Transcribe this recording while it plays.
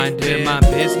Minding my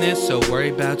business, so worry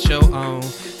about your own.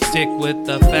 Stick with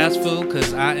the fast food,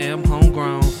 cause I am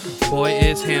homegrown. Boy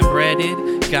is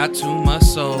hand-breaded, got too much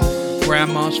soul.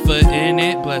 Grandma's foot in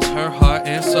it, bless her heart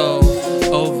and soul.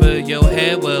 Over your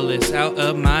head, well, it's out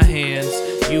of my hands.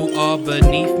 You are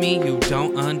beneath me, you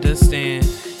don't understand.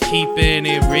 Keeping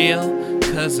it real,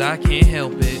 cause I can't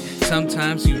help it.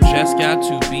 Sometimes you just got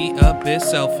to be a bit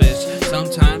selfish.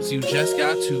 Sometimes you just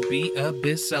got to be a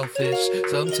bit selfish.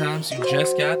 Sometimes you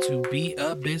just got to be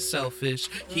a bit selfish.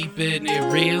 Keeping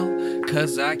it real,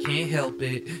 cause I can't help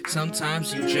it.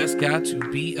 Sometimes you just got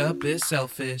to be a bit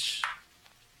selfish.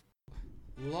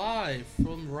 Live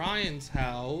from Ryan's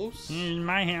house. In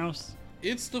my house.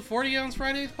 It's the 40 Ounce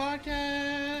Fridays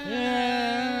podcast.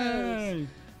 Yay!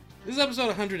 This is episode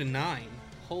 109.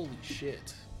 Holy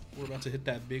shit. We're about to hit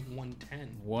that big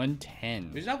 110.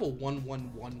 110. We should have a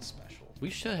 111 special. We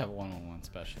should have a 111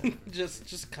 special.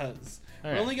 just cause.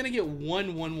 All We're right. only gonna get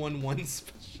one 111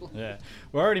 special. Yeah.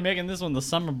 We're already making this one the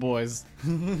Summer Boys.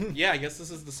 Yeah, I guess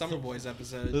this is the Summer Boys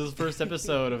episode. This is the first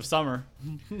episode of summer.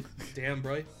 Damn,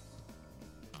 bro.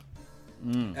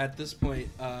 At this point,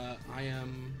 I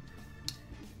am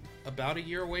about a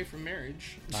year away from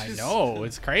marriage. I know.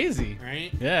 It's crazy.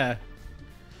 Right? Yeah.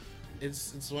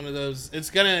 It's one of those. It's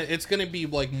gonna be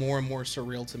like more and more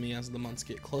surreal to me as the months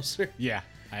get closer. Yeah.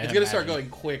 It's gonna start going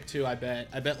quick too. I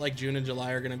bet like June and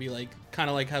July are gonna be like kind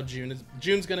of like how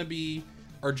June's gonna be,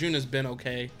 or June has been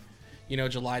okay. You know,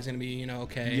 July's gonna be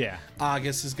okay. Yeah.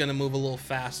 August is gonna move a little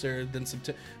faster than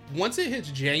September. Once it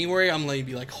hits January, I'm gonna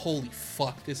be like, holy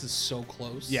fuck, this is so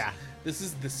close. Yeah. This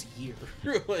is this year.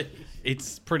 Like,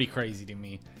 It's pretty crazy to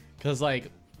me. Because,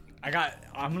 like,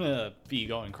 I'm going to be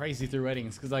going crazy through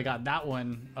weddings. Because I got that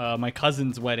one, my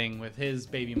cousin's wedding with his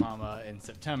baby mama in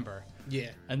September.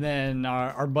 yeah. And then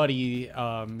our buddy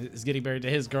is getting married to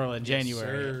his girl in January.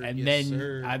 sir. And Yes, then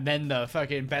sir. and then the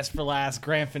fucking best for last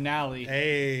grand finale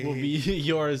Hey. will be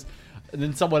yours. And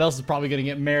then someone else is probably gonna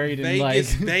get married in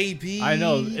Vegas, like baby. I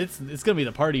know it's gonna be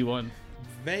the party one.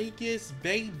 Vegas,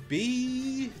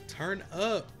 baby. Turn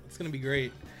up. It's gonna be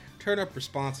great. Turn up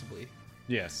responsibly.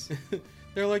 Yes.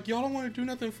 They're like, y'all don't want to do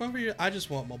nothing fun for you. I just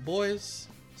want my boys,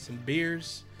 some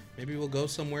beers. Maybe we'll go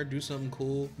somewhere, do something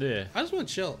cool. Yeah. I just want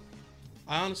to chill.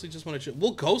 I honestly just want to chill.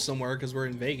 We'll go somewhere because we're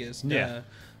in Vegas. Yeah.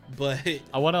 But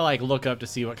I want to like look up to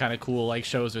see what kind of cool like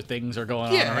shows or things are going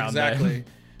on yeah, around exactly. there.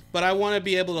 But I want to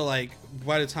be able to like,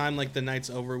 by the time like the night's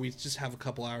over, we just have a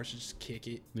couple hours to just kick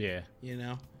it. Yeah. You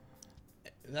know,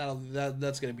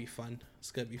 that's gonna be fun.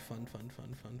 It's gonna be fun.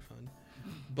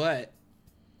 But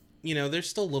you know, there's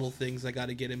still little things I got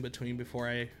to get in between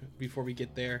before we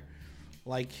get there,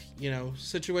 like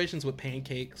situations with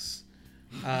pancakes.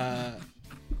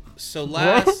 So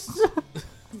last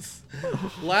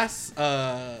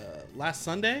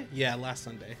Sunday, last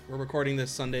Sunday. We're recording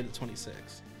this Sunday the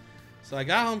 26th. So I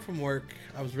got home from work.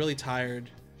 I was really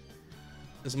tired.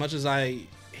 As much as I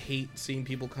hate seeing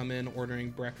people come in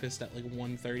ordering breakfast at like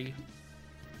 1:30,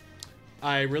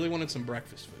 I really wanted some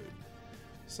breakfast food.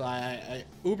 So I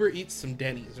Uber Eats some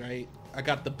Denny's, right? I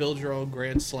got the Build Your Own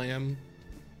Grand Slam.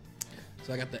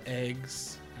 So I got the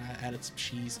eggs. I added some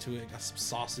cheese to it. Got some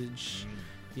sausage,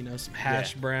 some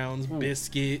hash browns,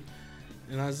 biscuit.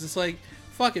 And I was just like,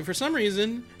 fuck it. For some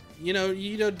reason,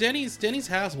 Denny's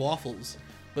has waffles.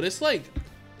 But it's like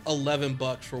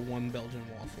 $11 for one Belgian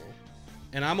waffle.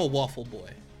 And I'm a waffle boy.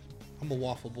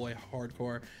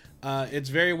 Hardcore. It's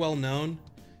very well known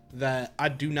that I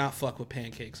do not fuck with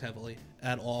pancakes heavily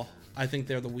at all. I think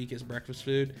they're the weakest breakfast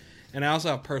food. And I also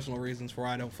have personal reasons for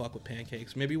why I don't fuck with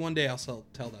pancakes. Maybe one day I'll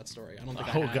tell that story. I don't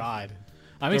think I have. God.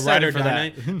 I'm The excited ride or for die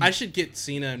that. night. I should get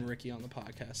Cena and Ricky on the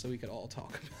podcast so we could all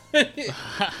talk about it.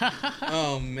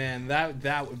 Oh man,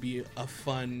 that would be a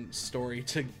fun story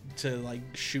to like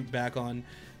shoot back on.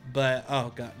 But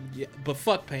oh god, yeah. But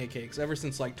fuck pancakes. Ever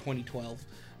since like 2012.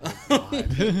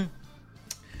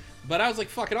 But I was like,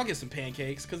 fuck it, I'll get some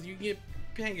pancakes because you can get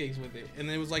pancakes with it. And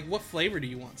it was like, what flavor do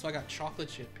you want? So I got chocolate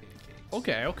chip pancakes.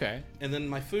 Okay. And then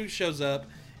my food shows up,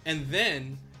 and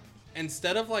then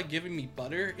instead of like giving me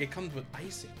butter, it comes with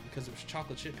icing because it was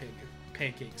chocolate chip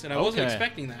pancakes, and I wasn't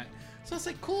expecting that. So I was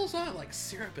like, cool. So I had like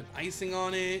syrup and icing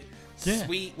on it,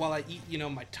 sweet, while I eat,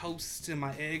 my toast and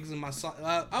my eggs and my sauce.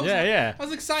 I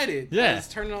was excited. Yeah. I was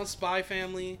turning on Spy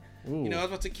Family. Ooh. I was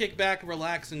about to kick back,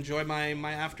 relax, enjoy my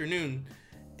afternoon,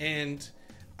 and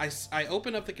I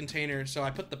open up the container. So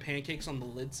I put the pancakes on the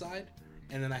lid side.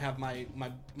 And then I have my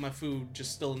food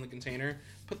just still in the container.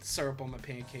 Put the syrup on my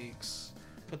pancakes.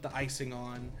 Put the icing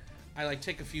on. I like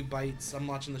take a few bites. I'm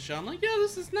watching the show. I'm like, yeah,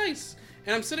 this is nice.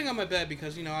 And I'm sitting on my bed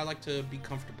because I like to be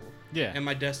comfortable. Yeah. And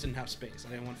my desk didn't have space.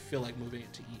 I didn't want to feel like moving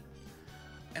it to eat.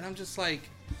 And I'm just like,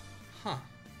 huh,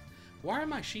 why are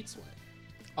my sheets wet?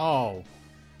 Oh.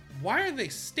 Why are they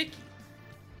sticky?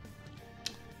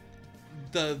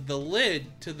 The lid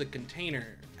to the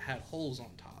container had holes on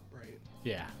top, right?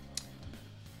 Yeah.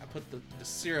 I put the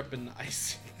syrup in the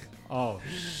icing. Oh,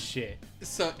 shit.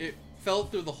 So it fell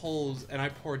through the holes, and I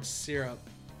poured syrup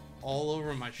all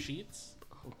over my sheets.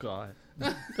 Oh, God.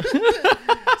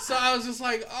 So I was just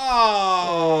like,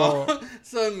 oh.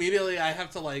 So immediately I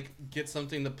have to like get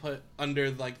something to put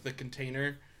under like the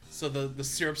container so the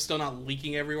syrup's still not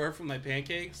leaking everywhere from my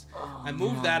pancakes. I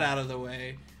moved that out of the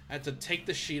way. I had to take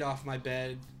the sheet off my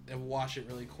bed and wash it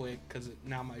really quick because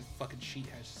now my fucking sheet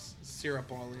has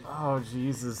syrup all in it. Oh,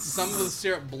 Jesus. Some of the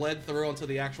syrup bled through onto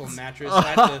the actual mattress. I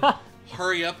had to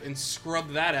hurry up and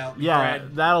scrub that out. Yeah,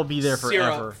 that'll be there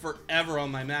forever. Syrup forever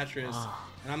on my mattress.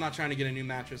 And I'm not trying to get a new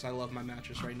mattress. I love my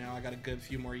mattress right now. I got a good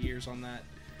few more years on that.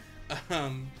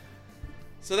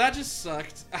 So that just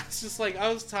sucked. I was just like,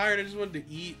 I was tired. I just wanted to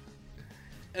eat.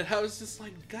 And I was just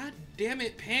like, God damn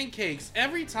it, pancakes.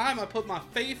 Every time I put my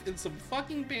faith in some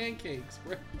fucking pancakes,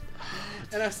 bro.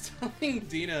 And I was telling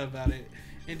Dina about it.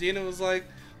 And Dina was like,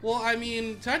 well, I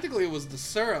mean, technically it was the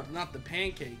syrup, not the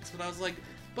pancakes. But I was like,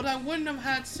 but I wouldn't have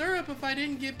had syrup if I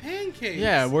didn't get pancakes.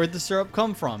 Yeah, where'd the syrup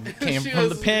come from? It came from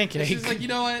the pancake. She's like, you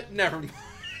know what? Never mind.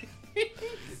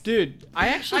 Dude,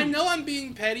 I know I'm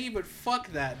being petty, but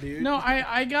fuck that, dude. No,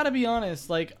 I gotta be honest.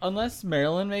 Like, unless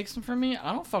Marilyn makes them for me,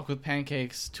 I don't fuck with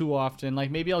pancakes too often.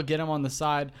 Like, maybe I'll get them on the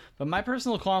side. But my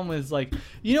personal qualm is like,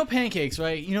 you know pancakes,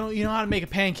 right? You know how to make a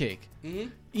pancake. Mm-hmm.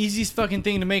 Easiest fucking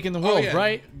thing to make in the world,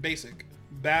 right? Basic.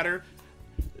 Batter.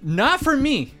 Not for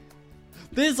me.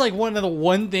 This is like one of the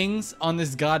one things on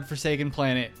this godforsaken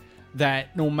planet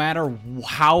that no matter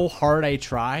how hard I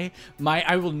try,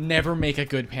 I will never make a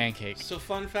good pancake. So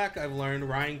fun fact I've learned,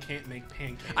 Ryan can't make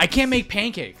pancakes. I can't make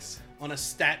pancakes. On a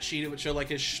stat sheet, it would show like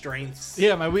his strengths.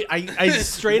 Yeah, I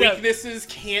straight up weaknesses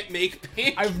can't make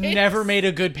pancakes. I've never made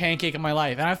a good pancake in my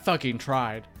life, and I fucking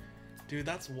tried. Dude,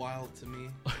 that's wild to me.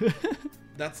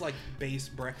 That's like base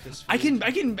breakfast food.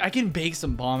 I can bake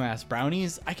some bomb ass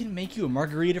brownies. I can make you a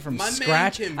margarita from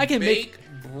scratch. I can make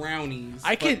brownies.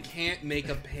 But can't make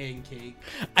a pancake.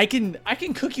 I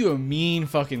can cook you a mean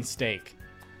fucking steak.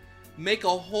 Make a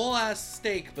whole ass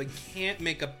steak, but can't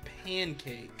make a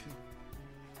pancake.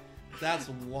 That's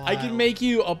wild. I can make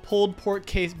you a pulled pork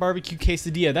barbecue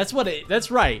quesadilla.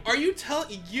 That's right. Are you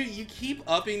telling you keep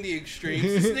upping the extremes?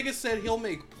 This nigga said he'll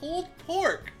make pulled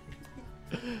pork,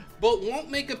 but won't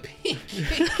make a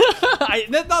pancake.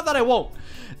 That's not that I won't.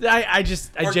 I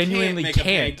genuinely can't. Make a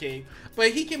pancake, but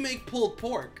he can make pulled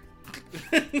pork.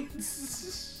 Do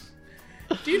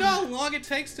you know how long it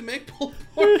takes to make pulled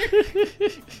pork?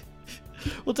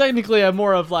 Well, technically, I'm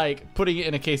more of like putting it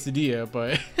in a quesadilla,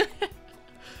 but.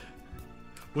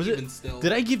 Still.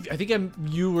 Did I give? I think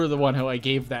you were the one who I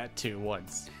gave that to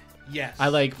once. Yes. I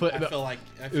feel like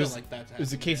that. It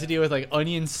was a quesadilla with like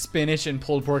onion, spinach, and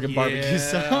pulled pork and barbecue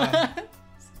sauce.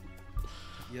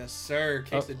 Yes, sir.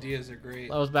 Quesadillas are great.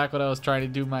 That was back when I was trying to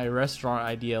do my restaurant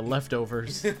idea,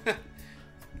 leftovers.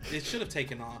 It should have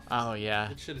taken off. Oh yeah.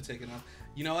 It should have taken off.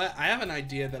 You know what? I have an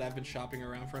idea that I've been shopping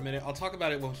around for a minute. I'll talk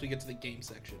about it once we get to the game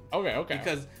section. Okay.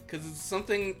 Because it's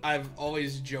something I've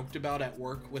always joked about at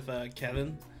work with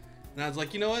Kevin, and I was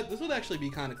like, you know what? This would actually be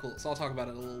kind of cool. So I'll talk about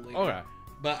it a little later. Okay.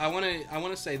 But I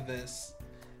want to say this: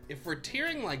 if we're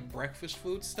tiering like breakfast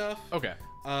food stuff, okay.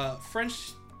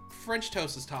 French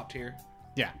toast is top tier.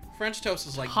 Yeah. French toast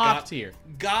is like top tier.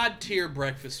 God tier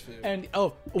breakfast food. And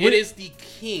it is the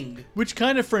king. Which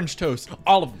kind of French toast?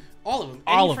 All of them. All of them.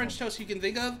 Any French toast you can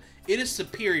think of, it is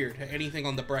superior to anything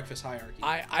on the breakfast hierarchy.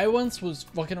 I once was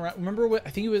walking around. Remember what? I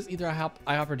think it was either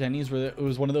IHOP or Denny's, where it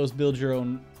was one of those build your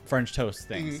own French toast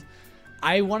things. Mm-hmm.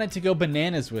 I wanted to go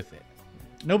bananas with it.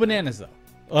 No bananas though.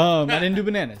 I didn't do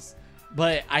bananas.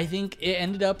 But I think it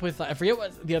ended up with, I forget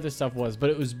what the other stuff was,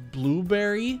 but it was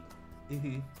blueberry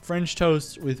French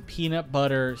toast with peanut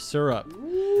butter syrup.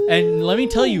 Ooh. And let me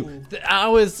tell you,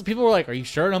 people were like, "Are you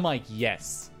sure?" And I'm like,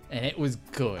 "Yes." And it was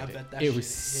good. I bet that it was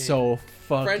so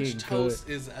fucking French toast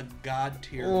is a god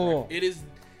tier. Oh. It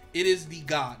is the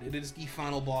god. It is the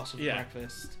final boss of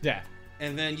breakfast. Yeah.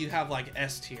 And then you have like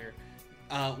S tier.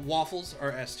 Waffles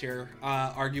are S tier.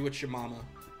 Argue with your mama.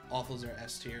 Waffles are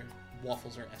S tier.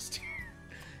 Waffles are S tier.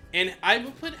 And I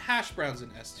would put hash browns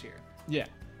in S tier. Yeah.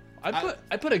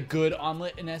 I put a good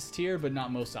omelet in S tier, but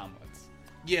not most omelets.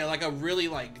 Yeah, like a really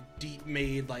like deep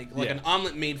made like an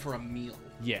omelet made for a meal.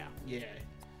 Yeah. Yeah.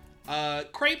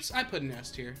 Crepes, I put in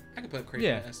S tier. I could put crepes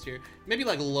in S tier. Maybe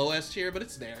like low S tier, but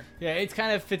it's there. Yeah, it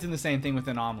kind of fits in the same thing with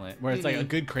an omelet, where it's like a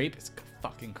good crepe is a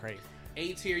fucking crepe.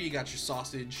 A tier, you got your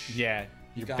sausage. Yeah,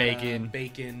 you got bacon.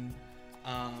 Bacon.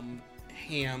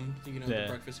 ham, the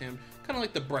breakfast ham, kind of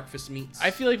like the breakfast meats.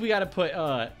 I feel like we got to put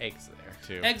eggs there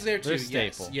too. Eggs there too. They're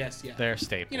staple. Yes. They're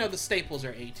staple. The staples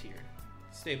are A tier.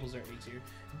 Staples are A tier.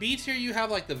 B tier, you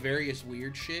have like the various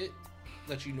weird shit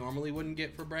that you normally wouldn't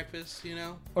get for breakfast,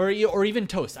 Or even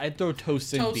toast. I'd throw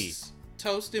toast in B.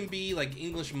 Toast in B, like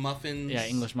English muffins. Yeah,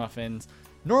 English muffins.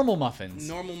 Normal muffins.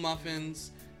 Normal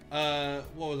muffins. What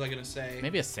was I gonna say?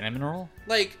 Maybe a cinnamon roll.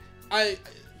 Like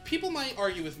people might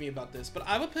argue with me about this, but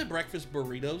I would put breakfast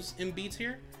burritos in B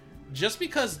tier, just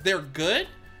because they're good,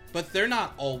 but they're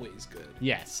not always good.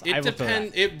 Yes,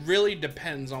 It really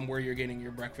depends on where you're getting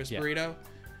your breakfast burrito,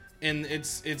 and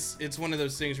it's one of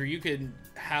those things where you could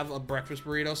have a breakfast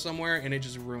burrito somewhere and it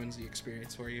just ruins the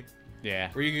experience for you.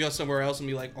 Yeah. Where you can go somewhere else and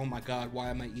be like, oh my god, why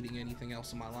am I eating anything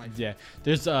else in my life? Yeah.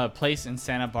 There's a place in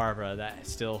Santa Barbara that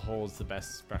still holds the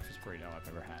best breakfast burrito I've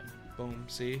ever had. Boom.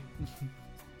 See?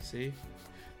 See?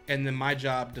 And then my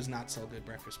job does not sell good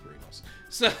breakfast burritos.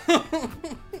 So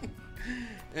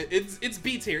it's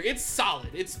B tier. It's solid.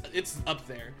 It's up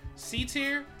there. C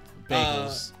tier?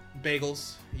 Bagels.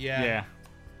 Bagels. Yeah.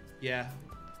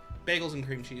 Bagels and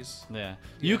cream cheese. Yeah.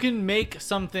 You can make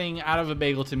something out of a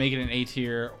bagel to make it an A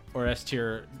tier or S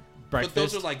tier breakfast. But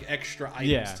those are like extra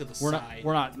items to the side.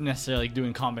 We're not necessarily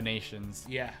doing combinations.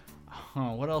 Yeah.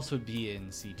 What else would be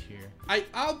in C tier?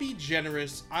 I'll be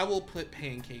generous. I will put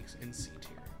pancakes in C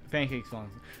tier. Pancakes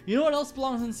belongs. You know what else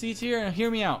belongs in C tier? And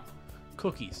hear me out.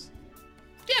 Cookies.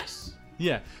 Yes.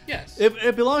 Yeah. Yes.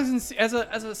 It belongs in C, as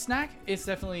a snack. It's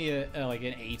definitely like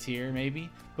an A tier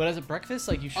maybe. But as a breakfast,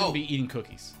 like you shouldn't be eating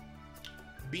cookies.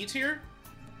 B tier,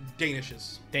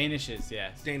 Danishes. Danishes,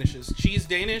 yes. Danishes. Cheese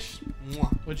Danish.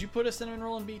 Mwah. Would you put a cinnamon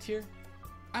roll in B tier?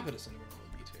 I put a cinnamon roll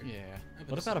in B tier. Yeah.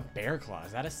 What about a bear claw?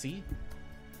 Is that a C?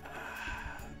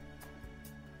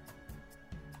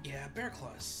 Yeah, bear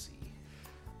claw is C.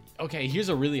 Okay, here's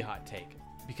a really hot take.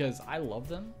 Because I love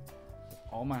them with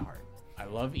all my heart. I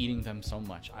love eating them so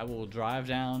much. I will drive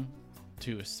down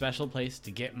to a special place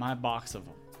to get my box of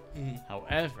them. Mm-hmm.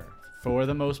 However, for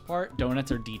the most part,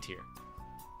 donuts are D tier.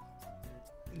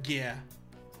 Yeah.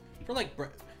 For like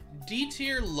D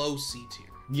tier, low C tier.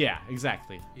 Yeah,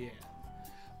 exactly.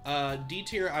 Yeah. D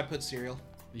tier, I put cereal.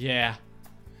 Yeah.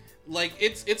 Like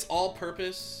it's all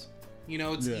purpose.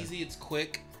 It's easy, it's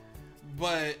quick.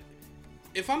 But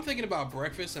if I'm thinking about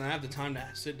breakfast and I have the time to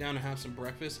sit down and have some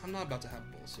breakfast, I'm not about to have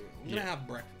a bowl of cereal. I'm gonna have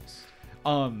breakfast.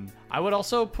 I would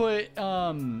also put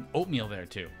oatmeal there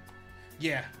too.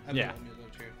 Yeah, I put oatmeal there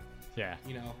too. Yeah.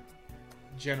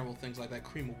 General things like that,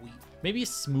 cream of wheat. Maybe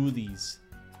smoothies.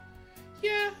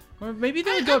 Yeah. Or maybe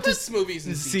they would go up to smoothies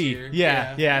in C. tier.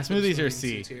 Yeah, smoothies are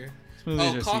C.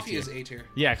 Smoothies are coffee is A tier.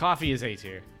 Yeah, coffee is A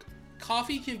tier.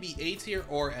 Coffee can be A tier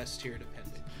or S tier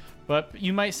depending. But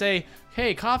you might say,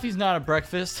 hey, coffee's not a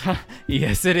breakfast.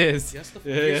 Yes, it is. Yes,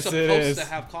 you're supposed to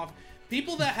have coffee.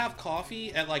 People that have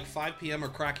coffee at like 5 p.m. are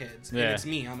crackheads. Yeah. And it's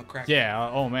me. I'm a crackhead. Yeah.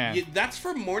 Oh, man. That's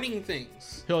for morning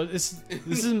things. Yo, this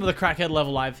is the crackhead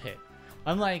level I've hit.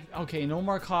 I'm like, okay, no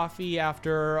more coffee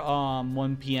after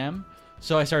 1 p.m.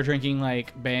 So I start drinking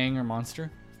like Bang or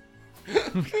Monster.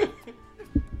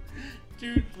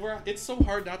 Dude, it's so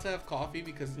hard not to have coffee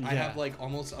because I have like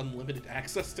almost unlimited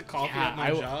access to coffee at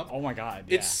my job. Oh my god!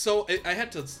 Yeah. It's so I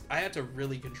had to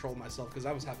really control myself because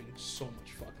I was having so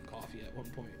much fucking coffee at one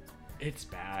point. It's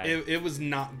bad. It was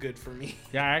not good for me.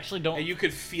 Yeah, I actually don't. And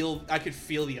I could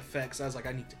feel the effects. I was like,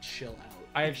 I need to chill out.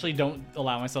 I actually don't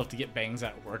allow myself to get bangs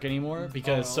at work anymore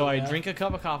because I drink a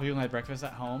cup of coffee with my breakfast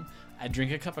at home. I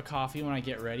drink a cup of coffee when I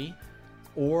get ready.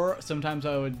 Or sometimes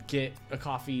I would get a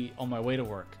coffee on my way to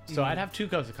work. So I'd have 2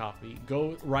 cups of coffee,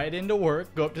 go right into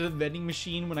work, go up to the vending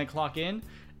machine when I clock in,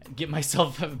 get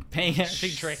myself a bang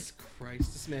energy drink. Jesus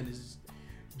Christ, this man is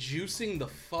juicing the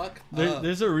fuck up.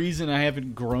 There's a reason I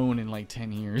haven't grown in like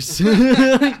 10 years.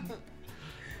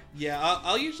 Yeah,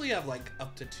 I'll usually have like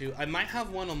up to 2. I might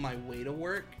have one on my way to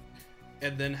work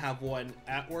and then have one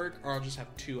at work, or I'll just have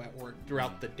 2 at work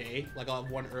throughout the day. Like I'll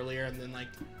have one earlier and then like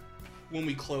when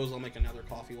we close, I'll make another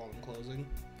coffee while I'm closing.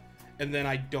 And then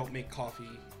I don't make coffee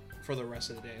for the rest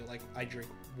of the day. Like I drink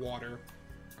water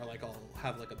or like I'll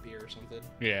have like a beer or something.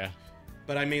 Yeah.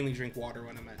 But I mainly drink water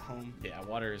when I'm at home. Yeah,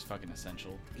 water is fucking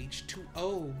essential.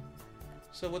 H2O.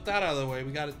 So with that out of the way,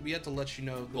 we had to let you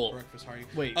know the breakfast party.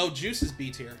 Wait. Oh, juice is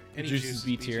B tier. Juice is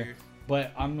B tier.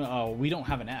 But we don't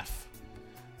have an F.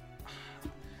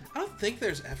 I don't think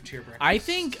there's F tier breakfast. I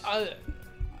think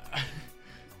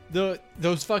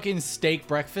those fucking steak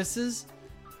breakfasts.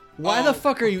 Why the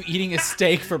fuck are you eating a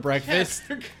steak for breakfast?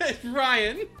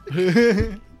 Ryan.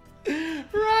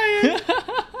 Ryan.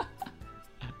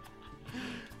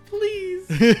 Please.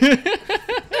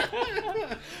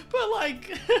 But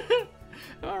like,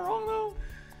 am I wrong though?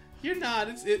 You're not.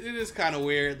 It is kind of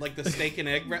weird, like the steak and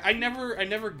egg. I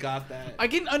never got that. I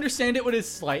can understand it when it's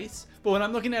sliced, but when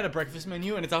I'm looking at a breakfast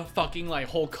menu and it's a fucking like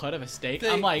whole cut of a steak,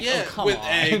 I'm like, oh come with on.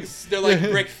 eggs. They're like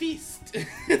breakfast.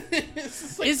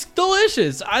 It's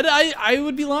delicious. I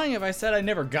would be lying if I said I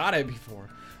never got it before.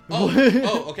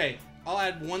 Okay. I'll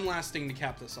add one last thing to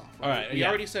cap this off. All right. We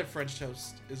already said French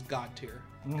toast is god tier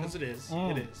because it is.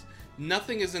 It is.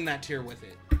 Nothing is in that tier with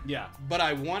it. Yeah. But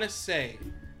I want to say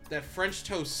that French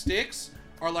toast sticks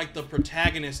are like the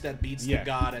protagonist that beats the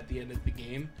god at the end of the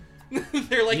game.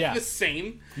 They're like the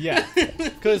same. Yeah.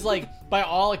 Because like by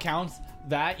all accounts,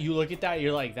 that you look at that,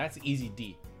 you're like, that's easy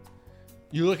D.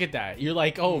 You look at that, you're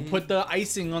like, oh, put the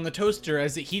icing on the toaster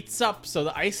as it heats up so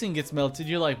the icing gets melted.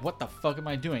 You're like, what the fuck am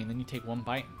I doing? Then you take one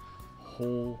bite.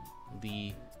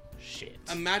 Holy shit.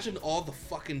 Imagine all the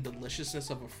fucking deliciousness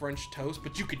of a French toast,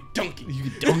 but you could dunk it. You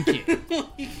could dunk it.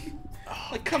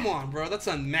 Like, come on, bro. That's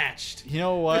unmatched. You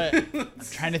know what? I'm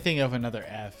trying to think of another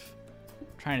F.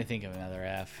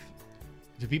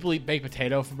 Do people eat baked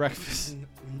potato for breakfast?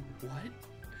 What?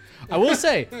 I will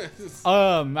say,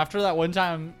 after that one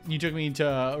time you took me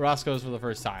to Roscoe's for the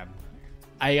first time,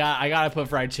 I gotta put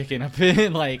fried chicken up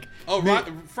in like. Oh,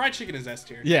 fried chicken is S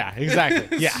tier. Yeah,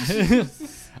 exactly. Yeah.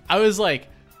 I was like,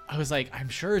 I'm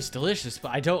sure it's delicious, but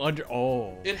I don't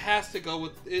It has to go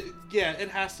with it. Yeah, it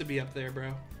has to be up there,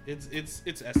 bro. It's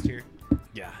S tier.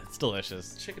 Yeah, it's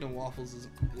delicious. Chicken and waffles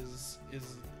is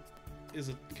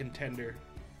a contender.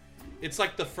 It's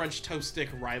like the French toast stick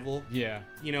rival. Yeah.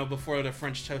 You know, before the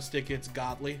French toast stick gets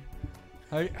godly.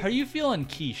 How are you feeling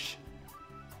quiche?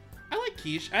 I like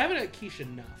quiche. I haven't had quiche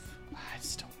enough. I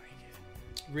just don't like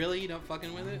it. Really? You don't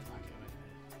fucking with it?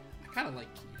 I kind of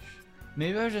like quiche.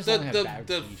 Maybe I was just only have bad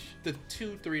quiche. The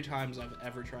 2-3 times I've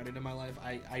ever tried it in my life,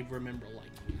 I remember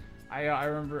liking it. I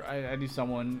remember I knew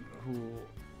someone who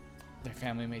their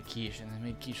family made quiche and they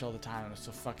made quiche all the time and it was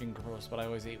so fucking gross, but I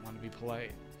always ate one to be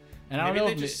polite. And maybe I don't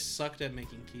know they just sucked at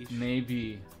making quiche.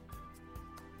 Maybe.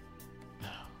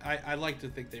 I like to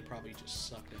think they probably just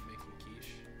sucked at making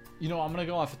quiche. You know, I'm gonna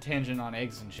go off a tangent on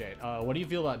eggs and shit. What do you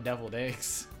feel about deviled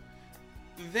eggs?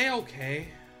 They okay.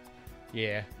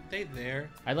 Yeah. They there.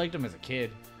 I liked them as a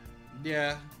kid.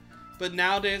 Yeah. But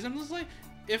nowadays, I'm just like,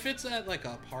 if it's at like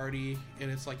a party and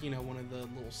it's like, you know, one of the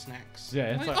little snacks.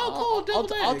 Yeah, it's like, oh, cool,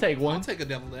 deviled egg. I'll take one. I'll take a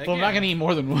deviled egg. But I'm not gonna eat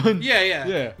more than one.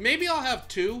 Yeah. Maybe I'll have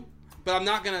 2. But I'm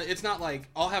not gonna. It's not like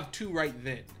I'll have 2 right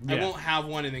then. Yeah. I won't have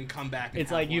one and then come back.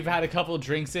 It's like you've had a couple of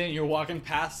drinks in. You're walking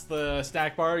past the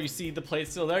snack bar. You see the plate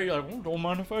still there. You're like, oh, don't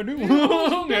mind if I do.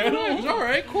 It's all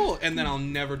right, cool. And then I'll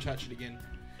never touch it again.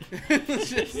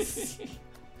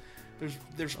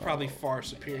 There's probably far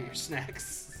superior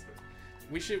snacks.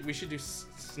 We should do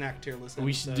snack tier list.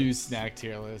 We should do snack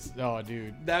tier list. Oh,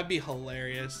 dude, that'd be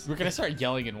hilarious. We're gonna start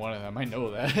yelling in one of them. I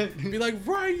know that. Be like,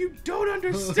 Ryan, you don't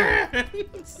understand.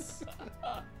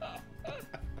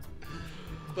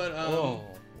 But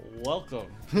welcome.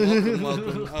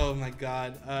 welcome. Oh my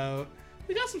God.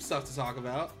 We got some stuff to talk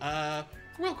about.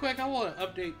 Real quick, I want to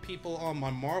update people on my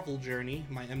Marvel journey,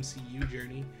 my MCU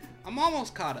journey. I'm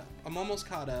almost caught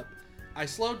up. I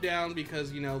slowed down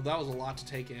because, you know, that was a lot to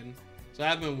take in. So I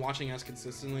haven't been watching as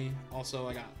consistently. Also,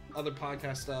 I got other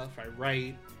podcast stuff. I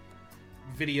write.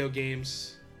 Video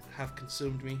games have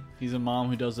consumed me. He's a mom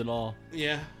who does it all.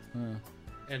 Yeah.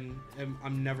 And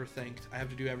I'm never thanked. I have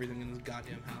to do everything in this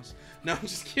goddamn house. No, I'm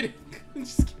just kidding. I'm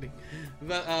just kidding.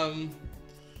 But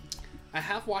I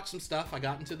have watched some stuff. I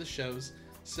got into the shows.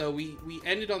 So we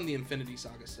ended on the Infinity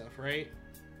Saga stuff, right?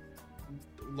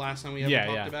 Last time we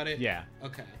ever talked about it? Yeah.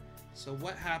 Okay. So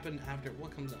what happened after?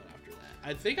 What comes out after that?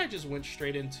 I think I just went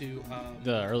straight into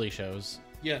the early shows.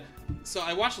 Yeah. So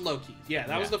I watched Loki. Yeah,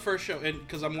 that was the first show, and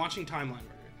because I'm watching Timeline Murder.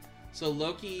 So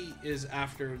Loki is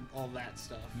after all that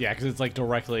stuff. Yeah, because it's like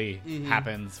directly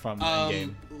happens from the end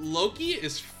game. Loki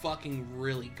is fucking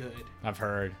really good. I've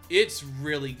heard. It's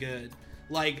really good.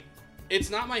 Like, it's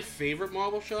not my favorite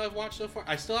Marvel show I've watched so far.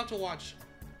 I still have to watch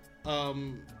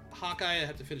Hawkeye. I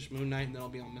have to finish Moon Knight, and then I'll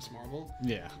be on Miss Marvel.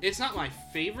 Yeah. It's not my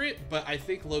favorite, but I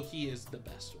think Loki is the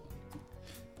best one.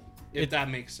 If that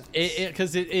makes sense.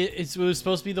 Because it was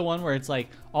supposed to be the one where it's like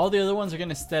all the other ones are going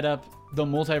to set up the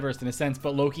multiverse in a sense,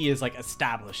 but Loki is like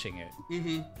establishing it.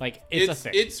 Mm-hmm. Like it's a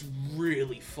thing. It's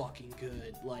really fucking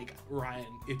good. Like, Ryan,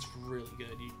 it's really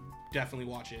good. You definitely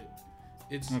watch it.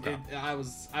 It's. Okay. I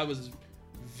was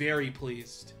very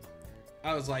pleased.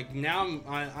 I was like, now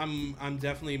I'm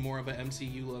definitely more of an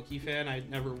MCU Loki fan. I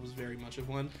never was very much of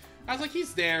one. I was like,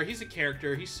 he's there. He's a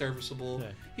character. He's serviceable.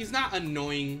 Yeah. He's not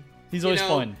annoying. He's always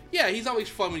fun. Yeah, he's always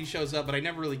fun when he shows up, but I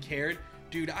never really cared.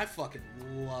 Dude, I fucking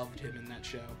loved him in that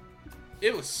show.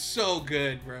 It was so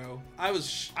good, bro. I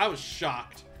was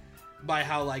shocked. by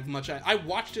how like much I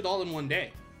watched it all in one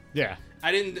day. Yeah.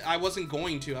 I wasn't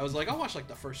going to. I was like, I'll watch like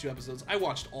the first 2 episodes. I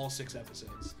watched all 6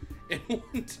 episodes in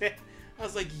one day. I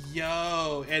was like,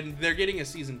 yo, and they're getting a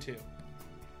season 2.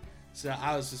 So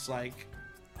I was just like,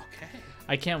 okay.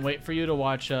 I can't wait for you to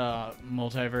watch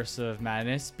Multiverse of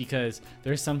Madness, because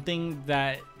there's something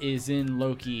that is in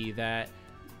Loki that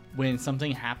when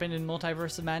something happened in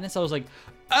Multiverse of Madness, I was like,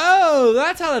 oh,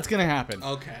 that's how that's gonna happen.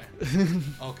 Okay.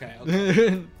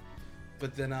 Okay.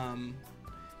 But then,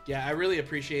 yeah, I really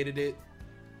appreciated it.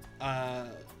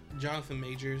 Jonathan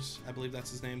Majors, I believe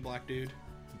that's his name, black dude,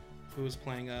 who was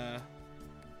playing,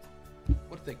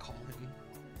 what did they call him?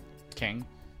 King?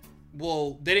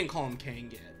 Well, they didn't call him Kang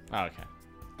yet. Oh, okay.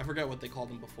 I forgot what they called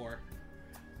him before.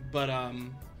 But,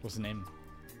 what's the name?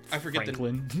 I forget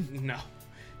Franklin? No.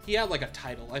 He had, like, a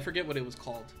title. I forget what it was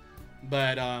called.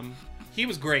 But, he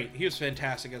was great. He was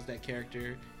fantastic as that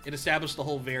character. It established the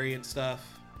whole variant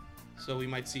stuff. So we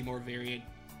might see more variant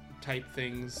type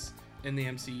things in the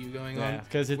MCU going on,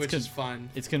 which is fun.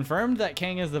 It's confirmed that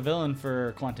Kang is the villain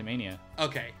for Quantumania.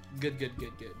 Okay, good.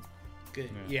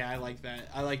 Yeah, I like that.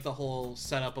 I like the whole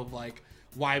setup of like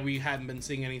why we hadn't been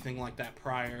seeing anything like that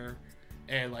prior,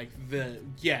 and like the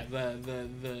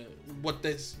what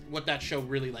that show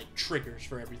really like triggers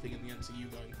for everything in the MCU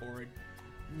going forward.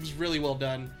 It was really well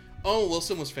done. Owen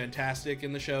Wilson was fantastic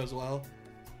in the show as well.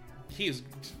 He is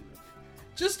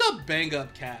just a bang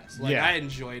up cast. Like, I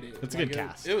enjoyed it. It's a good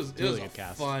cast. It was really a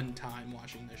fun time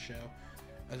watching this show.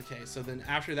 Okay, so then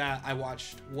after that, I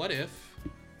watched What If.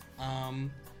 I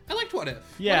liked What If.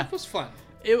 Yeah. What If was fun.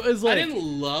 It was like, I didn't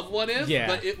love What If,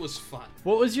 but it was fun.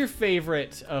 What was your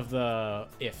favorite of the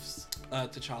ifs?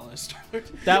 T'Challa Star-Lord.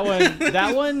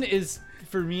 That one is,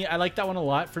 for me, I like that one a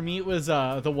lot. For me, it was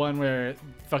the one where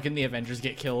fucking the Avengers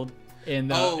get killed.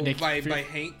 By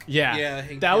Hank. Yeah,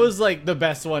 Hank. That was like the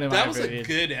best one in my opinion. That was a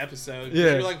good episode.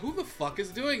 Yeah, you're like, who the fuck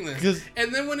is doing this?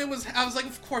 And then when it was, I was like,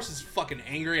 of course, it's fucking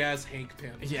angry ass Hank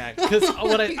Pym. Yeah, because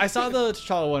when I saw the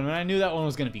T'Challa one, and I knew that one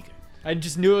was gonna be good. I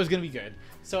just knew it was gonna be good.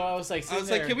 So I was like,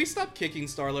 can we stop kicking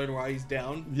Star-Lord while he's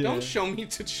down? Yeah. Don't show me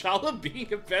T'Challa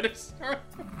being a better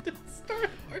Star-Lord than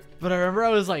Star-Lord. But I remember I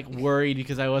was like worried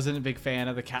because I wasn't a big fan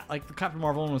of the Captain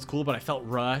Marvel one was cool, but I felt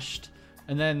rushed.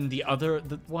 And then the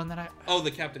one that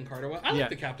the Captain Carter one. I like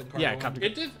the Captain Carter one. Captain.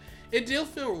 It did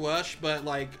feel rushed, but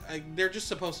like they're just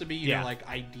supposed to be you know like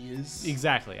ideas.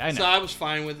 Exactly, I know. So I was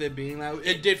fine with it being like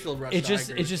it did feel rushed. It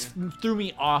just threw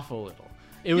me off a little.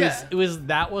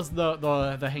 That was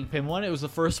the Hank Pym one. It was the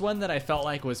first one that I felt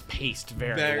like was paced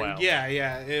very well.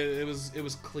 Yeah. It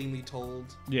was cleanly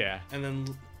told. Yeah. And then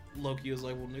Loki was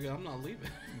like, "Well, nigga, I'm not leaving."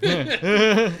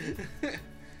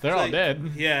 They're all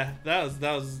dead. Yeah, it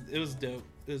was dope.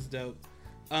 It was dope.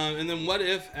 And then What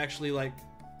If actually like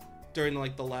during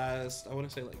like the last, I want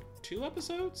to say like 2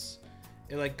 episodes,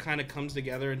 it like kind of comes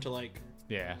together into like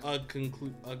a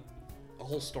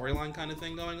whole storyline kind of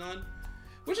thing going on,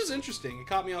 which is interesting. It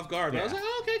caught me off guard. I was like,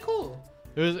 oh, okay, cool.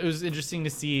 It was interesting to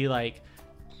see like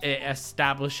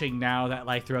establishing now that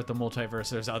like throughout the multiverse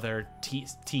there's other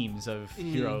teams of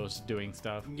heroes doing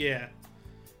stuff. Yeah.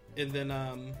 And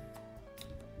then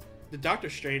the Doctor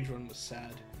Strange one was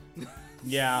sad.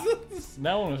 Yeah,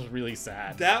 that one was really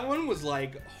sad. That one was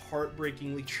like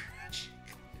heartbreakingly tragic.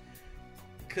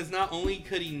 Because not only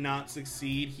could he not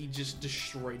succeed, he just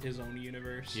destroyed his own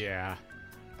universe. Yeah.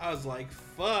 I was like,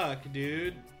 fuck,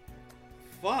 dude.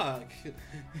 Fuck.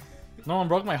 No one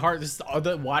broke my heart. This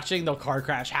watching the car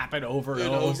crash happen over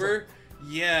and over.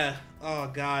 Yeah.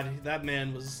 Oh god, that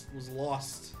man was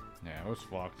lost. Yeah, it was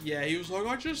fucked. Yeah, he was like,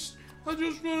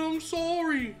 I'm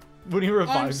sorry. When he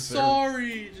revives her. I'm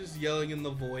sorry. Just yelling in the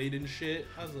void and shit.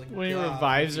 I was like, when he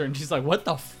revives her and she's like, what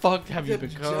the fuck have you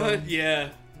become? Yeah.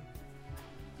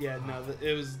 Yeah, no,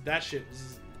 that shit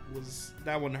was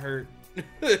that one hurt.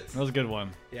 That was a good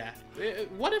one. Yeah.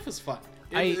 What If was fun.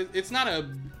 It's not a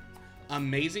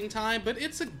amazing time, but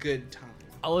it's a good time.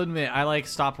 I'll admit, I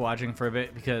stopped watching for a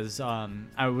bit because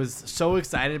I was so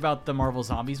excited about the Marvel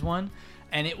Zombies one,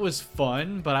 and it was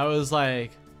fun, but I was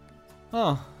like,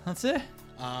 oh, that's it?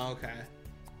 Okay.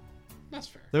 That's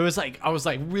fair. I was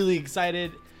really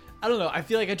excited. I don't know. I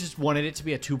feel like I just wanted it to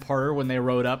be a 2-parter when they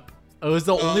wrote up. It was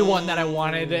the only one that I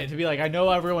wanted it to be like. I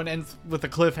know everyone ends with a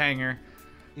cliffhanger,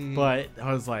 but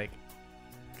I was like,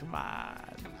 come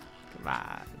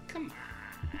on.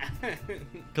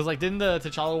 Because didn't the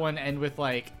T'Challa one end with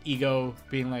Ego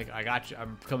being like, I got you,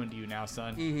 I'm coming to you now,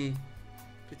 son. Mm-hmm.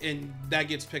 And that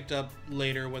gets picked up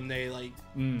later when they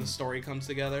the story comes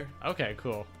together. Okay,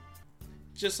 cool.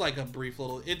 Just like a brief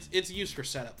little, it's used for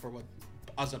setup for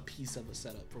as a piece of a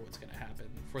setup for what's gonna happen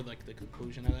for the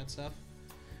conclusion of that stuff.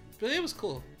 But it was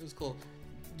cool.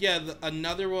 Yeah,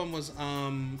 another one was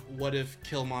what if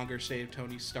Killmonger saved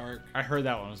Tony Stark? I heard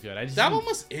that one was good. That one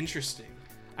was interesting.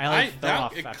 I fell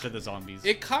off after the zombies.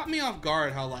 It caught me off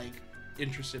guard how like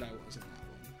interested I was in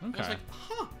that one. Okay. I was like,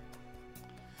 huh.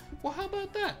 Well, how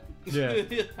about that? Yeah.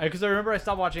 Because I remember I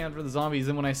stopped watching after the zombies,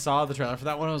 and when I saw the trailer for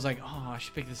that one, I was like, oh, I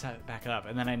should pick this back up,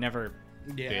 and then I never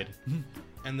did.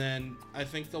 And then I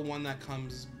think the one that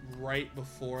comes right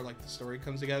before like the story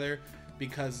comes together,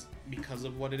 because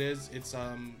of what it is, it's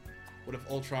what if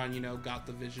Ultron, got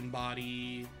the Vision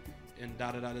body and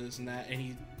da da da this and that, and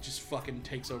he just fucking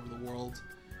takes over the world.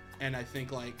 And I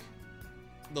think like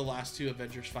the last two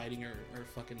Avengers fighting are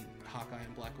fucking Hawkeye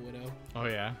and Black Widow. Oh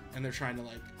yeah. And they're trying to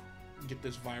like get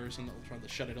this virus on the Ultron to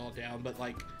shut it all down, but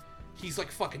like he's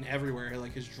like fucking everywhere.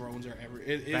 Like his drones are everywhere.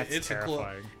 It's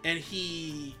terrifying. A cool, and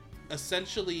he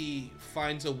essentially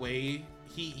finds a way.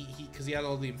 He because he had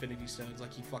all the Infinity Stones.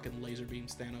 Like he fucking laser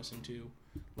beams Thanos in two,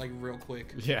 like real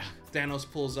quick. Yeah. Thanos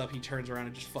pulls up. He turns around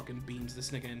and just fucking beams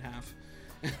this nigga in half.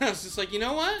 And I was just like, you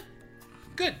know what?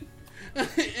 Good.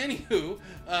 Anywho,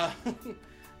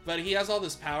 but he has all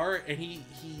this power, and he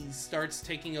starts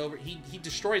taking over. He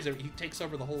destroys it. He takes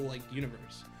over the whole like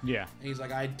universe. Yeah. And he's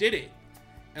like, I did it.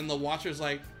 And the Watcher's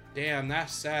like, damn,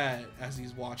 that's sad. As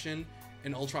he's watching,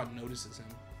 and Ultron notices him.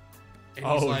 And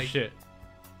he's like, shit.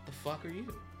 The fuck are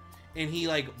you? And he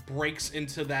like breaks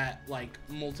into that like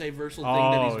multiversal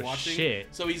thing that he's watching. Shit.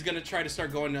 So he's gonna try to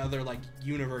start going to other like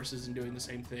universes and doing the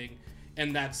same thing.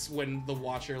 And that's when the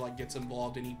Watcher like gets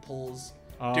involved, and he pulls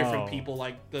different people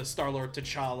like the Star-Lord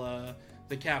T'Challa,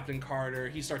 the Captain Carter.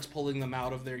 He starts pulling them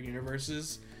out of their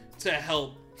universes to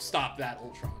help stop that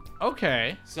Ultron.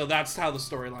 Okay. So that's how the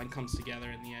storyline comes together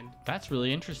in the end. That's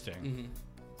really interesting. Mm-hmm.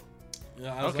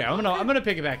 Yeah, okay, like, I'm gonna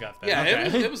pick it back up then. Yeah,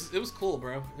 okay. it was cool,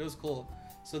 bro. It was cool.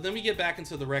 So then we get back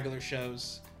into the regular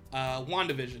shows.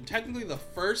 WandaVision, technically the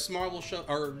first Marvel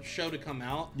show to come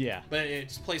out. Yeah. But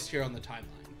it's placed here on the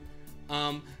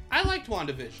timeline. I liked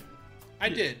WandaVision. I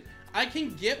did. I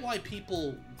can get why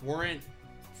people weren't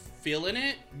feeling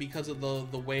it because of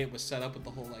the way it was set up with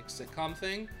the whole like sitcom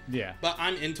thing. Yeah. But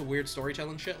I'm into weird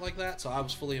storytelling shit like that, so I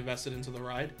was fully invested into the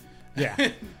ride.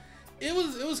 Yeah. It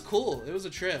was cool. It was a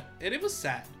trip, and it was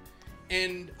sad.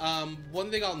 And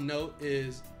one thing I'll note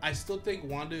is I still think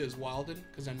Wanda is wildin',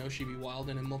 because I know she be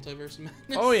wildin' in Multiverse of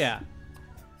Madness. Oh yeah.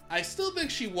 I still think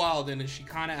she wildin', and she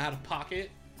kind of out of pocket.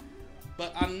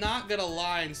 But I'm not gonna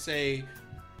lie and say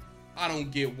I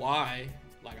don't get why.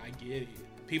 Like I get it.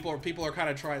 People are kind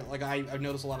of trying. Like I've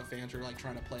noticed a lot of fans are like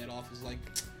trying to play it off as like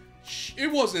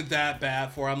it wasn't that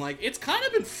bad for her. I'm like, it's kind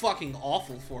of been fucking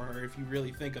awful for her if you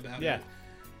really think about it. Yeah.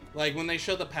 Like when they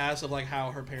show the past of like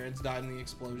how her parents died in the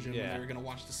explosion when they were gonna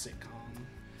watch the sitcom.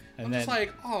 And I'm just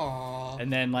like, aw.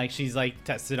 And then like she's like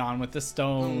tested on with the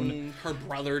stone. Her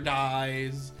brother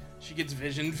dies. She gets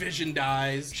Vision. Vision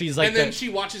dies. She's like, and then she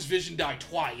watches Vision die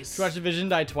twice. She watches Vision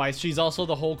die twice. She's also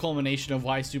the whole culmination of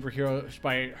why superheroes,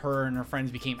 by her and her friends,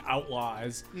 became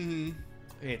outlaws. Mm-hmm.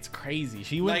 It's crazy.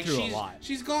 She went through a lot.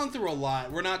 She's gone through a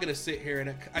lot. We're not gonna sit here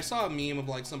and I saw a meme of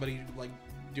like somebody like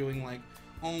doing like,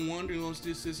 oh, Wonder lost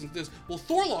this, and this. Well,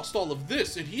 Thor lost all of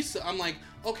this, and I'm like,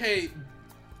 okay,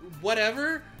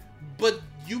 whatever, but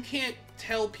you can't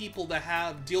tell people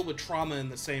to deal with trauma in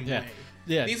the same way.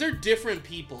 Yeah. These are different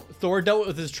people. Thor dealt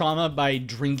with his trauma by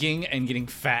drinking and getting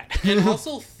fat. And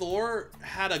also, Thor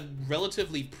had a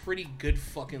relatively pretty good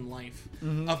fucking life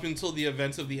up until the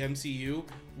events of the MCU.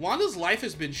 Wanda's life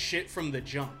has been shit from the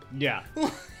jump. Yeah.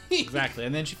 Exactly.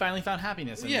 And then she finally found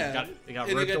happiness. And it got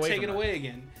taken away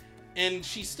again. And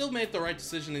she still made the right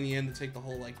decision in the end to take the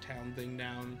whole like town thing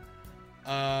down.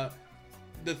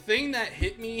 The thing that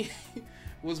hit me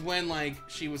was when like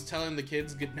she was telling the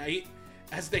kids goodnight.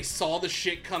 As they saw the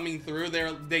shit coming through,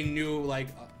 they knew like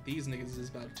these niggas is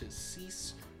about to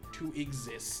cease to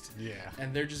exist. Yeah.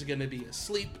 And they're just gonna be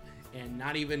asleep and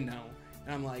not even know.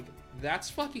 And I'm like, that's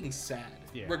fucking sad.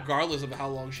 Yeah. Regardless of how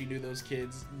long she knew those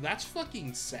kids, that's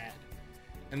fucking sad.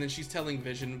 And then she's telling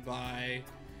Vision bye,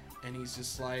 and he's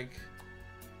just like,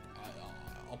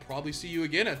 I'll probably see you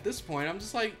again at this point. I'm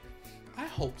just like, I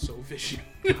hope so, Vision.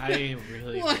 I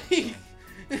really like.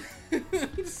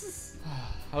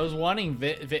 I was wanting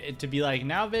to be like,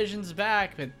 now Vision's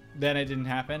back, but then it didn't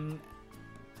happen.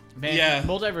 Man, yeah.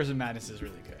 Multiverse of Madness is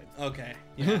really good. Okay.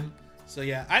 Yeah. So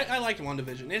yeah, I liked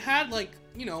WandaVision. It had like,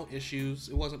 issues.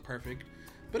 It wasn't perfect,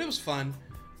 but it was fun.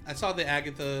 I saw the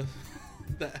Agatha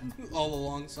the All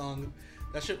Along song.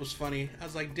 That shit was funny. I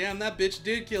was like, damn, that bitch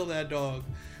did kill that dog.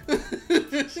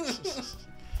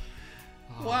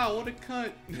 Wow, what a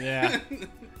cunt. Yeah.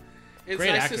 It's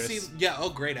Great nice actress. to see. Yeah, oh,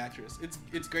 great actress.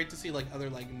 It's great to see like other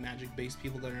like magic-based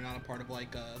people that are not a part of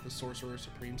like the Sorcerer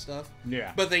Supreme stuff.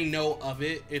 Yeah. But they know of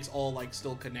it. It's all like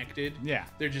still connected. Yeah.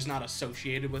 They're just not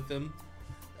associated with them.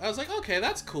 I was like, okay,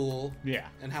 that's cool. Yeah.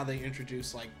 And how they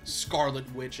introduce like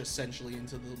Scarlet Witch essentially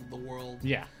into the world.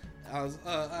 Yeah. I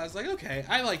was like, okay,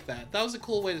 I like that. That was a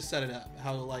cool way to set it up.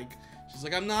 How like she's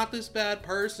like, I'm not this bad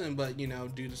person, but you know,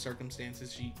 due to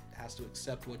circumstances, she has to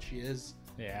accept what she is.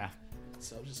 Yeah.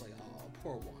 So I was just like, oh,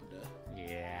 poor Wanda.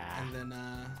 Yeah. And then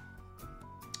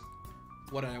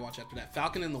what did I watch after that?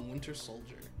 Falcon and the Winter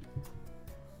Soldier.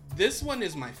 This one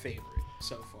is my favorite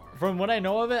so far. From what I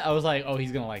know of it, I was like, oh,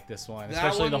 he's gonna like this one,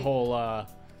 especially the whole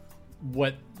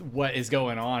what is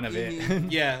going on of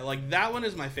it. Yeah, like that one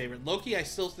is my favorite. Loki, I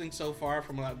still think so far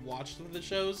from what I've watched of the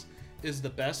shows, is the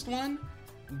best one.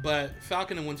 But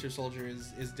Falcon and Winter Soldier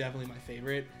is definitely my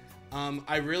favorite.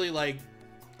 I really like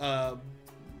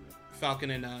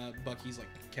Falcon and Bucky's like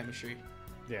chemistry.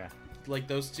 Yeah. Like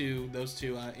those two,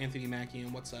 Anthony Mackie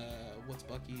and what's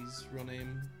Bucky's real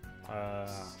name?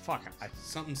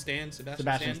 Something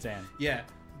Sebastian Stan. Yeah,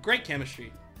 great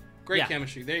chemistry. Great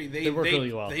chemistry. They work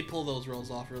really well. They pull those roles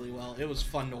off really well. It was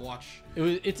fun to watch.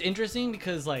 It's interesting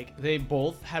because like they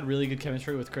both had really good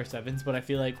chemistry with Chris Evans, but I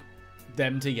feel like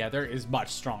them together is much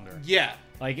stronger. Yeah.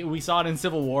 Like we saw it in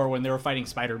Civil War when they were fighting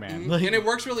Spider-Man. Mm-hmm. And it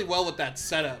works really well with that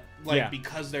setup, like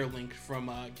because they're linked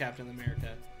from Captain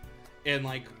America, and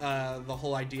like the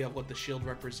whole idea of what the shield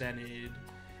represented.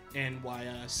 And why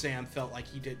Sam felt like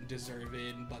he didn't deserve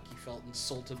it, and Bucky felt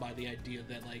insulted by the idea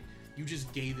that like you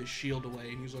just gave his shield away,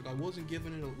 and he was like, I wasn't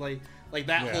giving it like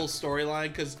that whole storyline.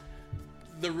 Because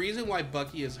the reason why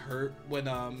Bucky is hurt when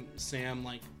Sam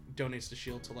like donates the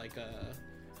shield to like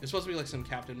it's supposed to be like some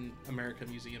Captain America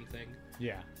museum thing.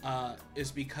 Yeah.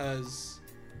 Is because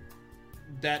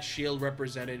that shield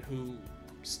represented who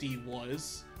Steve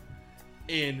was,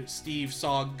 and Steve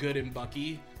saw good in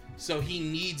Bucky, so he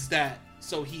needs that.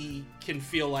 So he can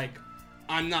feel like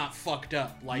I'm not fucked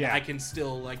up. Like I can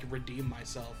still like redeem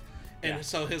myself. And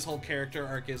so his whole character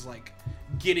arc is like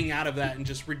getting out of that and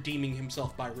just redeeming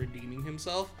himself by redeeming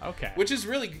himself. Okay. Which is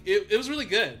really, it was really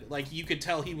good. Like you could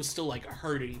tell he was still like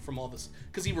hurting from all this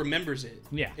because he remembers it.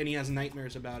 Yeah. And he has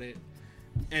nightmares about it.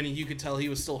 And you could tell he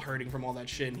was still hurting from all that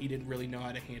shit and he didn't really know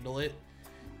how to handle it.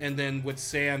 And then with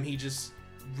Sam, he just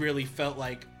really felt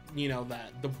like, you know,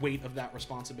 that the weight of that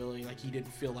responsibility, like he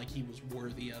didn't feel like he was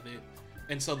worthy of it.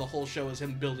 And so the whole show is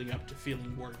him building up to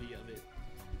feeling worthy of it.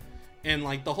 And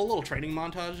like the whole little training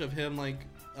montage of him like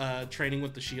training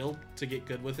with the shield to get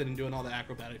good with it and doing all the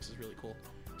acrobatics is really cool.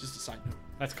 Just a side note.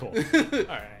 That's cool.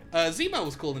 All right. Zemo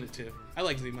was cool in it too. I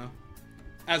like Zemo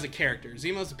as a character.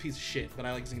 Zemo's a piece of shit, but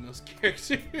I like Zemo's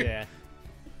character. Yeah.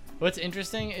 What's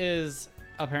interesting is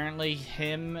apparently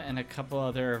him and a couple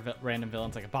other random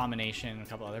villains like Abomination and a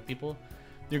couple other people,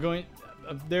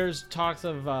 there's talks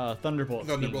of Thunderbolts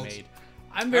being made.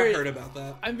 I've heard about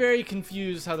that. I'm very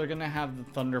confused how they're gonna have the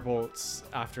Thunderbolts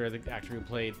after the actor who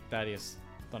played Thaddeus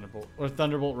Thunderbolt or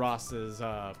Thunderbolt Ross is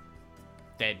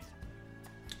dead.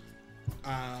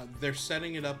 They're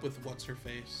setting it up with what's her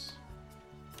face.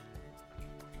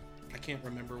 I can't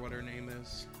remember what her name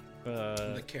is.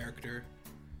 The character.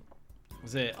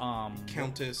 Was it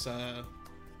Countess?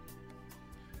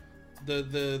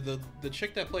 The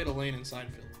chick that played Elaine in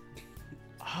Seinfeld.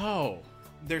 Oh.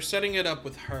 They're setting it up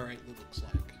with her. It looks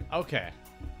like. Okay.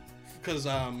 Because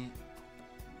a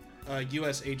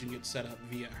U.S. agent gets set up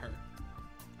via her.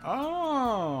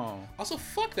 Oh. Also,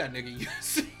 fuck that nigga,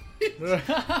 U.S. Man,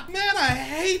 I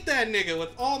hate that nigga with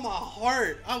all my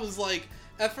heart. I was like,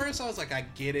 at first I was like, I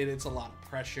get it. It's a lot of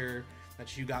pressure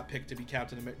that you got picked to be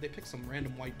Captain America. They picked some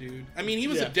random white dude. I mean, he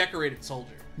was a decorated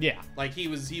soldier. Yeah. Like he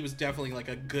was definitely like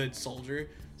a good soldier.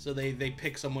 So they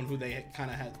picked someone who they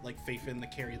kind of had like faith in to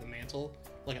carry the mantle,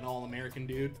 like an all-American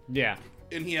dude. Yeah.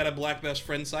 And he had a black best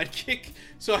friend sidekick,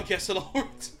 so I guess it all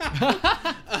worked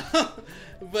out.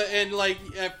 But like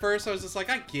at first I was just like,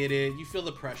 I get it. You feel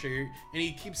the pressure, and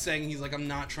he keeps saying he's like, I'm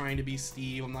not trying to be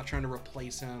Steve. I'm not trying to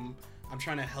replace him. I'm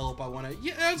trying to help. I want to.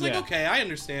 Yeah. I was like, okay, I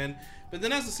understand. But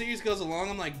then as the series goes along,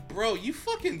 I'm like, bro, you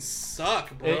fucking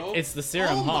suck, bro. It's the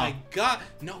serum, oh my god.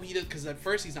 No, he does, because at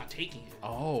first he's not taking it.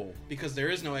 Oh. Because there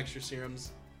is no extra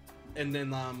serums. And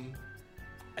then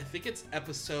I think it's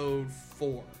episode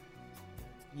 4.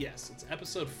 Yes, it's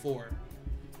episode 4.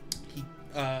 He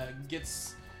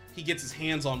gets his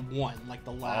hands on one, like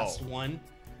the last one.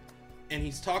 And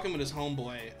he's talking with his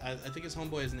homeboy. I think his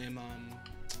homeboy is named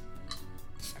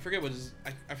I forget what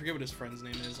his friend's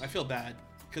name is. I feel bad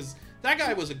because that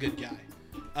guy was a good guy.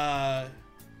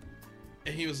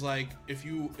 And he was like, if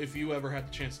you ever had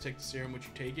the chance to take the serum, would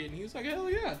you take it? And he was like, hell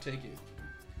yeah, I'd take it.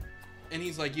 And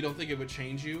he's like, you don't think it would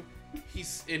change you?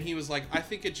 He was like, I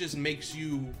think it just makes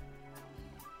you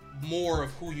more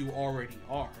of who you already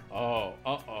are. Oh,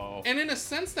 uh-oh. And in a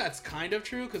sense, that's kind of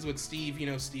true, because with Steve,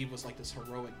 Steve was like this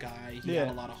heroic guy. He had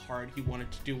a lot of heart. He wanted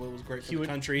to do what was great for the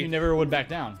country. He never would back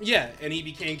down. Yeah, and he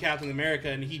became Captain America,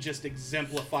 and he just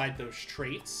exemplified those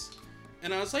traits.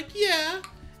 And I was like, yeah.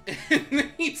 And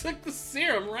then he took the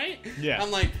serum, right? Yeah.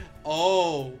 I'm like,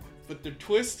 oh, but the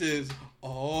twist is,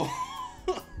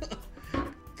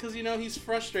 because, he's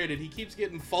frustrated. He keeps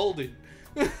getting folded.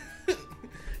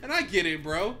 And I get it,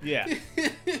 bro. Yeah.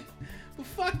 But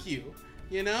fuck you,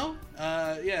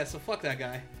 Yeah, so fuck that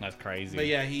guy. That's crazy. But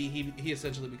yeah, he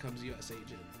essentially becomes a U.S.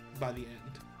 agent by the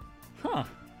end. Huh.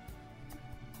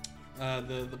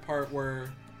 The part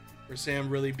where Sam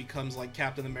really becomes like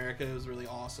Captain America is really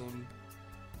awesome.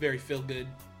 Very feel good.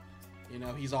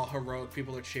 He's all heroic.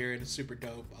 People are cheering. It's super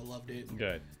dope. I loved it.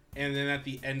 Good. And then at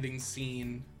the ending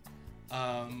scene,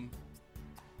 how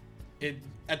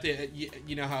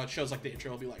it shows like the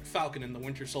intro will be like Falcon and the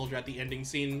Winter Soldier. At the ending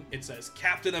scene, it says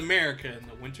Captain America and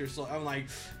the Winter Soldier. I'm like,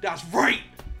 that's right.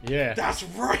 Yeah. That's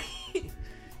right.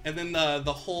 And then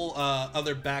the whole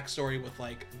other backstory with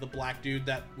like the black dude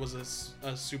that was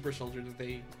a super soldier that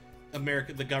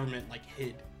the government like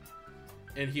hid.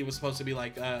 And he was supposed to be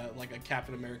like a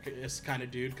Captain America-esque kind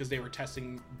of dude, because they were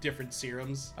testing different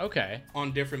serums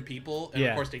on different people. And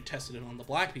of course they tested it on the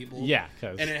black people. Yeah.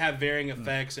 And it had varying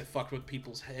effects. It fucked with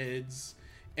people's heads.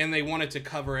 And they wanted to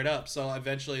cover it up. So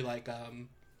eventually, like,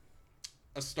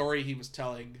 a story he was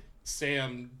telling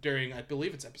Sam during, I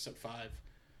believe it's episode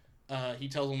 5, he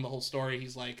tells him the whole story.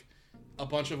 He's like, a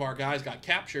bunch of our guys got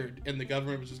captured, and the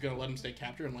government was just going to let them stay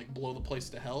captured and like blow the place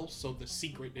to hell, so the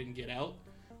secret didn't get out.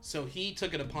 So he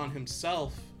took it upon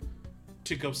himself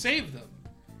to go save them.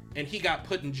 And he got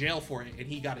put in jail for it, and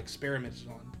he got experimented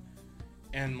on.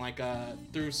 And like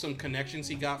through some connections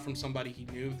he got from somebody he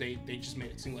knew, they just made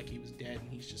it seem like he was dead,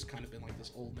 and he's just kind of been like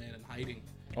this old man in hiding.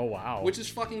 Oh, wow. Which is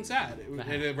fucking sad.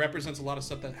 And it represents a lot of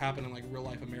stuff that happened in like real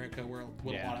life America, where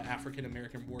a lot of African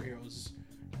American war heroes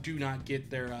do not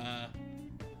get their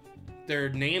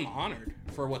name honored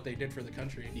for what they did for the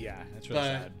country. Yeah, that's really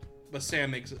sad. But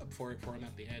Sam makes up for him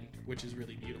at the end, which is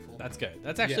really beautiful. That's good.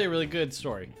 That's actually a really good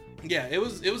story. Yeah, it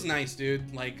was nice,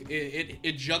 dude. Like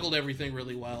it juggled everything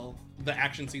really well. The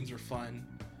action scenes were fun.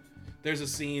 There's a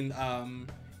scene.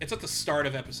 It's at the start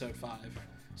of episode 5,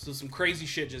 so some crazy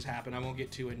shit just happened. I won't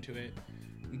get too into it.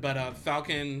 But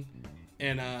Falcon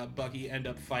and Bucky end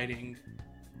up fighting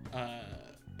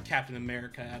Captain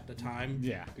America at the time.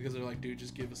 Yeah. Because they're like, dude,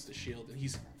 just give us the shield. And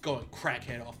he's going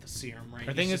crackhead off the serum, right?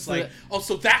 I think it's like, oh,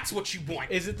 so that's what you want.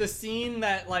 Is it the scene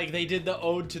that, like, they did the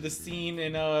ode to the scene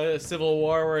in Civil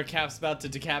War where Cap's about to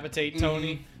decapitate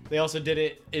Tony? Mm-hmm. They also did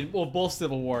it in, both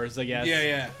Civil Wars, I guess.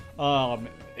 Yeah, yeah.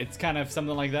 It's kind of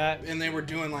something like that. And they were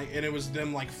doing, like, and it was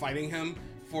them, like, fighting him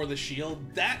for the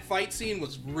shield. That fight scene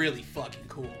was really fucking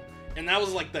cool. And that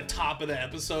was, like, the top of the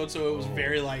episode, so it was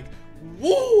very, like,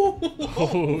 woo!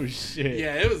 Oh shit!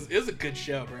 Yeah, it was a good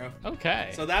show, bro.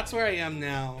 Okay. So that's where I am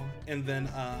now, and then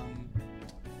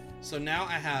so now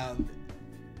I have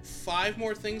 5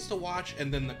 more things to watch,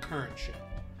 and then the current show.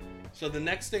 So the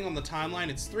next thing on the timeline,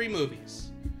 it's 3 movies.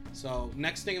 So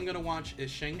next thing I'm gonna watch is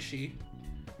Shang-Chi.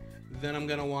 Then I'm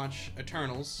gonna watch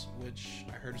Eternals, which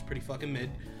I heard is pretty fucking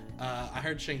mid. I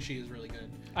heard Shang-Chi is really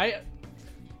good.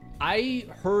 I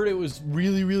heard it was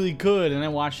really, really good, and I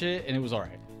watched it, and it was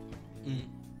alright. Mm.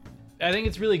 I think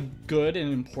it's really good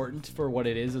and important for what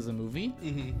it is as a movie.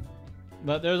 Mm-hmm.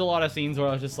 But there's a lot of scenes where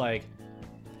I was just like,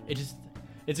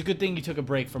 it's a good thing you took a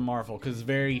break from Marvel, because it's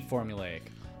very formulaic.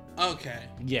 Okay.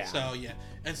 Yeah. So, yeah.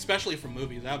 Especially for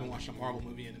movies. I haven't watched a Marvel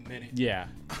movie in a minute. Yeah.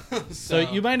 so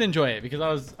you might enjoy it,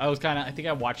 because I was kind of, I think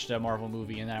I watched a Marvel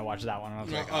movie, and then I watched that one, and I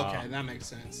was like, oh. Okay, that makes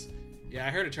sense. Yeah, I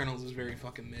heard Eternals is very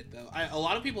fucking mid, though. A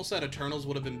lot of people said Eternals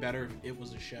would have been better if it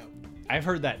was a show. I've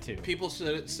heard that, too. People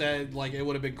said like, it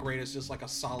would have been great as just, like, a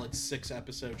solid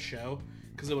 6-episode show,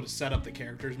 because it would have set up the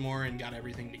characters more and got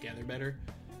everything together better.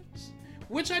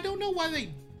 Which I don't know why they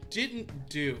didn't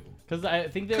do. Because I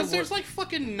think there's, like,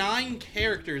 fucking 9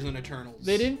 characters in Eternals.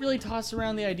 They didn't really toss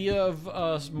around the idea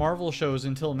of Marvel shows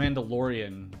until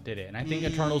Mandalorian did it. And I think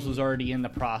Eternals was already in the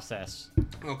process.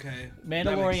 Okay.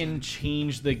 Mandalorian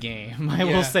changed the game. I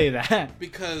will say that.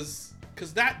 Because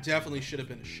that definitely should have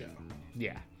been a show.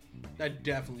 Yeah. That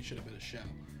definitely should have been a show.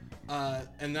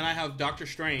 And then I have Doctor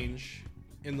Strange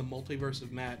in the Multiverse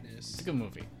of Madness. It's a good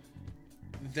movie.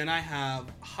 Then I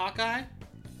have Hawkeye.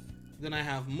 Then I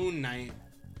have Moon Knight.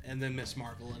 And then Miss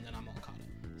Marvel, and then I'm all caught up.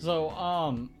 So,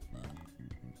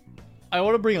 I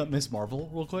want to bring up Miss Marvel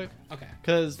real quick. Okay.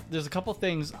 Because there's a couple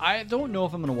things. I don't know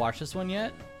if I'm going to watch this one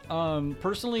yet.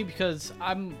 Personally, because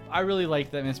I really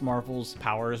like that Miss Marvel's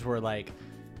powers were like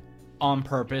on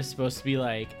purpose supposed to be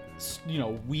like, you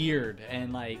know, weird,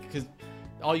 and like, because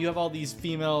you have all these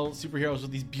female superheroes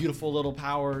with these beautiful little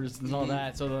powers and all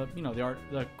that. So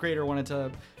the creator wanted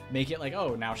to make it like,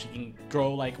 oh, now she can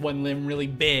grow like one limb really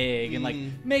big and like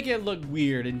make it look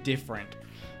weird and different.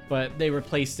 But they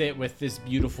replaced it with this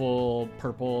beautiful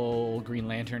purple Green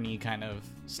Lantern-y kind of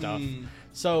stuff.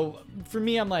 So for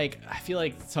me, I'm like, I feel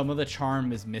like some of the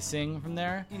charm is missing from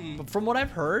there. But from what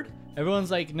I've heard,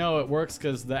 everyone's like, no, it works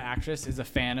because the actress is a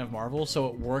fan of Marvel. So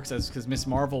it works as because Miss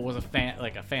Marvel was a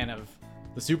fan of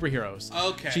the superheroes.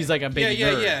 Okay. She's like a big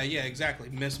nerd. Yeah, exactly.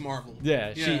 Miss Marvel.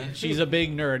 Yeah. She's a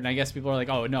big nerd, and I guess people are like,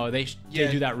 oh no, they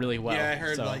do that really well. Yeah, I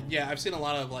heard I've seen a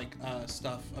lot of like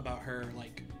stuff about her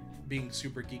like being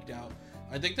super geeked out.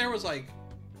 I think there was like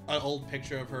an old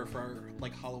picture of her for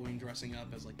like Halloween dressing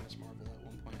up as like Miss Marvel at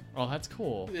one point. Oh, that's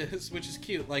cool. Which is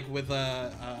cute, like with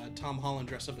Tom Holland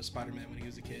dressed up as Spider-Man when he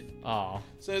was a kid. Oh.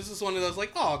 So it's just one of those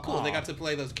like, oh, cool. They got to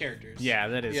play those characters. Yeah,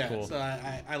 that is cool. So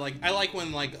I like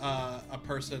when like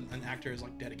an actor is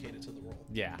like dedicated to the role.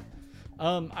 Yeah.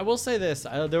 I will say this.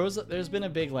 There's been a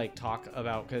big like talk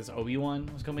about because Obi-Wan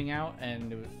was coming out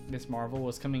and Miss Marvel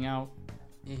was coming out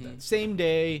the same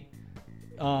day.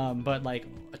 But like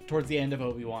towards the end of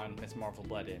Obi-Wan, Miss Marvel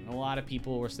bled in. A lot of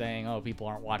people were saying, "Oh, people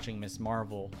aren't watching Miss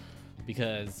Marvel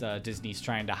because Disney's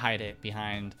trying to hide it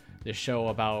behind this show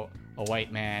about a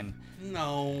white man."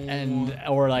 No.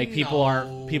 Or like people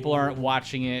aren't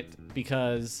watching it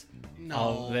because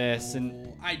of this.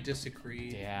 And I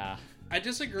disagree. Yeah. I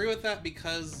disagree with that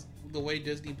because the way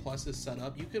Disney Plus is set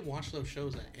up, you can watch those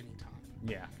shows at any time.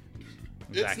 Yeah.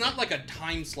 Exactly. It's not like a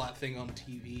time slot thing on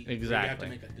TV. Exactly. Where you have to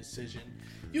make a decision.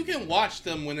 You can watch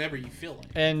them whenever you feel like.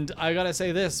 And I gotta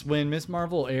say this: when Miss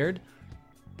Marvel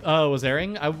was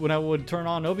airing, when I would turn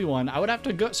on Obi-Wan, I would have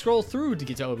to scroll through to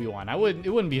get to Obi-Wan. It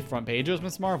wouldn't be front page. It was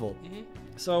Miss Marvel.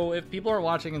 So if people are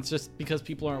watching, it's just because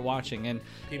people aren't watching, and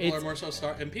people are more so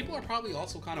and people are probably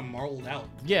also kind of marveled out.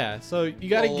 Yeah, so you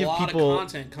got to give people a people lot of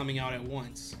content coming out at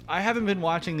once. I haven't been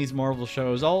watching these Marvel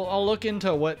shows. I'll look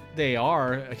into what they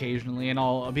are occasionally, and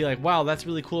I'll be like, wow, that's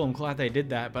really cool. I'm glad they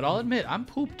did that. But I'll admit, I'm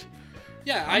pooped.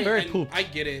 Yeah, I'm very pooped. I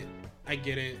get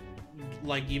it.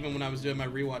 Like even when I was doing my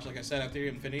rewatch, like I said after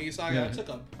Infinity Saga,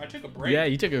 I took a break. Yeah,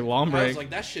 you took a long break. I was like,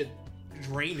 that shit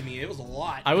drained me. It was a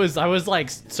lot. I was like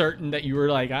certain that you were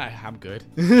like, I'm good.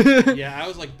 Yeah, I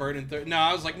was like burning through. No,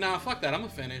 I was like, nah, fuck that. I'm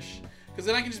gonna finish because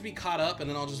then I can just be caught up and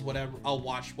then I'll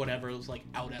watch whatever was like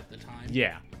out at the time.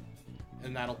 Yeah,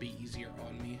 and that'll be easier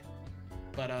on me.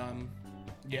 But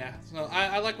yeah. So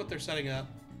I like what they're setting up.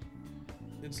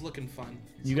 It's looking fun.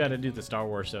 You got to do the Star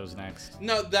Wars shows next.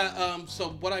 No, so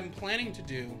what I'm planning to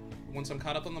do once I'm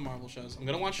caught up on the Marvel shows, I'm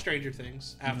gonna watch Stranger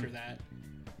Things after that.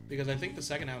 Because I think the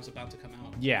second half is about to come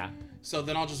out. Yeah. So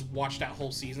then I'll just watch that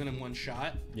whole season in one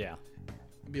shot. Yeah.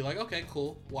 Be like, okay,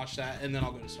 cool. Watch that, and then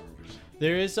I'll go to Star Wars.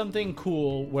 There is something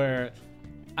cool where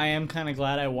I am kind of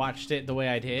glad I watched it the way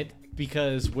I did.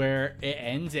 Because where it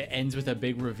ends with a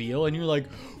big reveal, and you're like,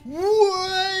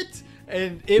 what?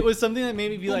 And it was something that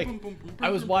made me be like,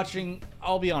 I was watching,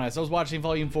 I'll be honest, I was watching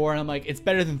Volume 4, and I'm like, it's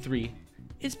better than 3.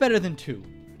 It's better than 2.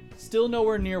 Still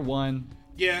nowhere near 1.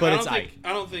 Yeah, but I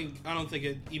don't think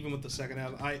it, even with the second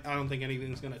half, I don't think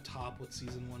anything's gonna top what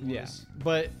season 1 was. Yeah,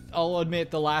 but I'll admit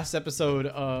the last episode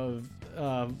of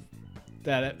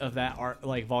that art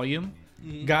like volume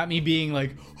got me being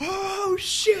like, oh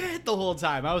shit, the whole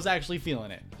time. I was actually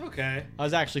feeling it. Okay. I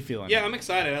was actually feeling it. Yeah, I'm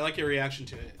excited. I like your reaction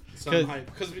to it. So I'm hyped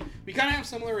because we kind of have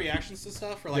similar reactions to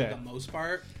stuff for like the most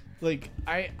part. Like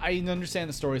I understand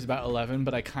the stories about 11,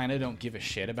 but I kind of don't give a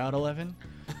shit about 11.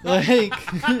 Like.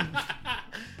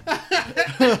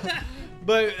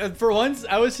 But for once,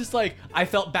 I was just like, I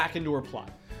felt back into her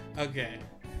plot. Okay.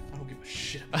 I don't give a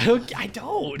shit. I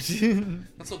don't.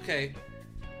 That's okay.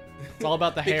 It's all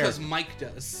about the hair. Because Mike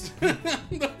does.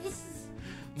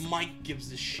 Mike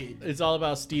gives a shit. It's all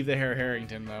about Steve the Hair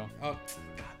Harrington, though. Oh,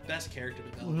 God, best character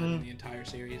development in the entire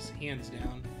series, hands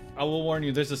down. I will warn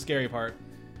you, there's a scary part.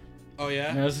 Oh,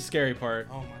 yeah? There's a scary part.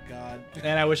 Oh, my God.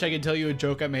 And I wish I could tell you a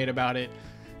joke I made about it,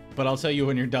 but I'll tell you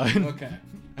when you're done. Okay.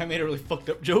 I made a really fucked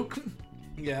up joke.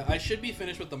 Yeah, I should be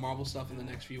finished with the Marvel stuff in the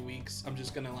next few weeks. I'm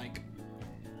just gonna like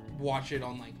watch it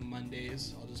on like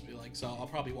Mondays. I'll just be like, so I'll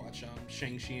probably watch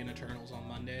Shang-Chi and Eternals on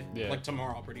Monday, like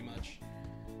tomorrow pretty much,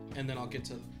 and then I'll get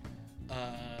to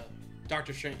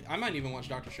Doctor Strange. I might even watch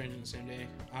Doctor Strange in the same day.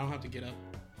 I don't have to get up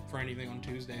for anything on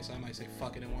Tuesday, so I might say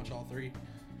fuck it and watch all 3.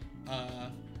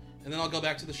 And then I'll go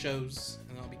back to the shows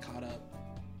and I'll be caught up.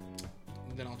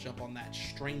 And then I'll jump on that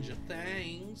Stranger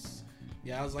Things.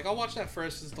 Yeah, I was like, I'll watch that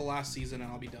first. It's the last season,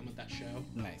 and I'll be done with that show.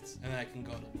 Nice. And then I can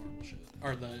go to the Marvel shows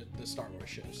or the Star Wars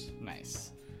shows.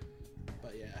 Nice.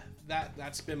 But yeah,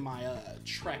 that's been my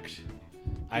trek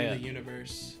through the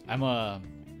universe.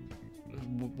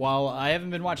 While I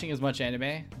haven't been watching as much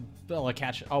anime,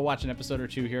 I'll watch an episode or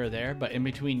two here or there. But in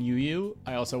between Yu,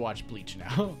 I also watch Bleach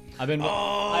now. I've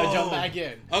jumped back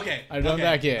in. Okay. I've jumped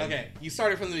back in. Okay. You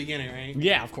started from the beginning, right?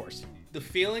 Yeah, of course. The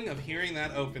feeling of hearing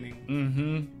that opening.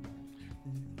 Mm-hmm.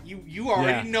 You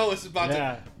already know it's about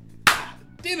to.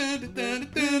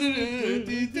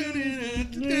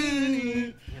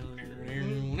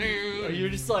 You're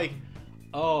just like,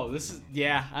 oh, this is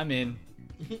I'm in.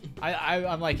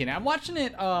 I'm liking it. I'm watching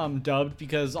it dubbed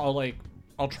because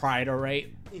I'll try to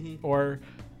write or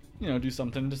do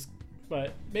something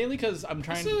but mainly because I'm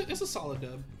trying. It's a solid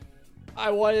dub.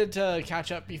 I wanted to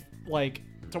catch up to watch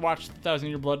the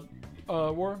 1,000-Year Blood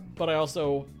War, but I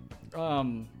also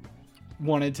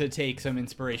wanted to take some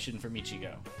inspiration from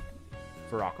Ichigo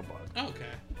for Rockabug. Okay.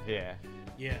 Yeah.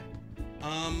 Yeah.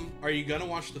 Are you gonna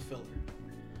watch the filler?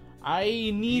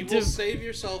 I need to save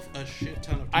yourself a shit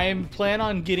ton of time. I am plan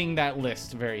on getting that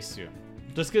list very soon.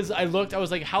 Just because I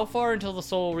was like, how far until the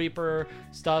Soul Reaper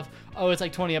stuff? Oh, it's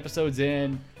like 20 episodes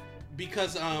in.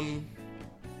 Because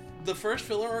the first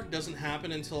filler arc doesn't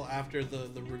happen until after the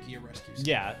Rukia rescue stuff.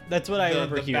 Yeah, that's what I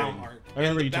remember hearing. The Bound arc. I remember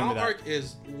and the you telling me Bound that. arc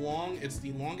is long. It's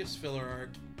the longest filler arc.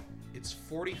 It's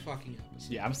 40 fucking episodes.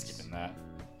 Yeah, I'm skipping that.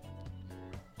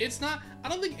 It's not. I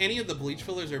don't think any of the Bleach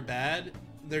fillers are bad.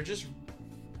 They're just.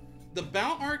 The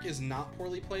Bound arc is not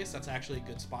poorly placed. That's actually a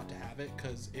good spot to have it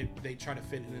because they try to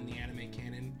fit it in the anime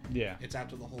canon. Yeah. It's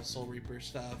after the whole Soul Reaper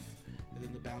stuff, and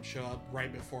then the Bound show up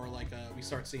right before we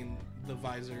start seeing the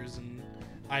visors and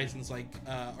Aizen's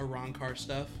Arankar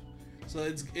stuff. So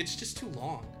it's just too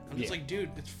long. I'm just like, dude,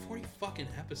 it's 40 fucking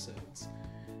episodes,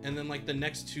 and then the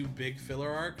next two big filler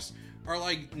arcs are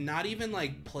not even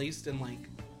placed in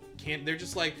they're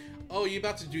just oh, you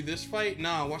about to do this fight?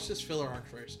 Nah, watch this filler arc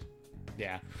first.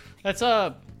 Yeah, that's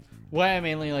why I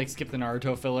mainly skip the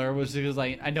Naruto filler, was because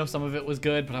I know some of it was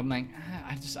good, but I'm like,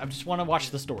 I just want to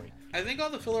watch the story. I think all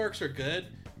the filler arcs are good,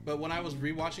 but when I was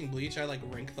rewatching Bleach, I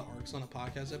ranked the arcs on a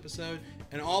podcast episode,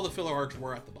 and all the filler arcs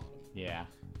were at the bottom. Yeah,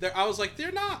 I was like,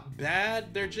 they're not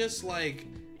bad. They're just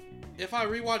if I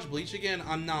rewatch Bleach again,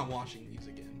 I'm not watching these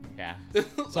again. Yeah.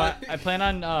 So I plan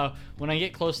on when I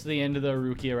get close to the end of the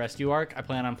Rukia rescue arc, I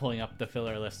plan on pulling up the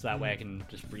filler list. That way I can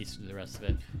just breeze through the rest of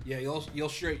it. Yeah, you'll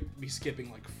straight be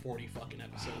skipping 40 fucking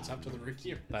episodes after the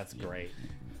Rukia. That's great.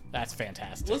 That's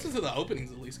fantastic. Listen to the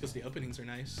openings at least, because the openings are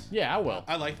nice. Yeah, I will.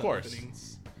 I like the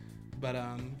openings, but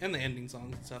and the ending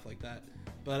songs and stuff like that.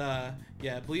 But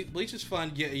yeah, Bleach is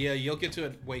fun. Yeah, you'll get to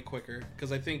it way quicker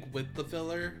because I think with the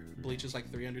filler, Bleach is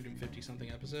 350 something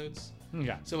episodes.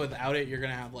 Yeah. So without it, you're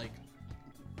gonna have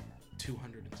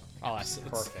 200 and something. Oh, that's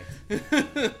perfect.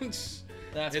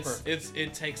 That's perfect.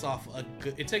 It takes off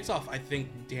I think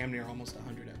damn near almost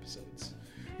 100 episodes.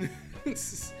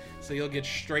 So you'll get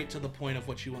straight to the point of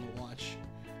what you want to watch.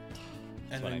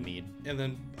 That's what I need. And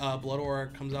then Blood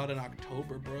War comes out in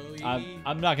October, bro.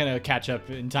 I'm not gonna catch up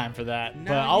in time for that, now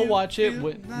but I'll watch it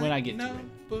when I get to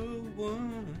it.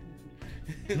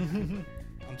 I'm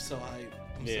so hyped.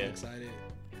 I'm so excited.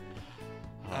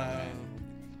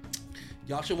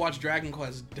 Y'all should watch Dragon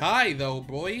Quest Die though,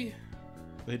 boy.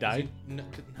 They died? No,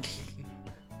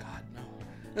 God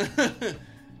no.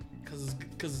 Cause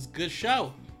it's a good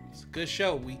show. It's a good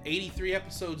show. We 83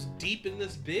 episodes deep in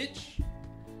this bitch.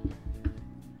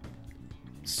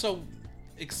 So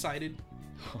excited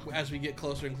as we get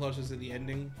closer and closer to the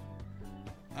ending.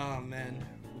 Oh man,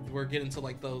 we're getting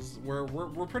to those. We're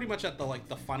pretty much at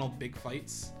the final big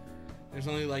fights. There's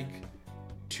only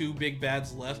 2 big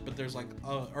bads left, but there's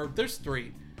or there's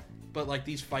 3, but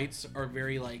these fights are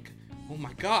very oh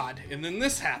my god, and then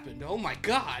this happened. Oh my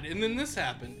god, and then this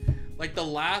happened. The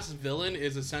last villain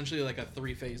is essentially a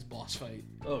 3-phase boss fight.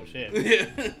 Oh shit.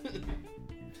 Yeah.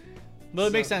 Well,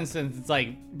 it makes sense since it's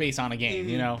based on a game,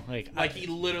 you know? He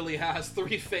literally has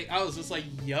 3 phase. I was just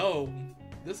yo,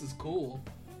 this is cool.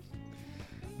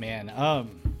 Man,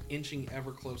 inching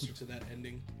ever closer to that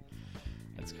ending.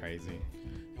 That's crazy.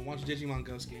 And watch Digimon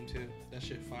Ghost Game too. That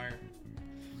shit fire.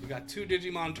 We got 2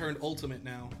 Digimon turned Ultimate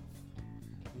now.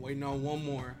 I'm waiting on 1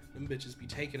 more. Them bitches be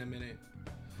taking a minute.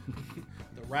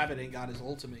 The rabbit ain't got his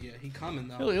ultimate yet. He coming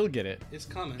though. He'll get it. It's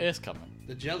coming. It's coming.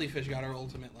 The jellyfish got her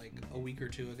ultimate a week or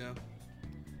 2 ago.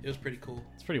 It was pretty cool.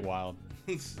 It's pretty wild.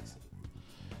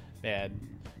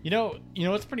 Man, you know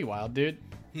what's pretty wild, dude?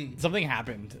 Something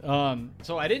happened.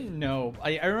 So I didn't know.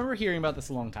 I remember hearing about this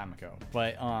a long time ago,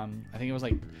 but I think it was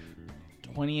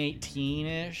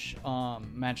 2018-ish,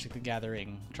 Magic the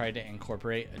Gathering tried to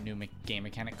incorporate a new game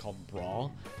mechanic called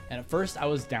Brawl. And at first I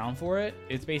was down for it.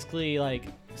 It's basically like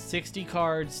 60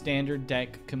 card standard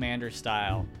deck commander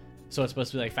style. So it's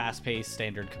supposed to be like fast-paced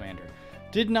standard commander.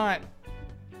 Did not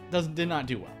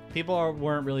do well. People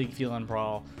weren't really feeling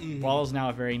Brawl. Brawl is now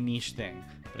a very niche thing.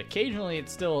 But occasionally it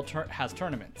still has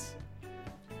tournaments.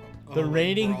 The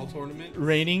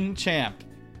reigning champ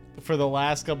for the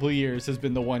last couple of years has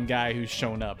been the one guy who's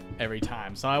shown up every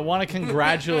time. So I want to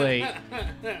congratulate.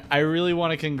 I really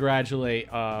want to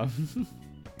congratulate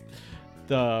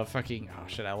the fucking. Oh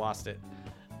shit! I lost it.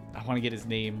 I want to get his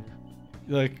name.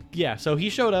 Like yeah. So he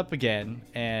showed up again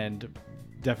and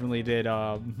definitely did.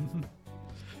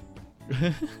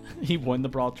 He won the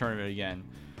Brawl tournament again.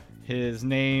 His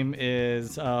name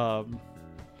is. Oh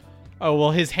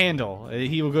well, his handle.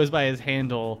 He goes by his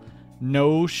handle.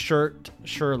 No Shirt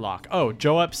Sherlock. Oh,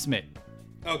 Joep Smith.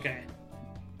 Okay.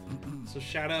 So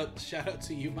shout out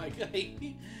to you, my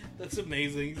guy. That's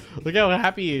amazing. Look how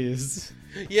happy he is.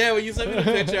 Yeah, when you sent me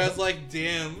the picture, I was like,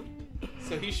 damn.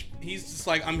 So he's just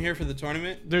like, I'm here for the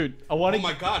tournament, dude. I want to. Oh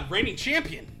my god, reigning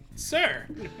champion, sir.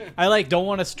 I like don't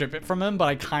want to strip it from him, but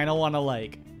I kind of want to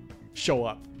like show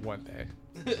up one day.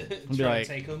 Try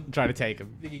to take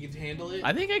him. Think you can handle it?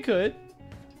 I think I could.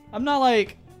 I'm not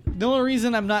like. The only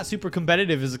reason I'm not super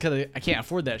competitive is because I can't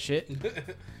afford that shit.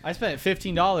 I spent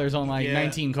 $15 on like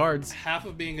 19 cards. Half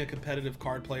of being a competitive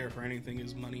card player for anything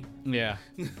is money. Yeah.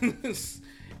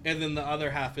 And then the other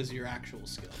half is your actual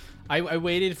skill. I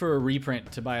waited for a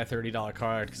reprint to buy a $30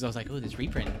 card because I was like, oh, this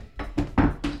reprint.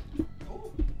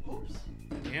 Oh, oops.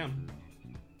 Damn.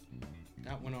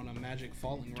 That went on a Magic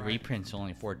Falling ride. The reprint's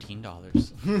only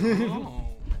 $14. Oh.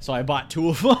 So I bought 2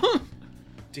 of them.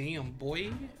 Damn,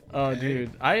 boy. Oh, dude,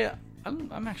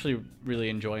 I'm actually really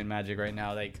enjoying Magic right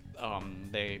now. Like,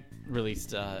 they released,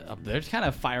 they're kind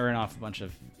of firing off a bunch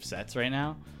of sets right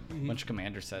now, a bunch of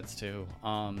Commander sets too.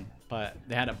 But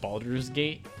they had a Baldur's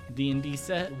Gate D&D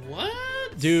set. What?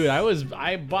 Dude,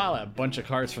 I bought a bunch of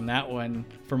cards from that one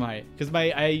for because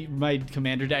my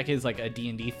Commander deck is like a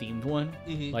D&D themed one.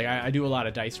 Like I do a lot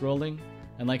of dice rolling,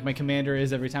 and like my Commander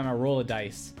is every time I roll a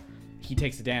dice. He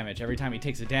takes a damage. Every time he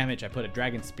takes a damage, I put a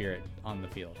Dragon Spirit on the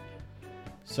field.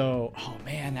 So, oh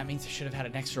man, that means I should have had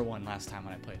an extra one last time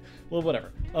when I played. Well,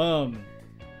 whatever.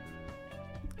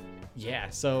 Yeah,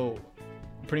 so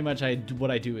pretty much what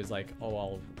I do is like,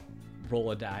 I'll roll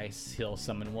a dice, he'll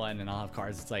summon one, and I'll have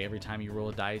cards. It's like every time you roll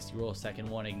a dice, you roll a second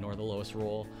one, ignore the lowest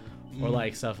roll. Or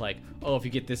like stuff like, oh, if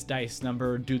you get this dice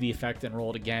number, do the effect and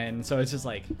roll it again. So it's just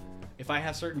like, if I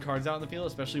have certain cards out in the field,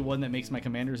 especially one that makes my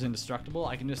commanders indestructible,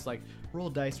 I can just like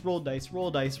roll dice, roll dice, roll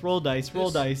dice, roll dice,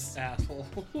 roll dice. Asshole.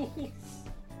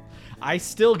 I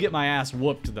still get my ass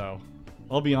whooped though.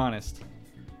 I'll be honest.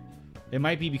 It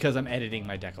might be because I'm editing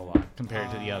my deck a lot compared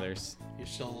to the others. You're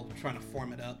still trying to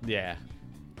form it up. Yeah.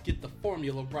 Get the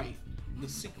formula right. The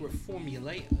secret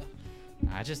formulator.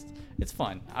 It's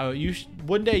fun.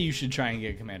 One day you should try and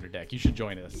get a commander deck. You should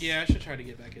join us. Yeah, I should try to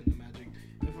get back into Magic.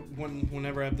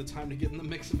 Whenever I have the time to get in the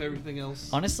mix of everything else.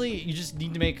 Honestly, you just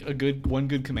need to make one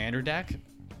good commander deck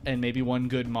and maybe one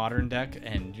good modern deck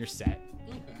and you're set.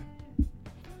 Okay.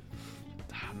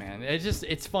 Ah, man,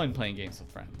 it's fun playing games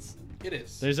with friends. It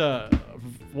is. There's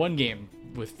one game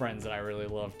with friends that I really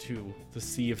love too, the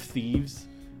Sea of Thieves.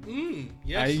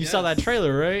 Yes. You saw that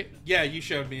trailer, right? Yeah, you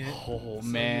showed me it. Oh so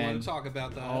man. You want to talk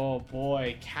about that? Oh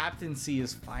boy, captaincy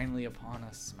is finally upon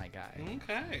us, my guy.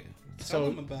 Okay. Tell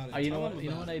them about it. You know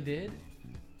what I did?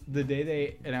 The day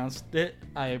they announced it,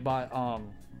 I bought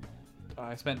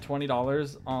I spent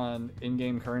 $20 on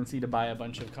in-game currency to buy a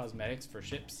bunch of cosmetics for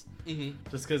ships.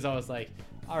 Just because I was like,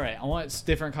 all right, I want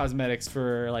different cosmetics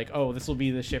for like, oh, this will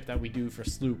be the ship that we do for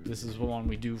sloop. This is the one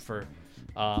we do for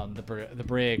the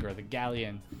brig or the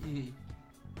galleon.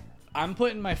 I'm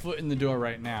putting my foot in the door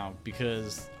right now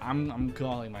because I'm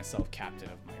calling myself captain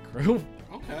of my crew.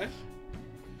 Okay.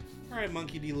 All right,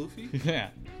 Monkey D. Luffy. Yeah.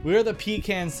 We're the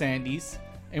Pecan Sandies,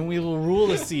 and we will rule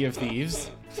the Sea of Thieves.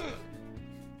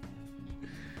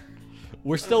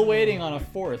 We're still waiting on a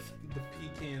fourth. The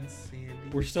Pecan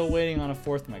Sandies. We're still waiting on a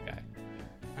fourth, my guy.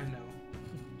 I know.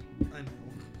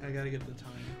 I gotta get the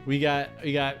time. We got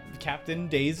Captain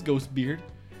Days Ghostbeard.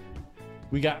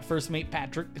 We got First Mate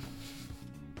Patrick.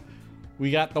 We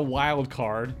got the wild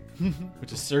card,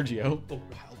 which is Sergio. The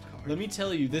wild card. Let me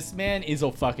tell you, this man is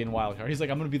a fucking wild card. He's like,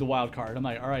 I'm gonna be the wild card. I'm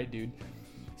like, all right, dude.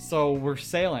 So we're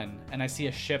sailing, and I see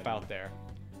a ship out there.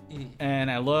 And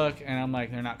I look, and I'm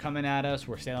like, they're not coming at us.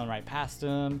 We're sailing right past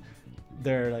them.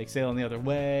 They're like sailing the other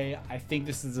way. I think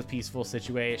this is a peaceful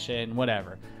situation,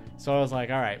 whatever. So I was like,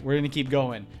 all right, we're gonna keep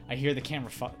going. I hear the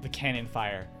cannon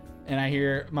fire. and I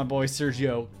hear my boy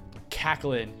Sergio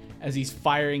cackling as he's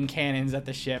firing cannons at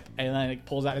the ship, and then like,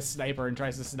 pulls out his sniper and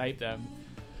tries to snipe them.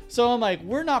 So I'm like,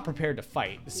 we're not prepared to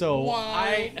fight. So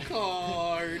I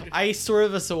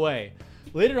swerve us away.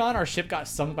 Later on, our ship got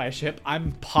sunk by a ship.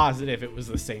 I'm positive it was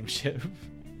the same ship.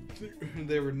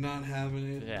 They were not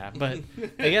having it. Yeah, but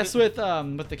I guess with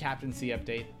the captaincy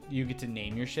update, you get to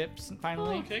name your ships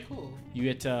finally. Oh, okay, cool. You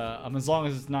get to as long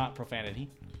as it's not profanity.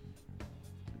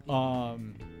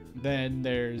 Then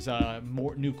there's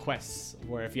more new quests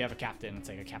where if you have a captain, it's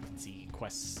like a captaincy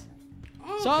quests.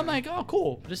 Oh, okay. So I'm like, oh,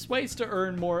 cool. Just ways to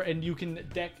earn more, and you can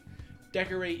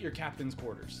decorate your captain's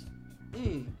quarters.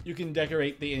 You can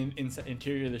decorate the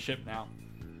interior of the ship now.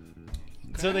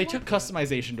 Okay, so they took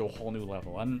customization to a whole new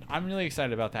level, and I'm really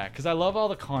excited about that because I love all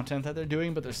the content that they're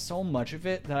doing, but there's so much of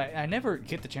it that I never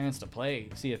get the chance to play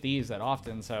Sea of Thieves that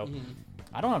often, so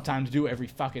I don't have time to do every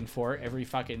fucking fort, every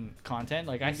fucking content.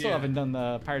 Like, I still haven't done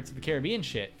the Pirates of the Caribbean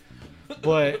shit,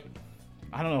 but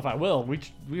I don't know if I will. We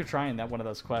were trying that one of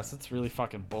those quests. It's really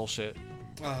fucking bullshit.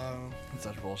 It's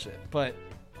such bullshit, but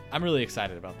I'm really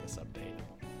excited about this update.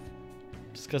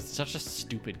 Just because it's such a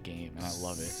stupid game, and I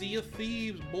love it. Sea of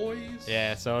Thieves, boys.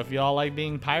 Yeah, so if y'all like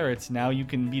being pirates, now you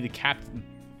can be the captain.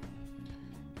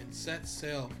 And set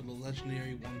sail for the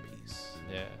legendary One Piece.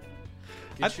 Yeah.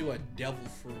 Get you a devil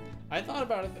fruit. I thought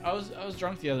about it. I was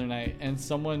drunk the other night, and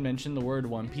someone mentioned the word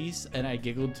One Piece, and I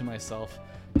giggled to myself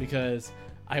because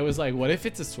I was like, what if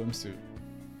it's a swimsuit?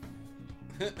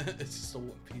 It's just a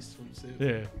One Piece swimsuit.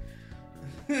 Yeah.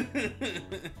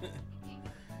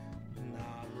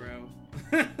 Nah, bro.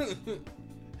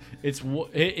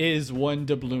 It is one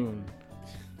doubloon.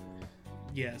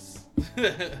 Yes.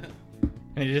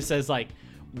 And it just says like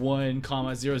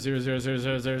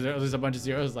 1,0000000. There's a bunch of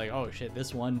zeros. Like, oh shit,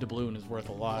 this one doubloon is worth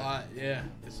a lot. Yeah.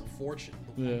 It's a fortune.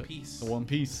 The One Piece. The One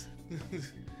Piece.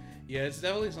 Yeah, it's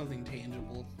definitely something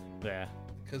tangible. Yeah.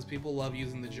 Because people love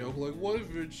using the joke, like, what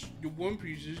if it's the One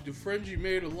Pieces, the friends you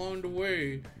made along the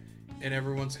way? And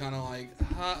everyone's kind of like,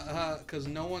 ha ha, because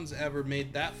no one's ever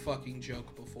made that fucking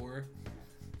joke before.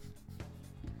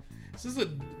 This is a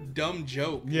dumb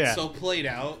joke. Yeah. It's so played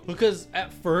out. Because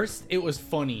at first it was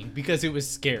funny because it was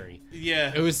scary.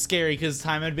 Yeah. It was scary because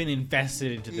time had been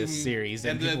invested into this series.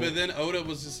 But then Oda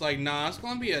was just like, nah, it's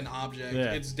going to be an object.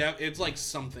 Yeah. It's like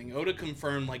something. Oda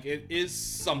confirmed, like, it is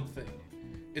something.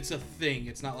 It's a thing.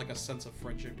 It's not like a sense of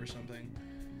friendship or something.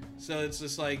 So it's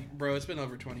just like, bro, it's been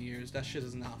over 20 years. That shit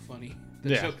is not funny.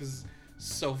 The joke is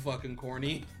so fucking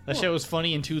corny. That shit was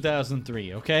funny in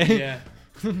 2003, okay? Yeah.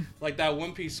 Like that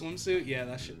One Piece swimsuit, yeah,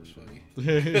 that shit was funny.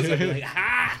 Because I'd be like,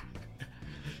 ha!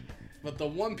 But the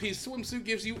One Piece swimsuit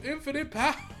gives you infinite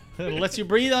power. It lets you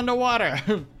breathe underwater.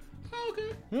 Oh,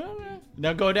 okay.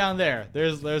 Now go down there.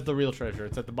 There's the real treasure.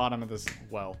 It's at the bottom of this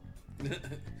well.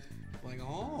 Like,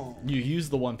 oh. You use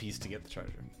the One Piece to get the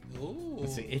treasure. Ooh.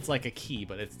 It's like a key,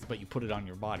 but you put it on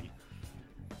your body.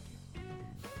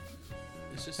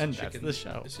 It's just and a chicken. That's the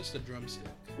show. It's just a drumstick.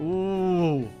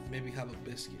 Ooh. Maybe have a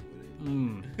biscuit with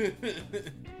it. You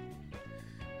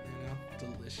know,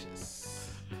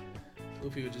 delicious.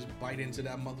 Luffy would just bite into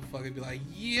that motherfucker and be like,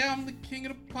 yeah, I'm the king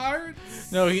of the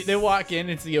pirates. No, they walk in.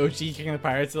 It's the OG king of the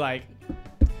pirates. They're like,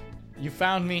 you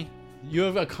found me. You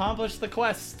have accomplished the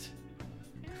quest.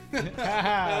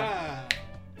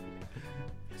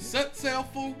 Set sail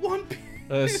for One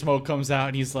Piece. Smoke comes out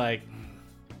and he's like,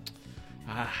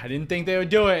 I didn't think they would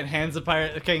do it. And hands the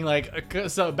pirate king like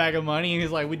a bag of money, and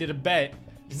he's like, we did a bet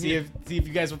to see if you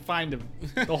guys would find him.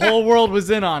 The whole world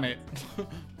was in on it.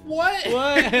 What?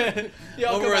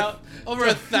 Over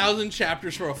 1,000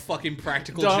 chapters for a fucking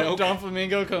practical joke. Don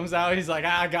Flamingo comes out. He's like,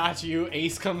 I got you.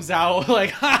 Ace comes out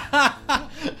like,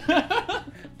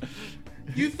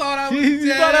 You thought I was dead?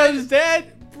 You thought I was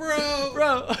dead?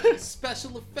 Bro.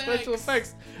 Special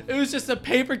effects. It was just a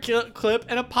paper clip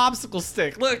and a popsicle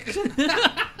stick. Look.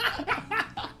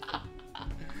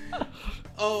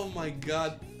 Oh my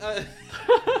god.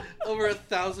 Over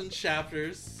 1,000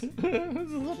 chapters.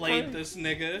 Played this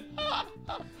nigga.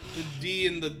 The D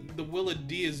and the will of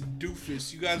D is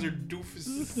doofus. You guys are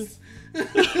doofuses.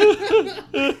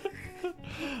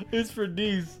 It's for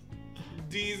D's.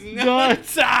 D's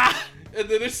nuts. And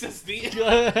then it says the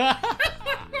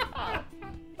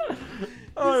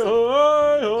I'd be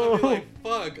like,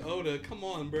 fuck, Oda, come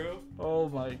on, bro. Oh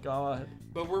my god.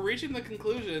 But we're reaching the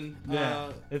conclusion.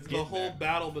 Yeah, the whole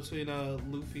battle between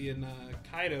Luffy and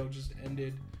Kaido just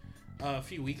ended a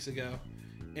few weeks ago.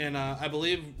 And I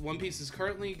believe One Piece is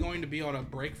currently going to be on a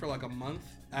break for like a month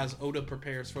as Oda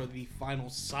prepares for the final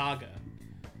saga.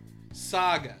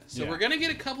 So we're going to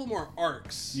get a couple more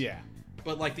arcs. Yeah.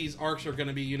 But like these arcs are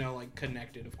gonna be, you know, like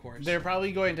connected, of course. They're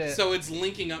probably going to. So it's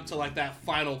linking up to like that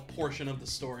final portion of the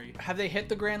story. Have they hit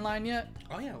the Grand Line yet?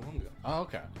 Oh yeah, long ago. Oh,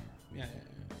 okay. Yeah.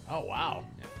 Oh wow.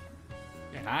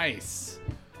 Yeah. Nice.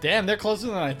 Damn, they're closer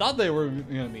than I thought they were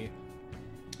gonna be.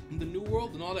 The New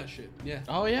World and all that shit. Yeah.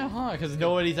 Oh yeah, huh? Because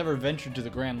nobody's ever ventured to the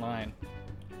Grand Line.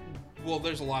 Well,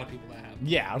 there's a lot of people that have.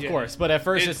 Yeah, of course. But at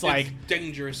first it's like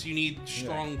dangerous. You need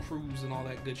strong crews and all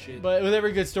that good shit. But with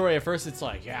every good story, at first it's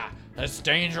like, yeah, that's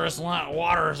dangerous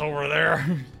waters over there.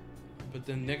 But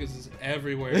then niggas is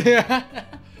everywhere.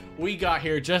 We got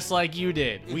here just like you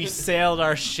did. We sailed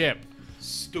our ship.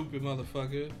 Stupid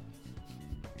motherfucker.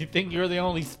 You think you're the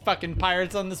only fucking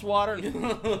pirates on this water? And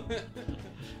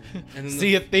then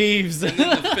Sea of Thieves. And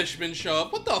then the fishmen show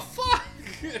up. What the fuck?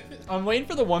 I'm waiting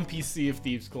for the One Piece Sea of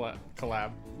Thieves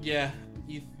collab. Yeah,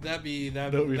 that'd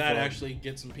fun. actually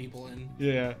get some people in.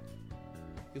 Yeah.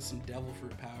 Get some devil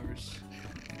fruit powers.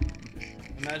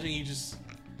 Imagine you just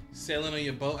sailing on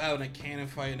your boat out in a cannon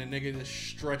fight and a nigga just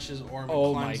stretches his arm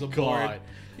and climbs aboard. God.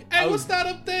 Hey, what's that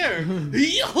up there?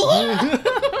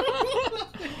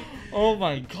 Oh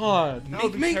my god. That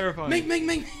would be terrifying.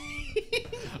 Make.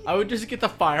 I would just get the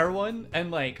fire one and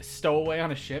like stow away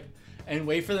on a ship and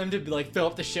wait for them to be like fill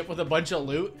up the ship with a bunch of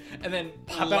loot and then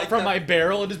pop out from my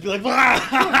barrel and just be like light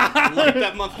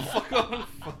that motherfucker on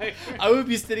fire. I would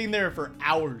be sitting there for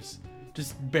hours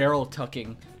just barrel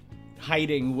tucking,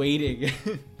 hiding, waiting.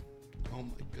 Oh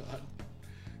my god.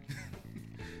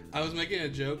 I was making a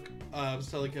joke. I was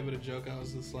telling Kevin a joke. I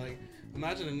was just like,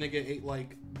 imagine a nigga ate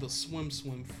like the swim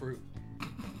fruit,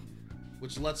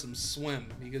 which lets him swim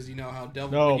because you know how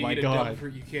when you eat a devil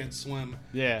fruit you can't swim.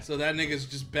 Yeah. So that nigga's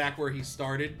just back where he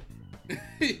started.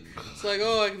 It's like,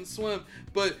 oh, I can swim,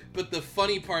 but the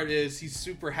funny part is he's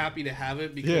super happy to have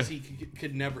it because he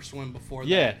could never swim before that.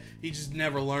 Yeah. He just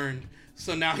never learned.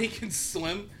 So now he can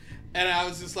swim, and I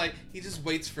was just like, he just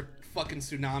waits for fucking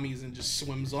tsunamis and just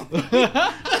swims on them.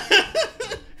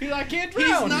 He's like, I can't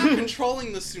drown. He's not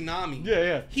controlling the tsunami.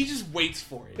 Yeah. He just waits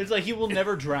for it. It's like he will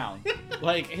never drown.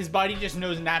 Like his body just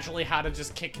knows naturally how to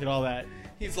just kick and all that.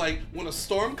 He's like, when a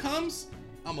storm comes,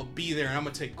 I'm gonna be there and I'm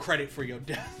gonna take credit for your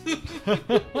death.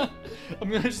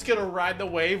 I'm just gonna ride the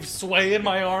wave, sway in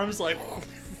my arms like.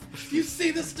 You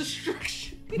see this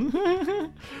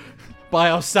destruction? By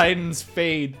Poseidon's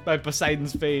fade.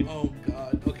 Oh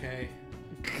god. Okay.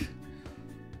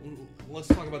 Let's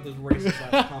talk about this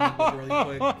racist comic book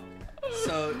really quick.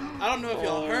 So, I don't know if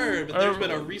y'all heard, but there's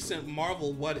been a recent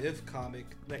Marvel What If comic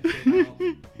that came out.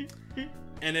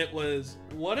 And it was,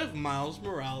 what if Miles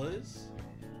Morales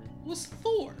was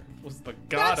Thor? Was the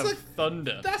god of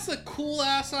thunder. That's a cool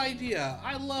ass idea.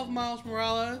 I love Miles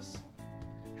Morales.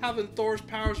 Having Thor's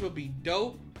powers would be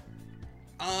dope.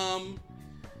 And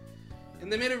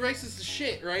they made it racist as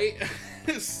shit, right?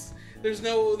 There's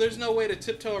no way to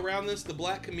tiptoe around this. The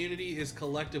black community is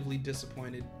collectively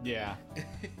disappointed. Yeah.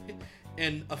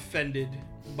 And offended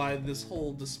by this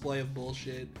whole display of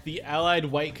bullshit. The allied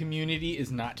white community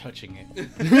is not touching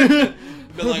it.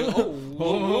 But like,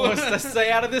 let's stay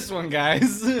out of this one,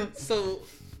 guys. So,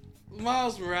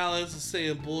 Miles Morales is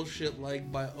saying bullshit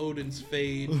like by Odin's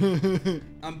fade.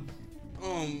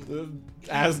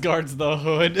 Asgard's the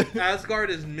hood.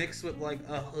 Asgard is mixed with like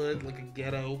a hood, like a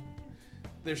ghetto.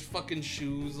 There's fucking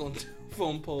shoes on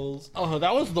phone poles. Oh,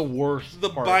 that was the worst. The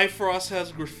part. Bifrost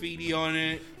has graffiti on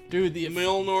it. Dude, the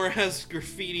Mjolnir has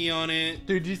graffiti on it.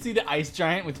 Dude, did you see the ice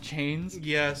giant with chains?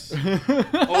 Yes.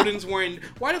 Odin's wearing.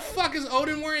 Why the fuck is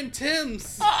Odin wearing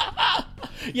Timbs?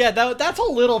 Yeah, that's a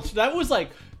little. That was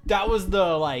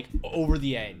the like over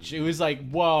the edge. It was like,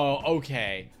 whoa,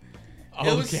 okay.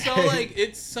 It was so like,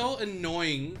 it's so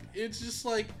annoying. It's just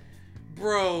like,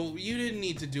 bro, you didn't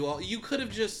need to do all. You could have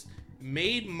just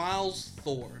made Miles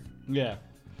Thor. Yeah.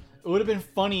 It would have been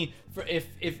funny for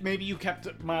if maybe you kept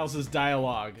Miles's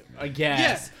dialogue, I guess.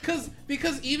 Yes,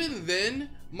 because even then,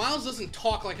 Miles doesn't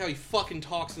talk like how he fucking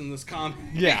talks in this comic.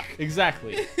 Yeah,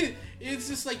 exactly. It's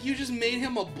just like you just made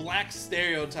him a black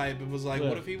stereotype. It was like,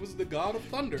 what if he was the god of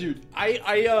thunder? Dude,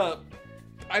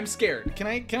 I'm scared. Can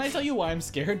I tell you why I'm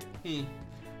scared?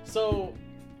 So,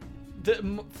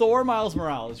 Thor Miles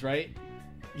Morales, right?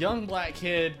 Young black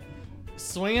kid,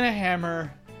 swinging a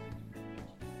hammer,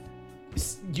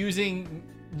 using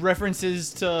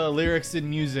references to lyrics and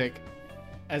music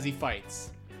as he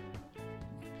fights.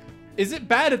 Is it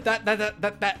bad if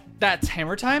that's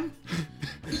hammer time?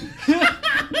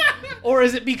 Or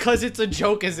is it because it's a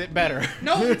joke, is it better?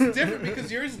 No, it's different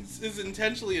because yours is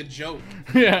intentionally a joke.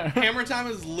 Yeah. Hammer time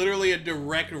is literally a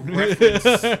direct reference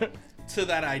to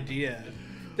that idea.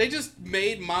 They just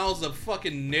made Miles a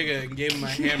fucking nigga and gave him a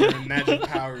hammer and magic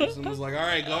powers and was like, all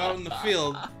right, go out in the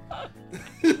field.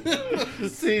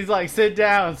 So he's like, sit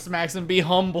down, smacks and be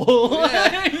humble.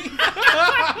 Yeah.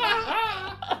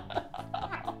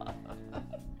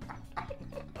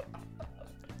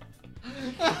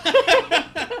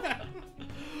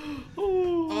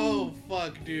 Oh,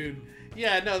 fuck, dude.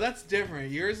 Yeah, no, that's different.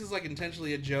 Yours is like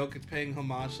intentionally a joke. It's paying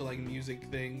homage to like music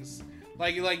things.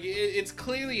 Like it's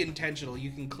clearly intentional. You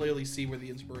can clearly see where the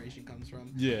inspiration comes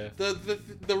from. Yeah.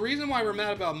 The reason why we're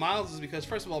mad about Miles is because,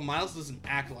 first of all, Miles doesn't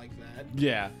act like that.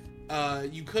 Yeah.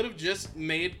 You could have just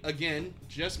made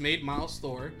Miles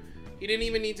Thor. He didn't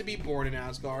even need to be born in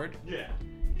Asgard. Yeah.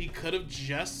 He could have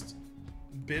just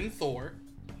been Thor.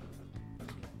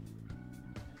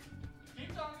 Keep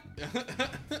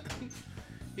talking.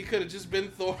 He could have just been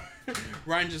Thor.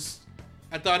 Ryan just...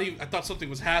 I thought something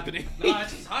was happening. No,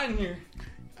 it's just hiding here.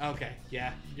 Okay,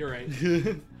 yeah, you're right.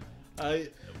 You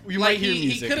might hear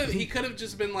music. He could have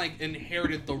just been like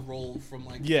inherited the role from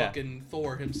like fucking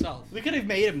Thor himself. We could have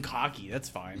made him cocky. That's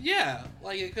fine. Yeah,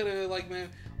 like it could have like man.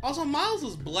 Also, Miles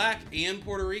is black and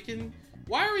Puerto Rican.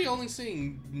 Why are we only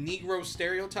seeing Negro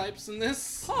stereotypes in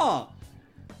this? Huh.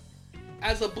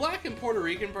 As a black and Puerto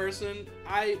Rican person,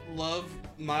 I love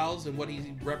Miles and what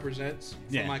he represents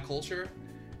for my culture,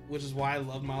 which is why I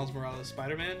love Miles Morales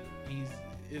Spider-Man.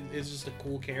 It's just a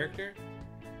cool character.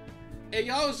 And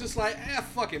y'all was just like,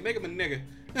 fuck it, make him a nigga.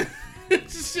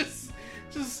 just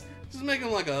make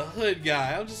him like a hood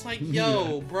guy. I'm just like,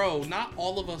 yo, bro, not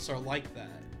all of us are like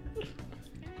that.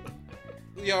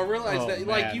 Y'all realize that,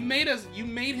 like, you made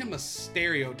him a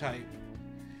stereotype.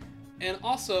 And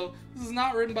also, this is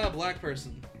not written by a black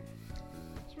person.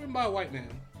 It's written by a white man.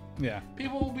 Yeah.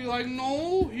 People will be like,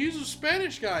 no, he's a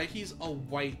Spanish guy. He's a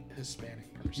white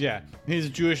Hispanic person. Yeah. He's a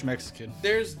Jewish Mexican.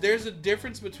 There's a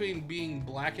difference between being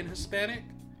black and Hispanic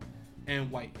and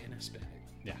white and Hispanic.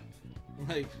 Yeah.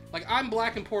 Like I'm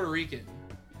black and Puerto Rican.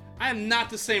 I am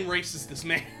not the same race as this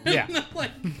man. Yeah.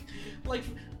 like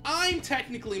I'm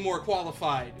technically more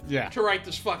qualified to write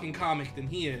this fucking comic than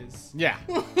he is. Yeah.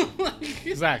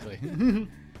 Exactly.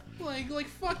 Like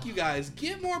fuck you guys.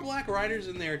 Get more black writers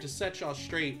in there to set y'all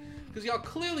straight. Because y'all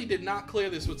clearly did not clear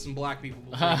this with some black people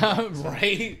before.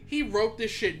 Right? He wrote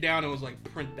this shit down and was like,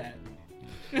 print that.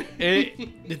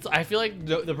 It's. I feel like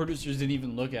the producers didn't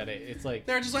even look at it. It's like...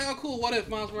 They're just like, oh cool, what if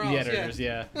Miles Morales? The editors,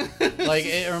 yeah. Like,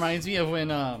 it reminds me of when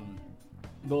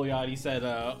Lil Yachty said,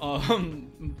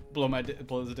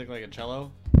 blows a dick like a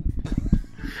cello.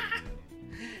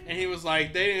 And he was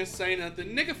like, they didn't say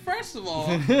nothing. Nigga, first of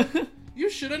all... You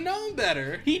should have known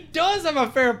better. He does have a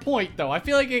fair point, though. I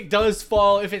feel like it does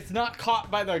fall. If it's not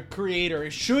caught by the creator,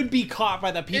 it should be caught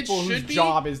by the people whose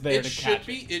job is there to catch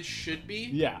it. It should be.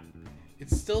 Yeah.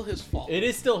 It's still his fault. It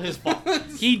is still his fault.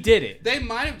 He did it. They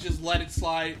might have just let it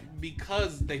slide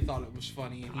because they thought it was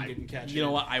funny and he didn't catch it. You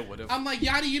know what? I would have. I'm like,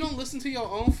 Yachty, you don't listen to your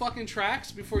own fucking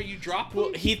tracks before you drop them?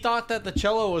 Well, he thought that the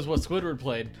cello was what Squidward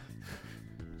played.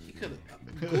 He could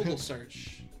have. Google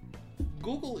search.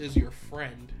 Google is your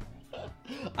friend.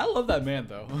 I love that man,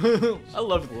 though. I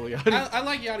love Lil Yachty. I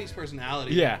like Yachty's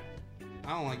personality. Yeah.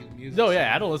 I don't like his music. No,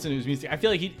 yeah, I don't listen to his music. I feel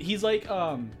like he's like,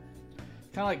 kind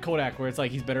of like Kodak, where it's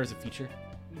like he's better as a feature.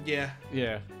 Yeah.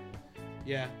 Yeah.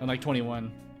 Yeah. And like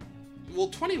 21. Well,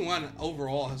 21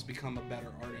 overall has become a better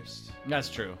artist. That's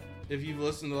true. If you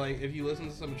listen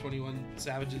to some of 21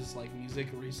 Savage's like music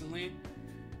recently,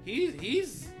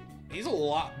 he's a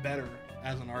lot better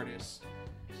as an artist.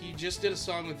 He just did a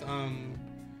song with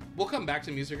we'll come back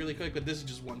to music really quick, but this is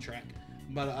just one track.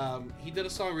 But he did a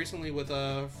song recently with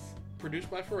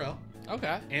produced by Pharrell.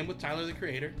 Okay. And with Tyler the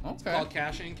Creator. Okay. It's called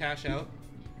Cash In, Cash Out.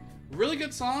 Really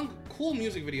good song. Cool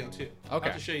music video too. Okay. I'll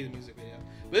have to show you the music video.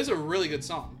 But it's a really good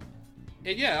song.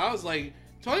 And yeah, I was like,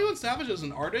 21 Savage as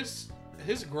an artist,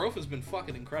 his growth has been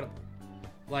fucking incredible.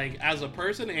 Like, as a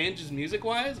person and just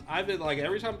music-wise, I've been like,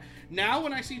 every time... Now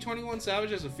when I see 21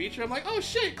 Savage as a feature, I'm like, oh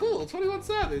shit, cool, 21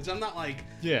 Savage. I'm not like,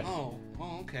 oh,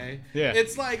 okay. Yeah.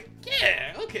 It's like,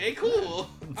 yeah, okay, cool.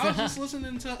 I was just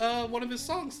listening to one of his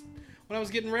songs when I was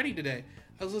getting ready today.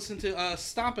 I was listening to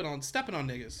Stepping on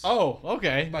Niggas. Oh,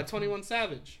 okay. By 21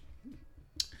 Savage.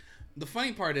 The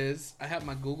funny part is, I have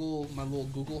my little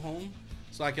Google Home,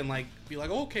 so I can like be like,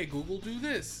 okay, Google, do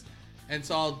this. And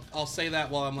so I'll say that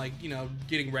while I'm like,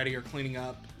 getting ready or cleaning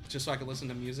up, just so I can listen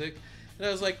to music. And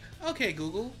I was like, okay,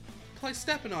 Google, play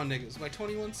Steppin' on Niggas by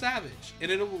 21 Savage. And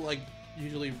it'll like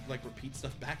usually like repeat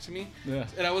stuff back to me. Yeah.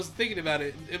 And I was thinking about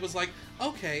it. It was like,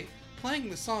 okay, playing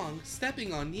the song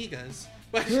Stepping on Niggas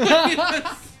by 21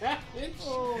 Savage.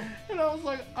 Oh. And I was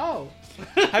like, oh.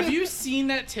 Have you seen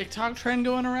that TikTok trend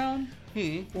going around?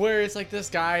 where it's like this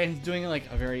guy and he's doing like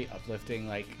a very uplifting,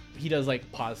 like he does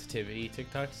like positivity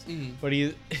TikToks, but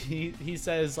he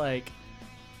says like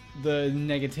the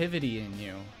negativity in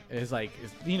you is like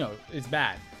is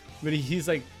bad, but he's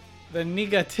like the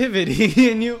negativity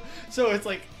in you, so it's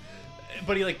like,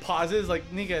 but he like pauses like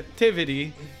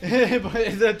negativity,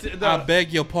 but I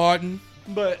beg your pardon.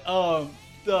 But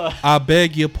I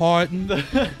beg your pardon.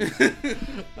 This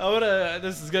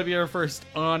is gonna be our first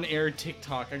on-air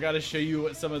TikTok. I gotta show you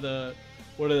what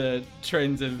the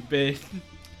trends have been.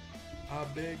 I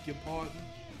beg your pardon.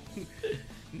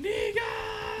 Nigga!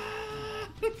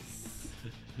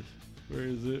 Where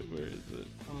is it?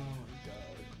 Oh my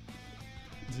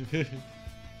god.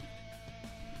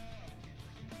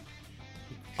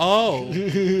 Oh.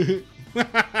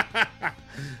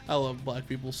 I love black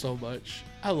people so much.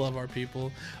 I love our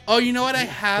people. Oh, you know what? I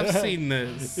have seen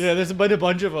this. Yeah, there's a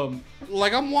bunch of them.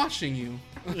 Like, I'm watching you.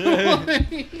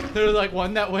 There's like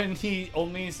one that when he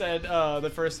only said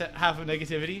the first half of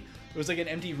negativity, it was like an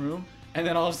empty room, and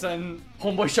then all of a sudden,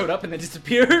 homeboy showed up and then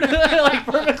disappeared, like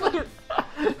perfectly.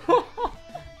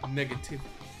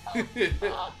 Negativity.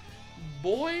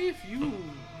 Boy, if you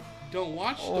don't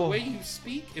watch the way you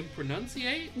speak and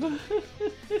pronunciate.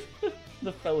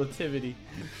 The relativity.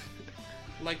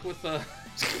 Like with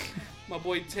my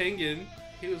boy Tengen,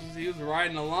 he was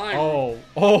riding a line. Oh.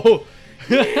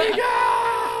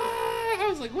 I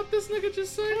was like, what this nigga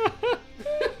just say?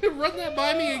 Run that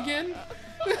by me again.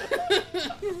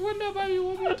 Run that by me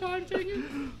one more time,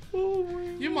 Tengen.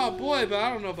 You're my boy, but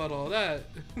I don't know about all that.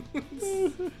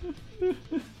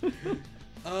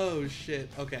 Oh shit.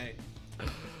 Okay.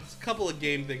 There's a couple of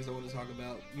game things I want to talk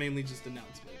about, mainly just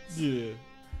announcements. Yeah.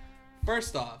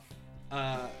 First off,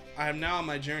 I am now on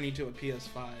my journey to a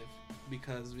PS5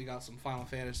 because we got some Final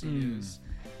Fantasy news.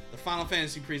 The Final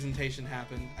Fantasy presentation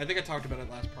happened. I think I talked about it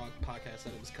last podcast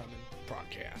that it was coming.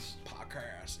 Podcast.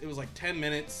 It was like 10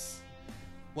 minutes.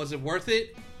 Was it worth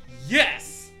it?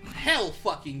 Yes! Hell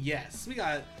fucking yes. We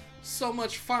got so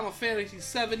much Final Fantasy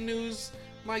 7 news.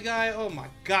 My guy, oh my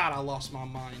god, I lost my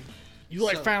mind. You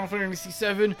like Final Fantasy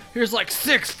 7? Here's like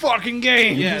 6 fucking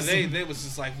games. Yeah, they was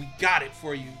just like, we got it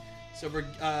for you. So we're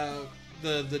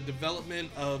the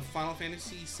development of Final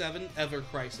Fantasy VII Ever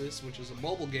Crisis, which is a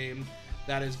mobile game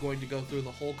that is going to go through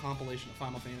the whole compilation of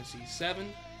Final Fantasy VII.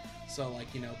 So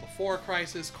like, before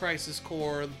Crisis, Crisis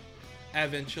Core,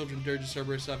 Advent Children, Dirge of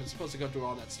Cerberus stuff. It's supposed to go through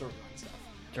all that storyline stuff.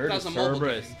 Dirge of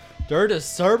Cerberus. Dirge of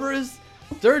Cerberus?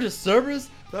 Dirge of Cerberus?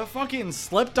 The fucking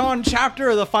slept-on chapter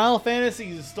of the Final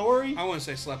Fantasy story? I wouldn't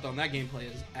say slept on. That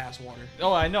gameplay is ass water.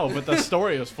 Oh, I know, but the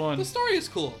story was fun. The story is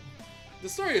cool.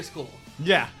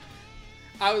 Yeah.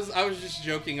 I was just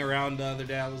joking around the other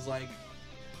day. I was like,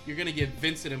 you're going to give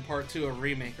Vincent in Part 2 a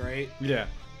remake, right? Yeah.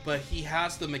 But he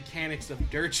has the mechanics of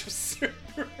Dirge of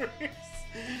Cerberus.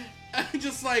 I'm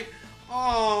just like,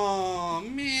 oh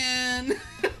man.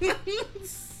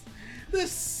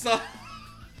 This sucks.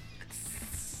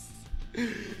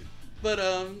 But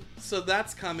so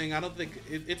that's coming. I don't think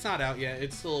it's not out yet.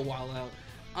 It's still a while out.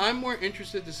 I'm more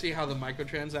interested to see how the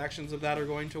microtransactions of that are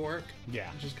going to work.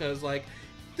 Yeah. Just because like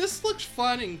this looks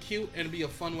fun and cute and it'd be a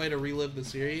fun way to relive the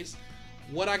series.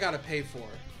 What I gotta pay for?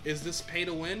 Is this pay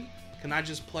to win? Can I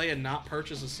just play and not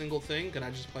purchase a single thing? Can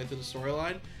I just play through the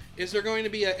storyline? Is there going to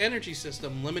be an energy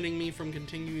system limiting me from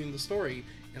continuing the story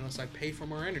unless I pay for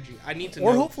more energy? I need to know.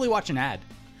 Or hopefully watch an ad.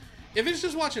 If it's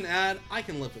just watch an ad, I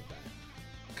can live with that.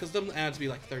 Because them ads be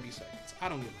like 30 seconds. I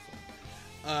don't give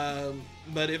a fuck.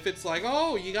 But if it's like,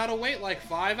 oh, you gotta wait like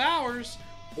 5 hours,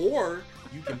 or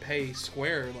you can pay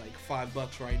Square like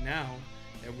 $5 right now,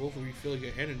 and we'll refill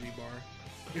your energy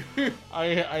bar.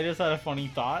 I just had a funny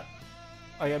thought.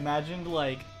 I imagined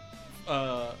like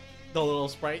the little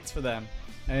sprites for them,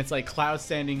 and it's like Cloud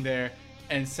standing there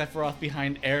and Sephiroth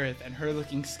behind Aerith and her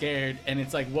looking scared, and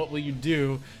it's like, what will you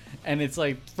do? And it's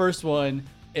like, first one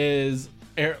is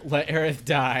let Aerith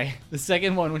die. The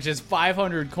second one, which is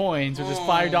 500 coins, which is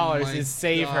 $5, is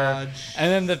save her.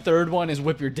 And then the third one is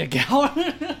whip your dick out.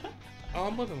 Oh,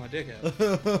 I'm whipping my dick out.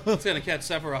 It's gonna catch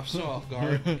Sephiroth so off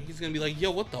guard. He's gonna be like,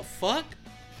 yo, what the fuck?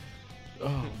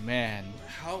 Oh man.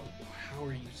 How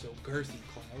are you so girthy,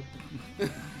 Cloud?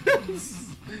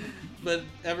 But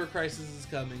Ever Crisis is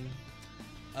coming.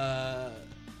 The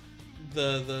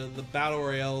Battle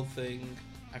Royale thing,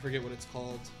 I forget what it's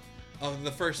called. Oh,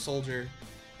 the First Soldier.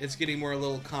 It's getting more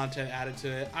little content added to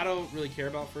it. I don't really care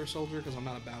about First Soldier because I'm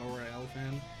not a Battle Royale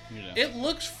fan. Yeah. It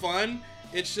looks fun.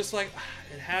 It's just like,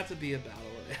 it had to be a Battle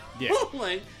Royale.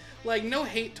 Yeah. like no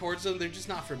hate towards them. They're just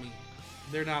not for me.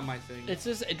 They're not my thing. It's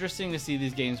just interesting to see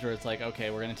these games where it's like, okay,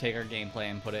 we're going to take our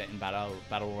gameplay and put it in Battle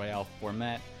Royale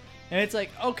format. And it's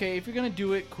like, okay, if you're gonna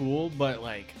do it, cool, but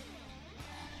like,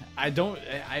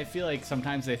 I feel like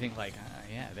sometimes they think like,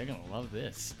 yeah, they're gonna love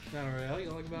this. Battle Royale, you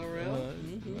don't like Battle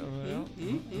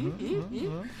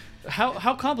Royale?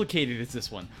 How complicated is this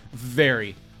one?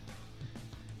 Very.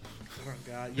 Oh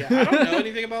god, yeah. I don't know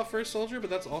anything about First Soldier, but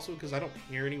that's also because I don't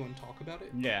hear anyone talk about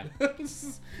it. Yeah.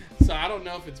 So I don't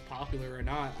know if it's popular or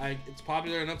not. It's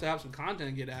popular enough to have some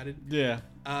content get added. Yeah.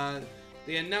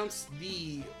 They announced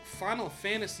the Final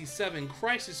Fantasy VII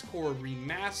Crisis Core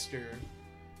remaster,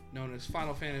 known as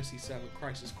Final Fantasy VII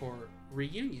Crisis Core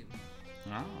Reunion.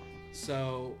 Oh.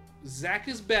 So Zack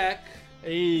is back.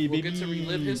 Hey, we'll baby. get to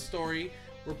relive his story.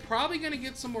 We're probably gonna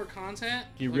get some more content.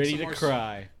 Get ready to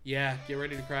cry. Yeah, get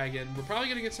ready to cry again. We're probably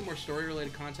gonna get some more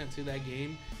story-related content to that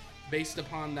game, based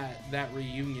upon that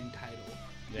reunion title.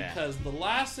 Yeah. Because the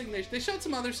last thing they showed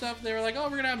some other stuff. They were like, oh,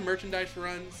 we're gonna have merchandise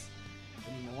runs.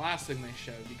 And the last thing they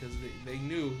showed, because they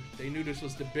knew this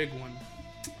was the big one.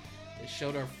 They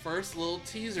showed our first little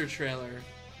teaser trailer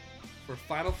for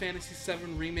Final Fantasy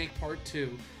VII Remake Part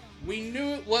 2. We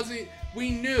knew it wasn't. We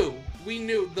knew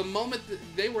the moment that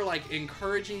they were like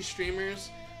encouraging streamers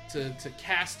to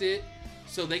cast it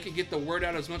so they could get the word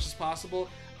out as much as possible.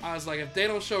 I was like, if they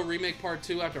don't show Remake Part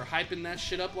 2 after hyping that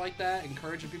shit up like that,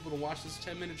 encouraging people to watch this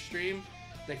 10-minute stream,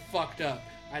 they fucked up.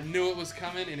 I knew it was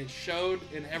coming, and it showed,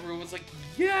 and everyone was like,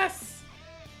 yes!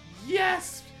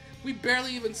 Yes! We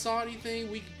barely even saw anything,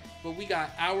 but we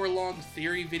got hour-long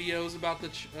theory videos about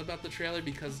the trailer,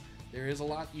 because there is a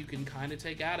lot you can kind of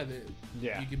take out of it.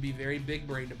 Yeah. You can be very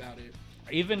big-brained about it.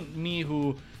 Even me,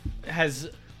 who has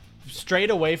strayed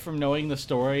away from knowing the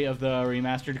story of the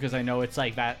remastered, because I know it's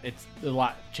like that, it's a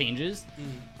lot changes.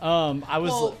 I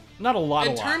was not a lot.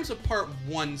 In terms of Part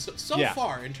 1, so Yeah.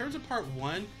 far, in terms of Part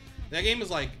 1, that game is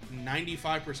like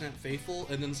 95% faithful,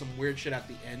 and then some weird shit at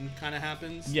the end kind of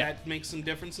happens. Yeah. That makes some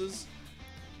differences.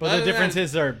 But the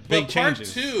differences are big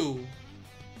changes.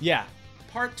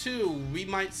 Part 2, we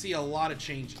might see a lot of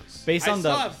changes. Based on I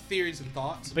still have theories and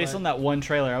thoughts. Based on that one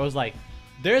trailer, I was like,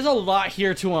 there's a lot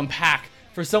here to unpack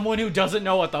for someone who doesn't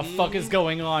know what the fuck is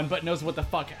going on, but knows what the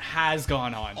fuck has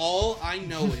gone on. All I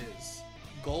know is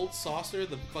Gold Saucer,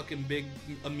 the fucking big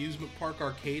amusement park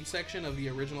arcade section of the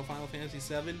original Final Fantasy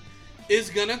VII, is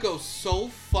gonna go so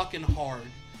fucking hard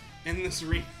in this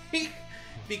remake,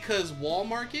 because Wall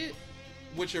Market,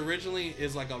 which originally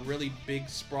is like a really big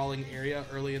sprawling area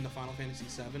early in the Final Fantasy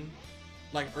VII,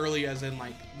 like early as in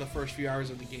like the first few hours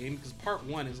of the game, because Part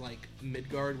 1 is like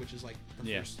Midgard, which is like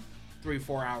the first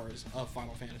 3-4 hours of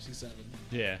Final Fantasy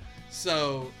VII. Yeah.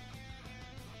 So,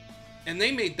 and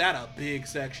they made that a big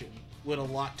section with a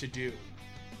lot to do.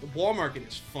 The Wall Market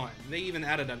is fun. They even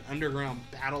added an underground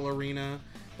battle arena.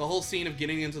 The whole scene of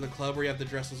getting into the club where you have to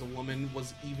dress as a woman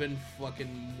was even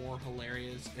fucking more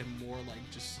hilarious and more like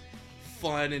just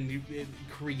fun and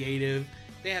creative.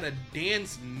 They had a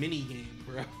dance mini game,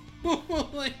 bro.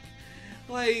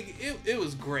 it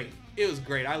was great. It was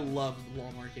great. I loved the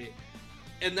Wall Market.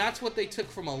 And that's what they took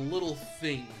from a little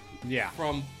thing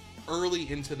from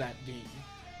early into that game.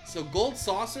 So Gold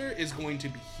Saucer is going to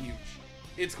be huge.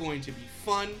 It's going to be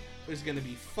fun. There's going to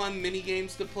be fun mini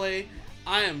games to play.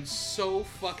 I am so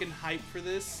fucking hyped for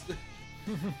this.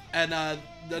 And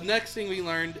the next thing we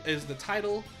learned is the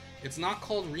title. It's not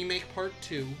called Remake Part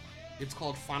 2. It's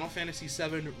called Final Fantasy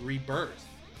VII Rebirth.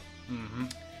 Mm-hmm.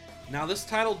 Now, this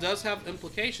title does have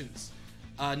implications.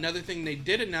 Another thing they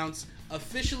did announce,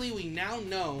 officially we now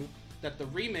know that the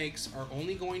remakes are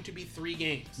only going to be 3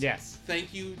 games. Yes.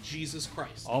 Thank you, Jesus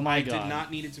Christ. Oh my God. I did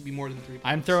not need it to be more than 3 games.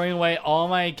 I'm throwing away all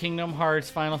my Kingdom Hearts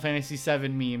Final Fantasy VII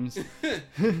memes.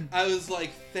 I was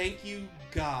like, thank you,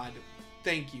 God.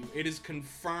 Thank you. It is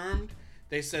confirmed.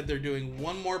 They said they're doing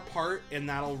one more part, and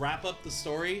that'll wrap up the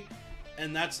story.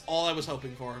 And that's all I was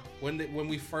hoping for. When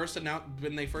they first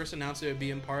announced it would be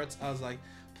in parts, I was like,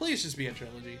 please just be a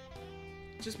trilogy.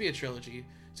 Just be a trilogy.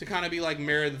 To kind of be like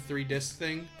mirror the 3-disc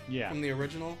thing from the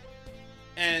original.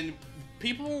 And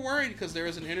people were worried because there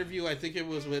was an interview, I think it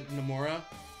was with Nomura,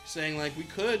 saying like we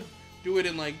could do it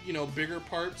in like, you know, bigger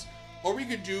parts, or we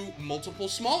could do multiple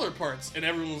smaller parts. And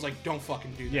everyone was like, don't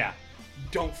fucking do that. Yeah.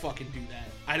 Don't fucking do that.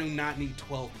 I do not need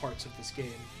 12 parts of this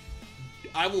game.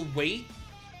 I will wait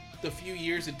the few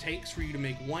years it takes for you to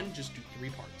make one, just do 3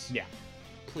 parts. Yeah.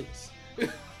 Please.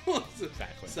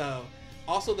 Exactly. So,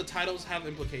 also the titles have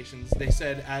implications. They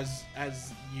said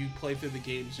as you play through the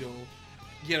games, you'll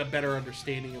get a better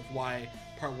understanding of why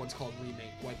Part 1's called Remake,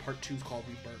 why Part 2's called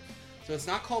Rebirth. So it's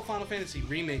not called Final Fantasy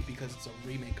Remake because it's a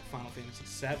remake of Final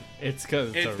Fantasy VII. It's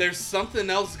because there's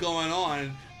something else going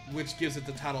on which gives it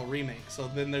the title Remake. So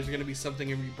then there's going to be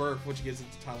something in Rebirth which gives it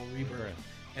the title Rebirth.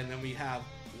 And then we have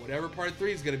whatever Part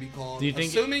 3 is going to be called. Do you think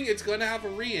assuming it's going to have a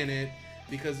re in it,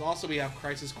 because also we have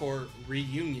Crisis Core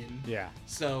Reunion. Yeah.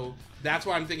 So that's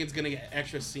why I'm thinking it's going to get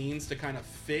extra scenes to kind of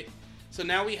fit. So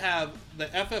now we have the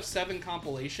FF7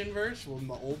 compilation verse from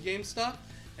the old game stuff,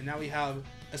 and now we have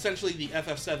essentially the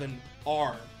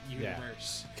FF7R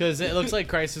universe. Because it looks like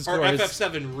Crisis or Core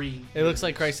FF7 Re. It looks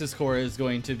like Crisis Core is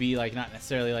going to be like not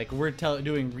necessarily like we're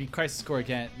doing Crisis Core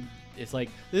again. It's like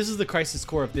this is the Crisis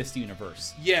Core of this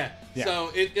universe. Yeah.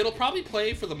 So it'll probably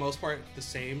play for the most part the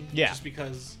same. Yeah. Just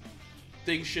because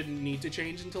things shouldn't need to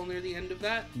change until near the end of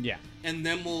that. Yeah. And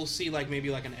then we'll see like maybe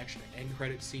like an extra end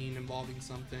credit scene involving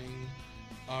something,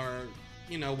 or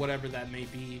whatever that may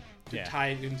be to tie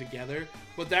it in together.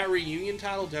 But that reunion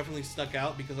title definitely stuck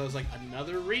out because I was like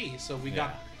another re. So we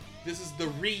got this is the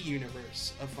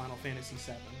re-universe of Final Fantasy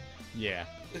VII. Yeah.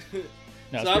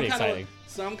 No, it's so pretty exciting.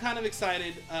 So I'm kind of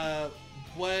excited.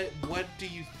 What do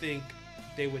you think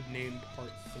they would name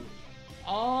Part 3?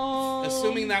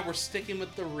 Assuming that we're sticking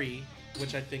with the re,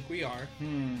 which I think we are.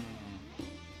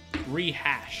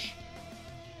 Rehash.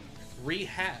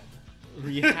 Rehab.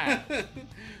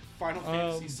 Final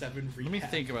Fantasy VII Rehab. Let me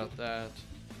think about that.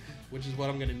 Which is what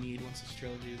I'm gonna need once this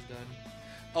trilogy is done.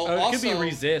 It also, could be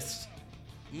Resist.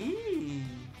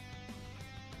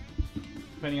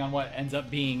 Depending on what ends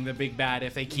up being the big bad,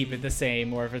 if they keep it the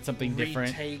same or if it's something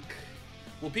different.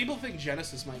 Well, people think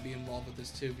Genesis might be involved with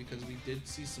this too because we did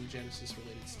see some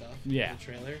Genesis-related stuff in the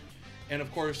trailer. And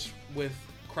of course, with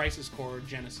Crisis Core,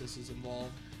 Genesis is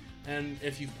involved. And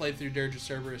if you've played through Dirge of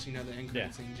Cerberus, you know the end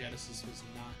credit scene Genesis was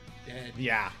not dead.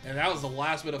 Yeah. And that was the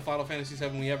last bit of Final Fantasy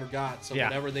VII we ever got. So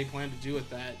whatever they planned to do with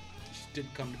that just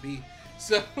didn't come to be.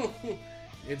 So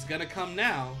it's going to come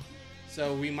now.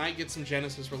 So we might get some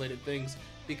Genesis-related things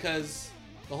because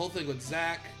the whole thing with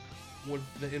Zack, with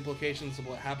the implications of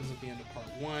what happens at the end of Part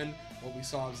 1, what we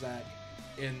saw of Zack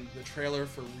in the trailer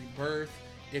for Rebirth.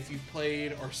 If you've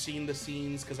played or seen the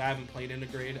scenes, because I haven't played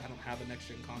Integrate, I don't have a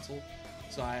next-gen console,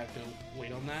 so I have to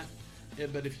wait on that.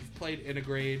 But if you've played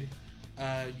Integrate,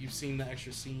 you've seen the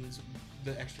extra scenes,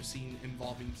 the extra scene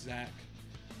involving Zack,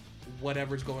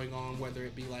 whatever's going on, whether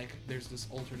it be like there's this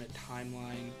alternate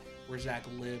timeline where Zack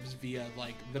lives via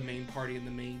like the main party in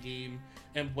the main game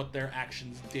and what their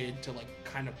actions did to like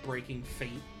kind of breaking fate.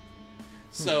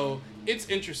 So it's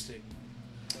interesting.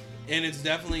 And it's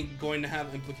definitely going to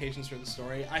have implications for the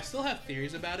story. I still have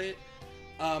theories about it.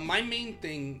 My main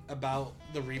thing about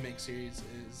the remake series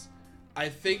is I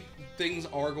think things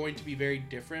are going to be very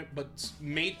different, but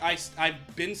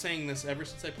I've been saying this ever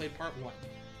since I played Part 1.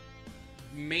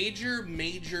 Major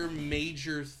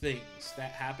things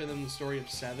that happen in the story of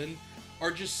 7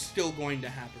 are just still going to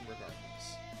happen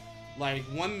regardless. Like,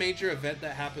 one major event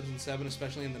that happens in 7,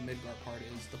 especially in the Midgar part,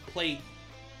 is the plate,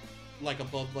 like,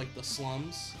 above, like, the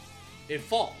slums, it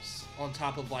falls on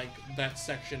top of, like, that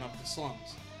section of the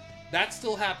slums. That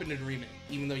still happened in Remake,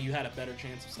 even though you had a better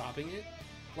chance of stopping it.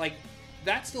 Like,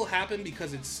 that still happened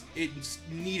because it's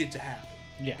needed to happen.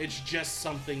 Yeah. It's just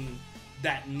something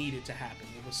that needed to happen.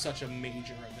 It was such a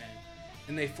major event.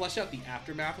 And they fleshed out the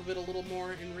aftermath of it a little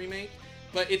more in Remake,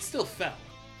 but it still fell.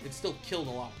 It still killed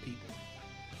a lot of people.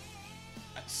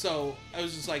 So I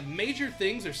was just like, major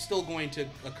things are still going to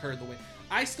occur the way.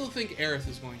 I still think Aerith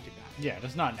is going to die. Yeah,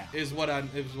 just not now. Is what I'm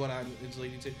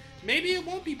leading to. Maybe it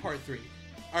won't be Part 3.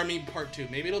 I mean, Part 2.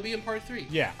 Maybe it'll be in Part 3.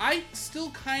 Yeah. I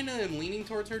still kind of am leaning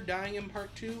towards her dying in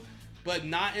Part 2, but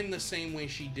not in the same way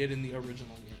she did in the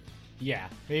original game. Yeah,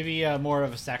 maybe more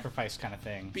of a sacrifice kind of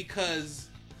thing. Because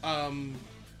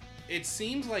it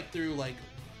seems like through like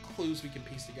clues we can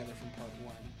piece together from Part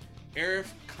 1,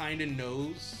 Aerith kind of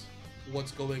knows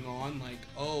what's going on. Like,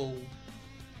 oh,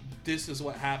 this is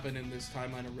what happened in this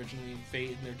timeline originally in Fate,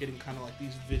 and they're getting kind of like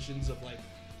these visions of like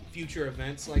future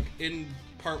events. Like in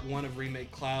Part 1 of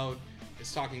Remake, Cloud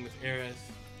is talking with Aerith,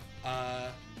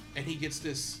 and he gets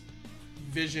this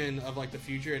vision of like the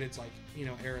future, and it's like, you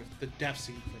know, Aerith, the death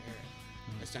scene for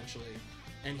Aerith, essentially.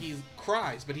 And he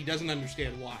cries, but he doesn't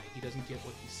understand why. He doesn't get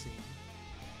what he's seeing.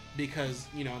 Because,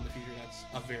 you know, in the future, that's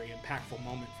a very impactful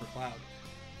moment for Cloud.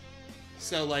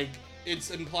 So, like,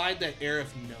 it's implied that Aerith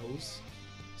knows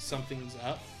something's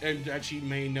up, and that she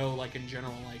may know, like, in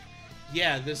general, like,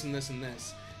 yeah, this and this and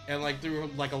this. And, like,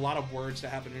 through, like, a lot of words that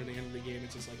happen near the end of the game,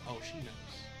 it's just like, oh, she knows.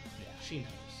 Yeah, she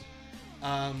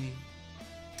knows.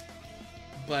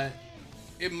 But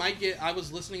it might get... I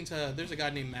was listening to... There's a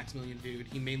guy named Maximilian Dude.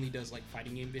 He mainly does, like,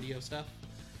 fighting game video stuff.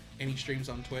 And he streams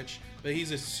on Twitch. But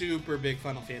he's a super big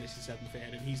Final Fantasy VII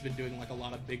fan. And he's been doing, like, a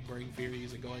lot of big brain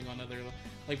theories and going on other,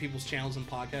 like, people's channels and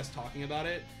podcasts talking about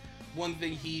it. One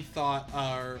thing he thought,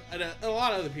 and a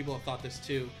lot of other people have thought this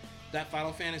too, that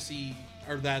Final Fantasy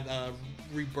or that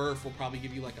rebirth will probably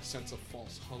give you like a sense of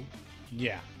false hope.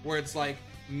 Yeah. Where it's like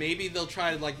maybe they'll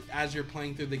try to like as you're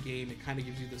playing through the game, it kind of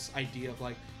gives you this idea of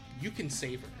like you can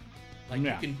save her, like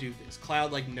you can do this.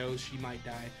 Cloud like knows she might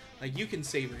die, like you can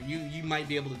save her. You might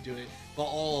be able to do it, but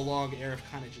all along Aerith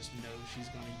kind of just knows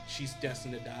she's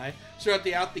destined to die. So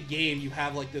throughout the game, you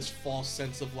have like this false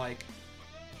sense of like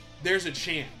there's a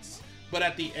chance, but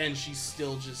at the end she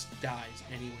still just dies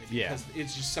anyway because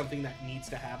it's just something that needs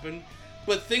to happen.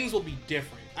 But things will be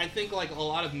different. I think like a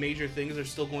lot of major things are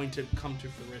still going to come to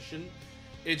fruition.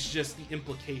 It's just the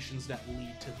implications that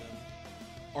lead to them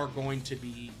are going to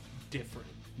be different.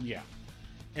 Yeah.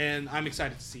 And I'm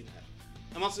excited to see that.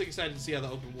 I'm also excited to see how the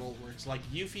open world works. Like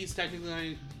Yuffie's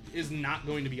technically is not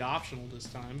going to be optional this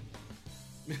time.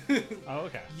 Oh,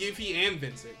 okay. Yuffie and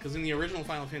Vincent, because in the original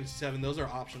Final Fantasy VII, those are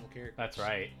optional characters. That's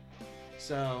right.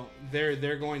 So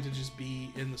they're going to just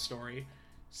be in the story.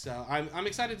 So I'm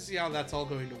excited to see how that's all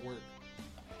going to work.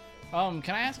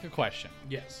 Can I ask a question?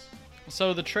 Yes.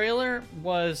 So the trailer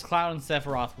was Cloud and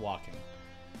Sephiroth walking.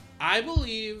 I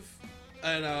believe,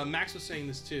 and Max was saying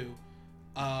this too,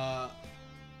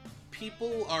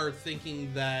 people are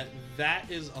thinking that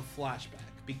is a flashback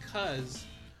because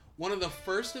one of the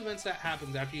first events that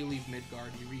happens after you leave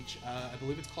Midgard, you reach, I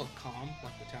believe it's called Calm,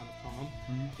 like the town of Calm,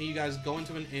 and you guys go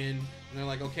into an inn, and they're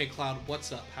like, okay, Cloud,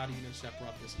 what's up? How do you know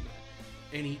Sephiroth, this and that?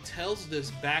 And he tells this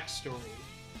backstory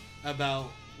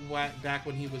about back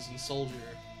when he was in Soldier,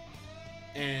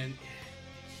 and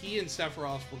he and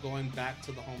Sephiroth were going back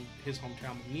to his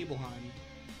hometown of Nibelheim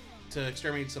to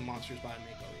exterminate some monsters by a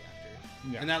Mako reactor.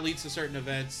 Yeah. And that leads to certain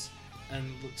events,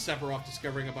 and Sephiroth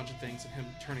discovering a bunch of things and him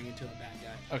turning into a bad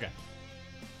guy. Okay.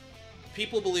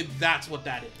 People believe that's what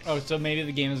that is. Oh, so maybe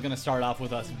the game is going to start off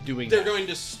with us doing They're going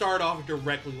to start off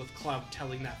directly with Cloud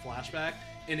telling that flashback,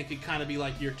 and it could kind of be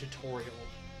like your tutorial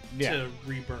to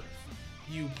Rebirth.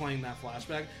 You playing that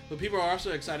flashback. But people are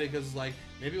also excited because, like,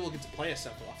 maybe we'll get to play as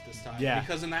Sephiroth this time. Yeah.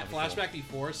 Because in that flashback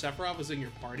before, Sephiroth was in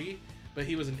your party, but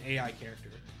he was an AI character.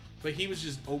 But he was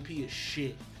just OP as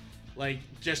shit. Like,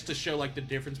 just to show, like, the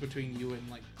difference between you and,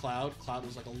 like, Cloud. Cloud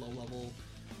was, like, a low-level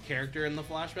character in the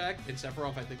flashback. And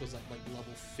Sephiroth, I think, was, like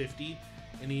level 50.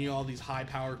 And he knew all these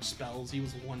high-powered spells. He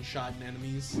was one-shotting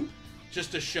enemies.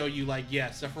 Just to show you, like, yeah,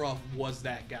 Sephiroth was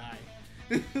that guy.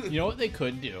 You know what they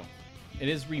could do? It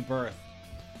is Rebirth.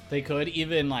 They could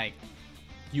even, like,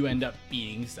 you end up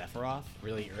beating Sephiroth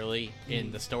really early in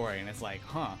the story, and it's like,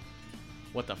 huh,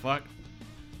 what the fuck?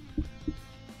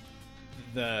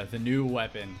 The new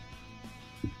weapon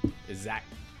is Zack.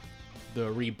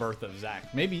 The rebirth of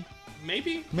Zack. Maybe.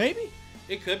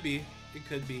 It could be.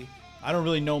 I don't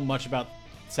really know much about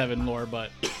 7 lore,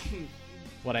 but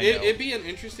what I know. It'd be an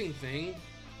interesting thing.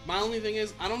 My only thing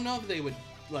is, I don't know if they would,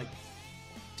 like,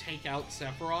 take out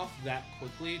Sephiroth that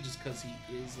quickly just because he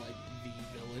is, like, the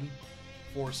villain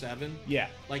for 7. Yeah.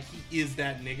 Like, he is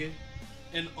that nigga.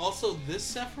 And also,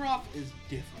 this Sephiroth is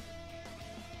different.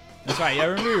 That's right. I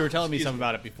remember you were telling me something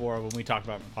about it before when we talked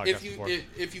about the podcast before.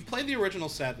 If you've played the original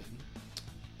 7,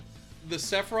 the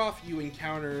Sephiroth you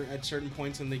encounter at certain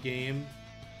points in the game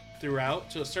throughout,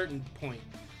 to a certain point,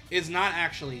 is not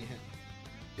actually him.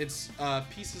 It's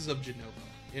pieces of Jenova.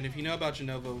 And if you know about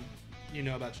Jenova, you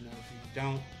know about Jenova. If you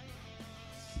don't,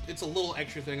 it's a little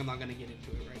extra thing. I'm not going to get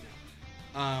into it right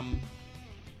now.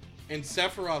 And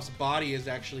Sephiroth's body is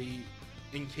actually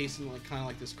encased in like kind of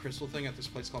like this crystal thing at this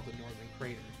place called the Northern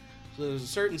Crater. So there's a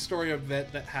certain story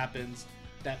event that happens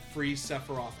that frees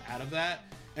Sephiroth out of that,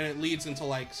 and it leads into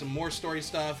like some more story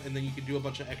stuff, and then you can do a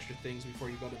bunch of extra things before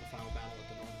you go to the final battle at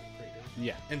the Northern Crater.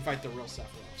 Yeah. And fight the real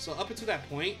Sephiroth. So up until that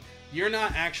point, you're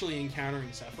not actually encountering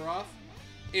Sephiroth.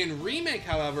 In Remake,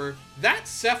 however, that's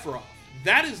Sephiroth.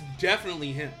 That is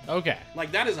definitely him. Okay.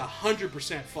 Like, that is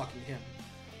 100% fucking him.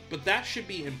 But that should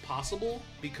be impossible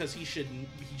because he should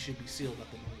be sealed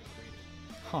at the Northern Crater.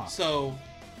 Huh. So,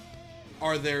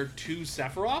 are there 2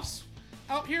 Sephiroths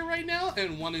out here right now,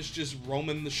 and one is just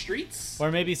roaming the streets?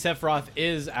 Or maybe Sephiroth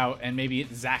is out, and maybe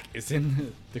Zack is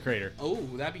in the crater. Oh,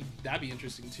 that'd be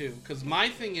interesting too. Because my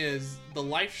thing is, the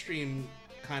live stream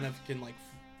kind of can like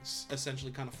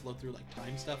essentially kind of flow through like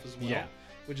time stuff as well. Yeah.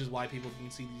 Which is why people can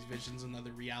see these visions and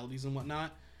other realities and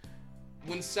whatnot.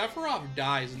 When Sephiroth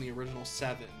dies in the original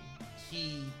 7,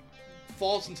 he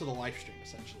falls into the life stream,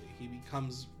 essentially. He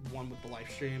becomes one with the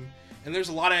life stream. And there's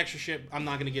a lot of extra shit. I'm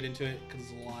not going to get into it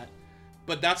because it's a lot.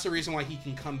 But that's the reason why he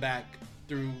can come back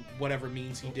through whatever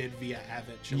means he did via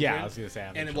Avid Children. Yeah, I was going to say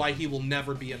Avid And Children. why he will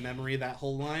never be a memory, that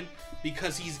whole line.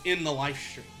 Because he's in the life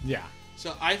stream. Yeah.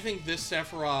 So I think this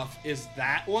Sephiroth is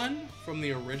that one from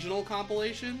the original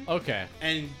compilation. Okay.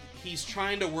 And he's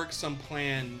trying to work some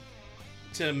plan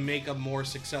to make a more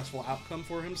successful outcome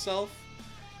for himself.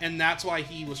 And that's why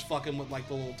he was fucking with like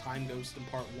the little time ghost in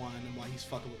part 1 and why he's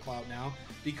fucking with Cloud now.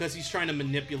 Because he's trying to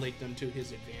manipulate them to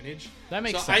his advantage. That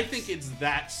makes sense. So I think it's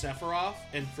that Sephiroth,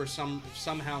 and for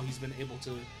somehow he's been able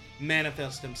to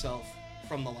manifest himself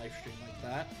from the live stream like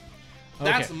that.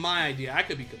 That's my idea. I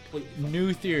could be completely fucking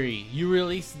New theory. You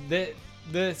release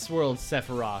this world's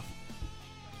Sephiroth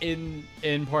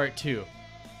in part 2.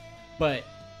 But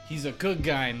he's a good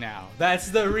guy now.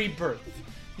 That's the rebirth.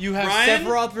 You have Ryan?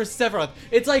 Sephiroth versus Sephiroth.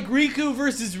 It's like Riku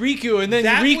versus Riku, and then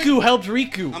Riku helped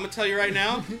Riku. I'm gonna tell you right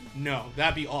now, no,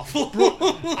 that'd be awful.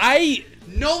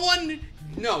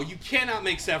 No, you cannot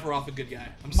make Sephiroth a good guy.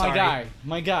 I'm sorry.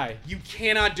 My guy. You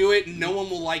cannot do it. No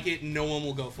one will like it. No one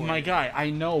will go for it. My guy.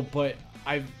 I know, but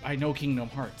I know Kingdom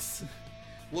Hearts.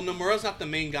 Well, Nomura's not the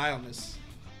main guy on this.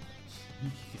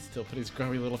 He can still put his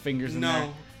grubby little fingers in there.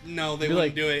 No, they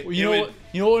wouldn't do it. You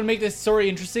know what would make this story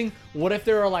interesting? What if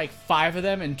there are like 5 of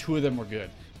them and 2 of them were good?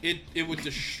 It would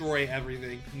destroy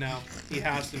everything. No, he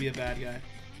has to be a bad guy.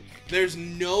 There's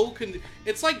no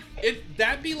it's like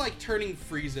that'd be like turning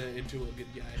Frieza into a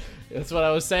good guy. That's what I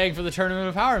was saying for the Tournament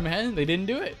of Power, man. They didn't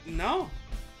do it. No.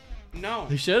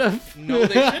 They should have. No,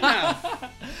 they shouldn't have.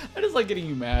 I just like getting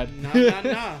you mad.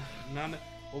 No.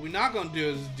 What we're not gonna do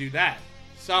is do that.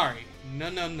 Sorry. No.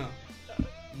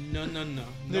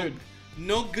 Dude.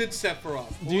 No good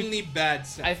Sephiroth. Only bad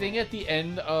Sephiroth. I think at the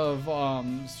end of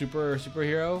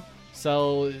Superhero,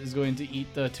 Cell is going to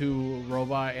eat the 2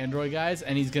 robot android guys,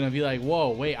 and he's gonna be like,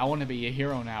 "Whoa, wait, I want to be a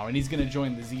hero now," and he's gonna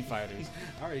join the Z Fighters.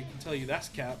 I already can tell you that's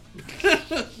cap.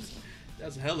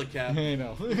 That's hella cap. I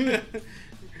know.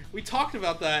 We talked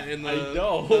about that in the. I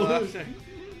know.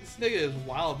 This nigga is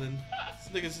wildin'.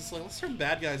 This nigga's just like, let's turn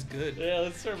bad guys good. Yeah,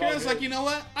 let's turn. Kira's like, you know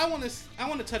what? I want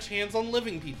to touch hands on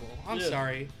living people. I'm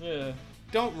sorry. Yeah.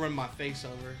 Don't run my face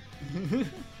over.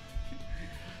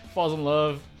 Falls in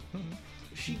love.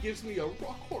 She gives me a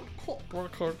rock hard cock.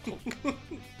 Cock.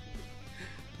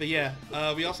 But yeah,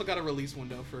 we also got a release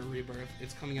window for Rebirth.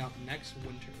 It's coming out next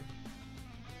winter.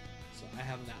 So I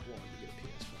have that one to get a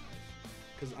PS5.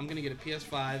 Because I'm going to get a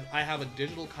PS5. I have a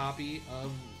digital copy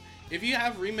of... If you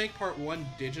have Remake Part 1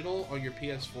 digital on your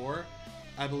PS4,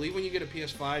 I believe when you get a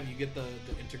PS5, you get the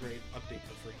Integrate update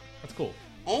for free. That's cool.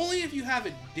 Only if you have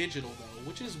it digital, though,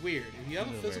 which is weird. If you have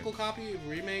a physical copy of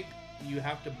Remake, you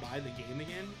have to buy the game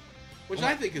again, which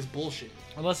I think is bullshit.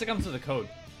 Unless it comes with a code.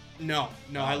 No,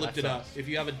 I looked it up. If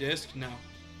you have a disc, no.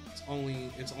 It's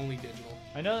only digital.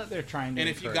 I know that they're trying to. And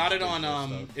if you got it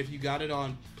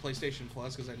on PlayStation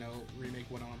Plus, because I know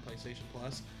Remake went on PlayStation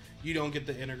Plus, you don't get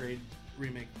the Integrate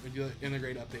Remake, the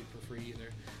Integrate update for free either.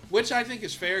 Which I think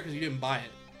is fair because you didn't buy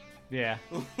it. Yeah.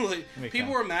 Like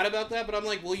people were mad about that, but I'm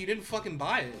like, well, you didn't fucking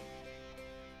buy it.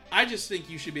 I just think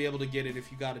you should be able to get it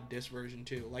if you got a disc version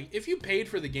too. Like if you paid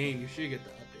for the game, you should get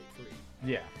the update free.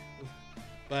 Yeah.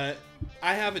 But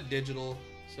I have it digital,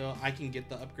 so I can get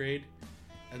the upgrade.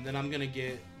 And then I'm going to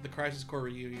get the Crisis Core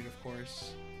Reunion, of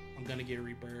course. I'm going to get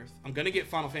Rebirth. I'm going to get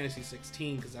Final Fantasy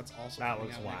 16 because that's also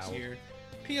coming out next year.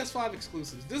 PS5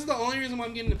 exclusives. This is the only reason why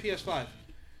I'm getting the PS5.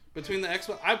 Between the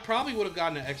Xbox... I probably would have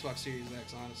gotten an Xbox Series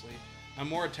X, honestly. I'm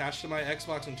more attached to my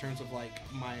Xbox in terms of, like,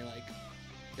 my, like,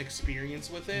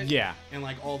 experience with it. Yeah. And,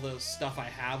 like, all the stuff I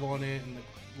have on it. And,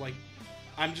 like,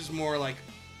 I'm just more, like...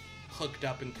 hooked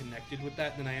up and connected with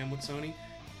that than I am with Sony.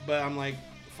 But I'm like,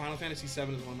 Final Fantasy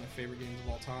VII is one of my favorite games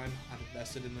of all time. I'm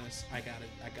invested in this. I gotta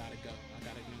go. I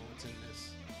gotta know what's in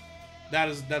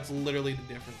this. That's literally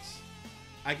the difference.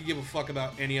 I could give a fuck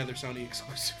about any other Sony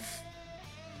exclusive.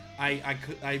 I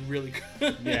really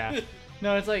could. Yeah.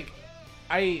 No, it's like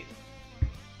I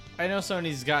know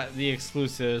Sony's got the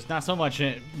exclusives, not so much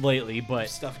lately, but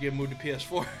stuff getting moved to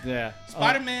PS4. Yeah.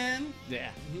 Spider-Man. Yeah.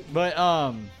 But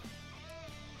or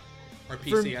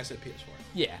PC, I said PS4.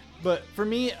 Yeah, but for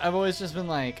me, I've always just been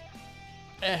like,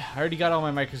 I already got all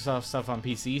my Microsoft stuff on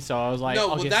PC, so I was like,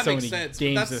 I'll get Sony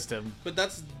game system. But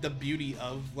that's the beauty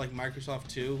of like Microsoft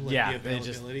too, like the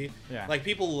availability. Like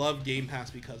people love Game Pass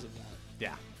because of that.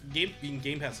 Yeah. Game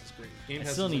Pass is great. Game I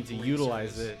Pass still need to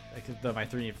utilize it. I could my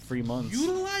 3 free months.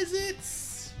 Utilize it.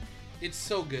 It's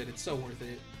so good. It's so worth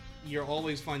it. You'll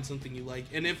always find something you like.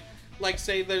 And if like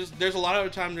say there's a lot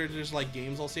of time there's like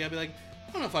games I'll see, I'll be like,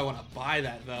 I don't know if I want to buy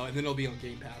that though, and then it'll be on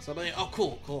Game Pass. I'll be like, oh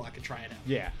cool, I can try it out.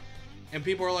 Yeah. And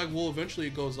people are like, well, eventually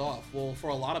it goes off. Well,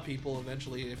 for a lot of people,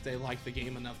 eventually, if they like the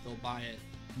game enough, they'll buy it.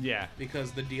 Yeah.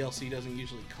 Because the DLC doesn't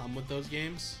usually come with those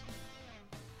games.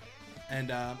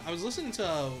 And I was listening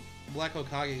to Black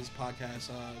Hokage's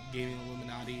podcast, Gaming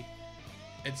Illuminati,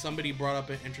 and somebody brought up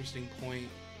an interesting point.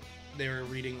 They were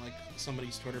reading like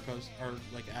somebody's Twitter post or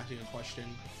like asking a question,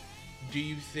 do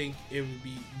you think it would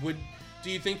be do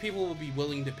you think people will be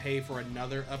willing to pay for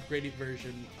another upgraded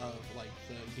version of like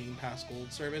the Game Pass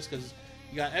Gold service? Because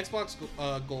you got Xbox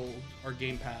Gold or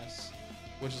Game Pass,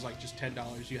 which is like just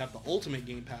 $10. You have the Ultimate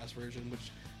Game Pass version,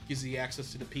 which gives you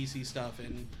access to the PC stuff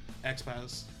and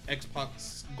Xbox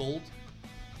Gold.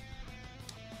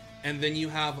 And then you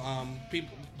have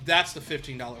people. That's the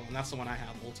 $15 one. That's the one I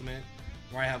have, Ultimate,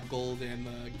 where I have Gold and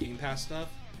the Game Pass stuff.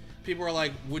 People are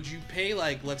like, would you pay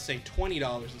like, let's say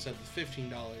 $20 instead of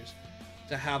 $15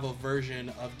 to have a version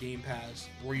of Game Pass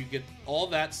where you get all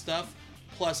that stuff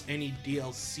plus any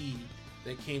DLC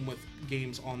that came with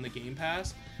games on the Game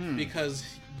Pass? Because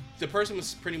the person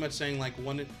was pretty much saying like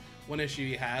one issue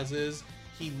he has is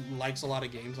he likes a lot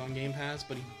of games on Game Pass,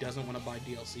 but he doesn't want to buy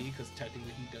DLC because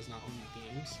technically he does not own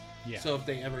the games. Yeah. So if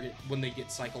they ever when they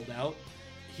get cycled out,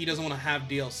 he doesn't want to have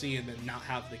DLC and then not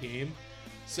have the game.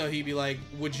 So he'd be like,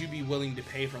 would you be willing to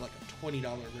pay for like a $20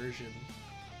 version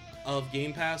of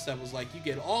Game Pass that was like, you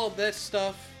get all of this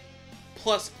stuff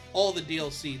plus all the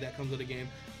DLC that comes with the game?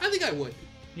 I think I would.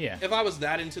 Yeah. If I was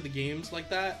that into the games like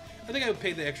that, I think I would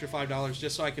pay the extra $5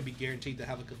 just so I could be guaranteed to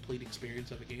have a complete experience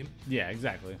of a game. Yeah,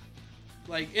 exactly.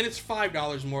 Like, and it's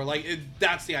 $5 more. Like,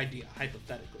 that's the idea,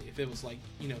 hypothetically. If it was like,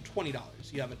 you know, $20,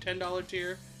 you have a $10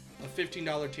 tier, a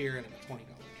 $15 tier, and a $20 tier.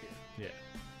 Yeah.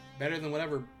 Better than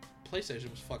whatever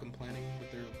PlayStation was fucking planning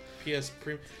with their PS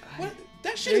Premium. What?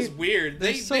 That shit is weird.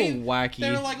 They're so wacky.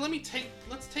 They're like,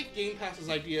 let's take Game Pass's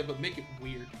idea, but make it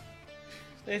weird.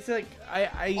 It's like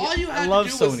I All love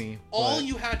Sony.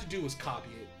 you had to do was copy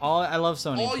it. I love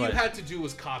Sony. All you had to do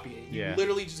was copy it. You Yeah.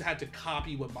 literally just had to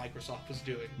copy what Microsoft was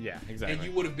doing. Yeah, exactly. And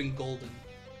you would have been golden.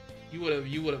 You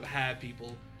would have had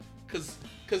people, because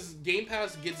Game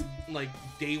Pass gets like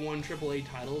day one AAA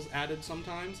titles added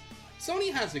sometimes.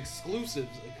 Sony has exclusives.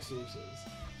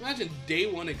 Imagine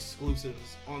day one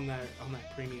exclusives on that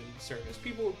premium service.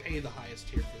 People would pay the highest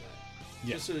tier for that,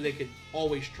 just so that they could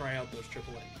always try out those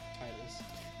AAA titles.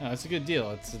 No, it's a good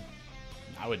deal.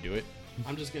 I would do it.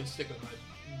 I'm just gonna stick with my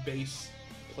base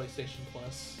PlayStation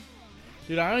Plus.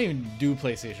 Dude, I don't even do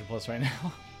PlayStation Plus right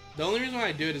now. The only reason why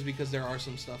I do it is because there are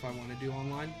some stuff I want to do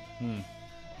online.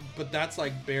 But that's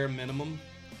like bare minimum.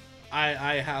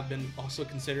 I have been also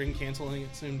considering canceling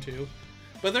it soon too.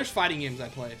 But there's fighting games I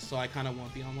play, so I kind of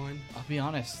want the online. I'll be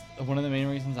honest. One of the main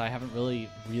reasons I haven't really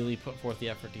put forth the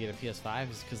effort to get a PS5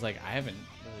 is because like I haven't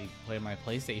really played my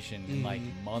PlayStation in like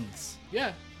months.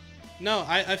 Yeah. No,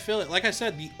 I feel it. Like I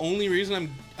said, the only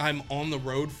reason I'm on the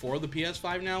road for the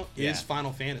PS5 now is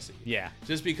Final Fantasy. Yeah.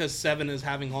 Just because 7 is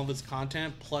having all this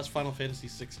content, plus Final Fantasy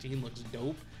 16 looks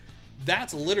dope.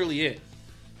 That's literally it.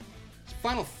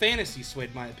 Final Fantasy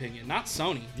swayed my opinion, not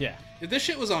Sony. Yeah. If this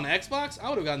shit was on Xbox, I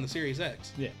would have gotten the Series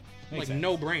X. Yeah. Like,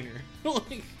 no brainer.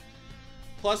 Like,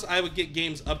 plus, I would get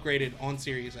games upgraded on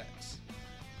Series X.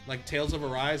 Like Tales of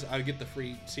Arise, I would get the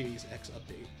free Series X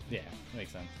update. Yeah,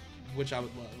 makes sense. Which I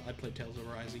would love. I'd play Tales of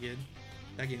Arise again.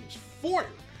 That game was fire.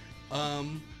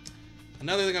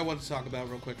 Another thing I want to talk about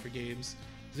real quick for games,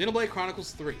 Xenoblade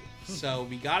Chronicles 3. So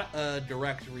we got a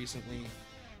direct recently,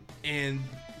 and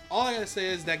all I gotta say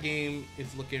is that game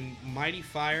is looking mighty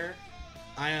fire.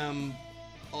 I am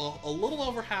a little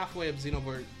over halfway of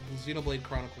Xenoblade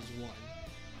Chronicles 1.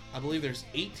 I believe there's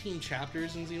 18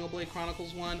 chapters in Xenoblade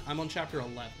Chronicles 1. I'm on chapter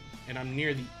 11, and I'm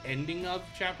near the ending of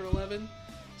chapter 11.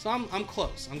 So I'm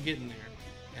close. I'm getting there.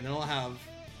 And then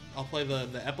I'll play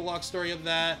the epilogue story of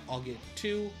that. I'll get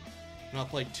 2, and I'll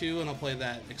play 2, and I'll play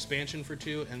that expansion for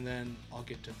 2, and then I'll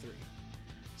get to 3.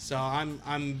 So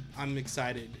I'm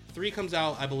excited. 3 comes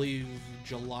out, I believe,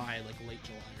 July, like late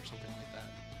July or something like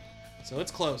that. So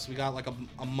it's close. We got like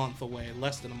a month away,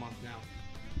 less than a month now.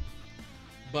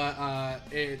 But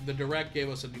the Direct gave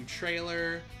us a new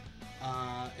trailer.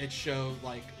 It showed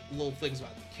like little things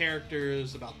about the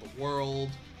characters, about the world,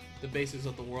 the basics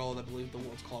of the world. I believe the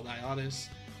world's called Ionis,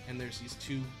 and there's these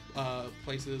 2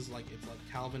 places, like it's like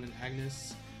Calvin and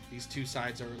Agnes. These 2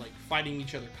 sides are like fighting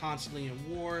each other constantly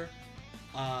in war.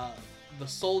 The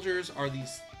soldiers are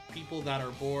these people that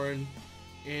are born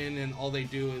in, and all they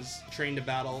do is train to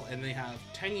battle, and they have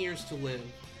 10 years to live.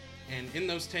 And in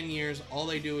those 10 years, all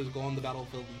they do is go on the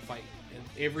battlefield and fight. And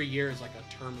every year is like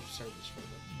a term of service for them.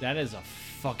 That is a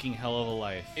fucking hell of a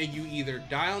life. And you either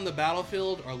die on the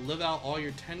battlefield or live out all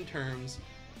your 10 terms,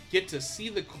 get to see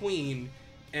the queen,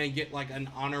 and get like an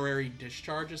honorary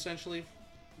discharge, essentially,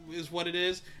 is what it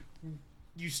is.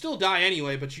 You still die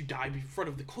anyway, but you die in front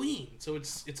of the queen. So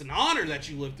it's an honor that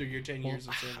you lived through your 10 years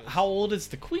of service. How old is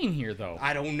the queen here, though?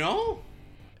 I don't know.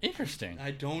 Interesting.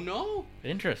 I don't know.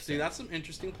 Interesting. See, that's some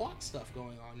interesting plot stuff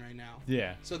going on right now.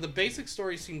 Yeah. So the basic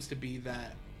story seems to be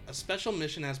that a special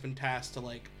mission has been tasked to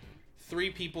like 3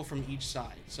 people from each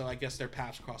side. So I guess their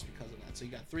paths cross because of that. So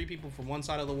you got 3 people from one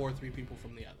side of the war, 3 people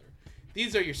from the other.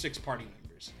 These are your 6 party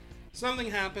members. Something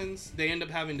happens, they end up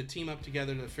having to team up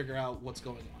together to figure out what's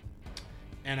going on.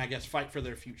 And I guess fight for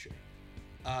their future.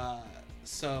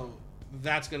 So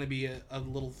that's going to be a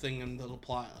little thing in the little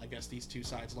plot. I guess these 2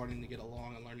 sides learning to get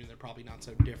along and learning they're probably not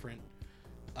so different.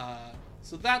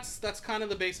 So that's kind of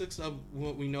the basics of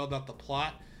what we know about the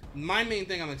plot. My main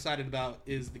thing I'm excited about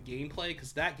is the gameplay,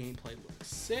 because that gameplay looks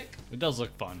sick. It does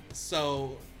look fun.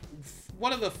 So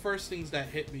one of the first things that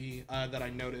hit me that I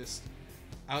noticed,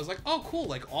 I was like, oh cool,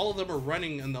 like all of them are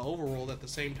running in the overworld at the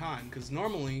same time, because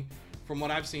normally from what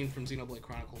I've seen from Xenoblade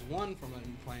Chronicles 1, from what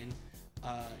I'm playing,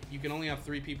 you can only have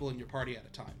 3 people in your party at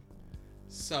a time.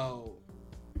 So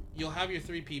you'll have your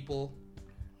 3 people,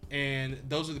 and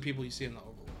those are the people you see in the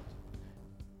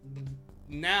overworld.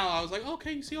 Now I was like,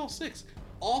 okay, you see all 6.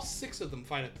 All 6 of them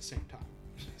fight at the same time.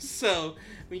 So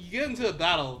when you get into a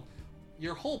battle,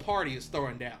 your whole party is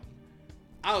throwing down.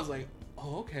 I was like,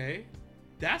 oh, okay,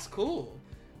 that's cool.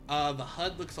 The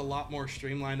HUD looks a lot more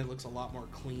streamlined. It looks a lot more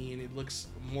clean. It looks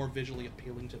more visually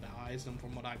appealing to the eyes than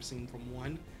from what I've seen from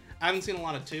 1. I haven't seen a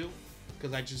lot of 2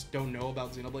 because I just don't know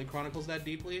about Xenoblade Chronicles that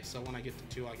deeply. So when I get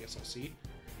to 2, I guess I'll see.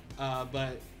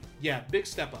 But yeah, big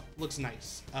step up. Looks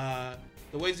nice.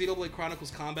 The way Xenoblade Chronicles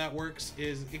combat works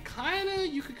is you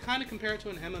could kind of compare it to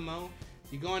an MMO.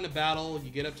 You go into battle,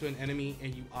 you get up to an enemy,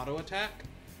 and you auto attack.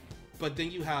 But then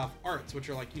you have arts, which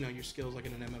are like, you know, your skills like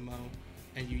in an MMO.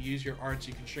 And you use your arts,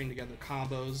 you can string together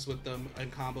combos with them and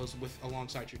combos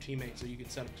alongside your teammates, so you can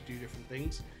set up to do different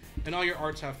things. And all your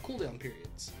arts have cooldown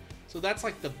periods. So that's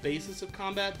like the basis of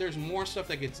combat. There's more stuff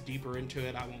that gets deeper into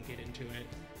it. I won't get into it.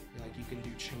 Like you can do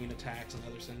chain attacks and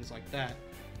other things like that.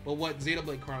 But what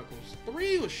Xenoblade Chronicles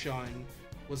 3 was showing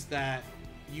was that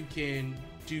you can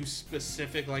do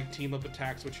specific like team up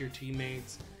attacks with your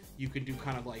teammates. You can do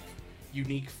kind of like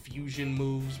unique fusion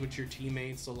moves with your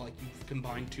teammates. So like you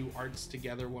combine 2 arts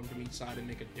together, one from each side, and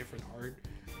make a different art.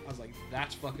 I was like,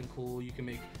 that's fucking cool. You can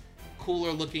make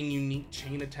cooler looking unique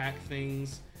chain attack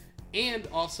things. And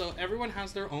also everyone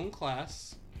has their own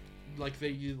class like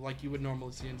you would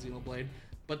normally see in Xenoblade,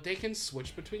 but they can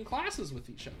switch between classes with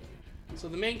each other. So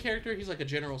the main character, he's like a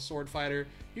general sword fighter.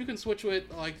 You can switch with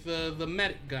like the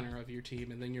medic gunner of your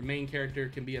team, and then your main character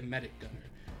can be a medic gunner.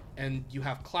 And you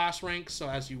have class ranks, so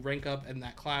as you rank up in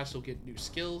that class, you'll get new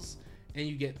skills, and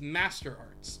you get master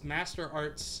arts. Master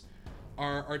arts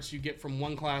are arts you get from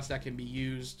one class that can be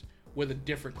used with a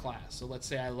different class. So let's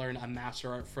say I learn a master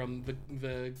art from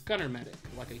the gunner medic,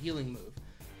 like a healing move.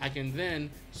 I can then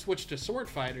switch to sword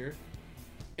fighter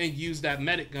and use that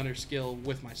medic gunner skill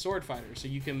with my sword fighter. So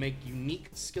you can make unique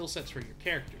skill sets for your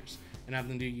characters and have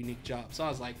them do unique jobs. So I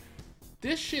was like,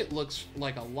 this shit looks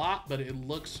like a lot, but it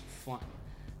looks fun.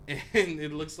 And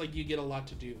it looks like you get a lot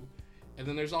to do. And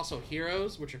then there's also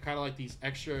heroes, which are kind of like these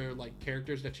extra like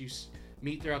characters that you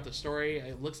meet throughout the story.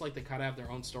 It looks like they kind of have their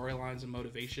own storylines and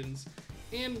motivations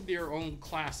and their own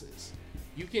classes.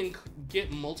 You can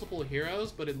get multiple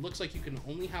heroes, but it looks like you can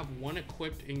only have one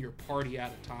equipped in your party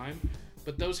at a time.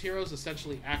 But those heroes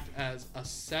essentially act as a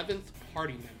 7th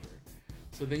party member.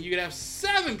 So then you could have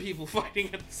 7 people fighting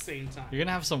at the same time. You're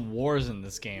gonna have some wars in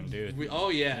this game, dude.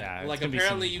 Yeah like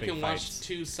apparently you can watch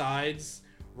 2 sides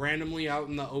randomly out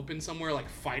in the open somewhere, like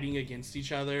fighting against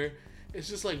each other. It's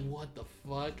just like, what the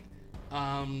fuck?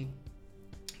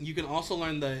 You can also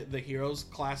learn the heroes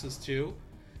classes too.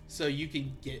 So you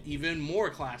can get even more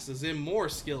classes and more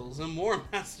skills and more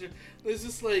master. It's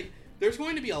just like, there's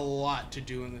going to be a lot to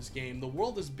do in this game. The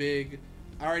world is big.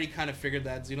 I already kind of figured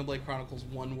that. Xenoblade Chronicles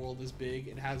 1 world is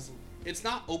big. It's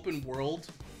not open world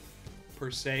per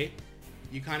se.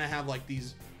 You kind of have like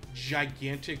these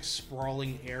gigantic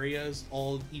sprawling areas,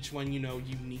 each one, you know,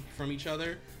 unique from each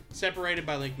other, separated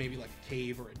by like maybe like a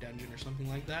cave or a dungeon or something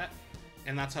like that.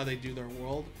 And that's how they do their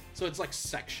world. So it's like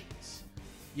sections.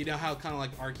 You know how kind of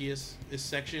like Arceus is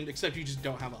sectioned, except you just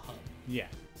don't have a hub. Yeah.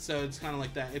 So it's kind of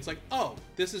like that. It's like, oh,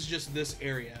 this is just this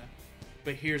area,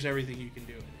 but here's everything you can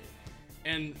do in it.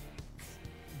 And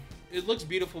it looks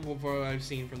beautiful from what I've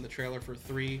seen from the trailer for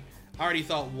 3. I already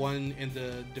thought 1 in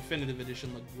the definitive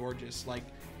edition looked gorgeous. Like,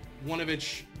 one of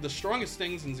the strongest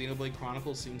things in Xenoblade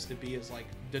Chronicles seems to be is like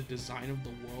the design of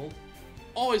the world.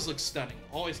 Always looks stunning.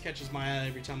 Always catches my eye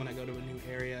every time when I go to a new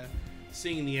area.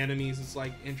 Seeing the enemies is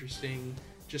like interesting.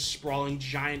 Just sprawling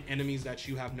giant enemies that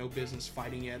you have no business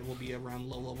fighting yet will be around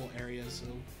low-level areas,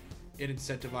 so it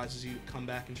incentivizes you to come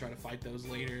back and try to fight those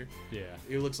later. Yeah.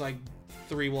 It looks like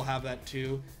 3 will have that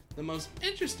too. The most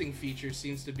interesting feature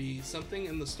seems to be something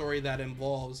in the story that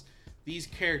involves these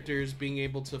characters being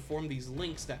able to form these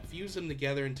links that fuse them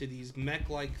together into these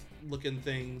mech-like looking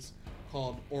things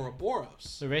called Ouroboros.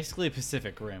 So basically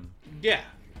Pacific Rim. Yeah,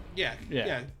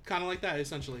 kind of like that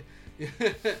essentially.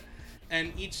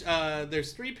 And each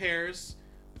there's 3 pairs,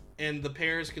 and the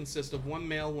pairs consist of 1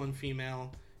 male, 1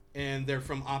 female, and they're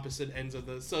from opposite ends of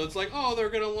the. So it's like, oh, they're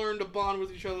gonna learn to bond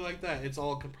with each other like that. It's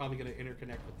all probably gonna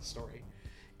interconnect with the story.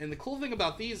 And the cool thing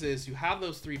about these is you have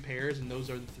those 3 pairs, and those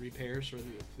are the 3 pairs for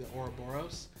the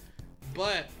Ouroboros.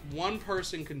 But one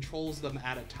person controls them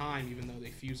at a time, even though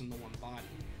they fuse into one body.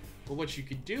 But what you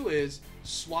could do is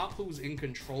swap who's in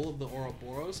control of the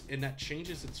Ouroboros, and that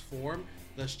changes its form,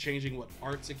 thus changing what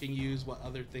arts it can use, what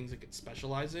other things it can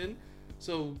specialize in.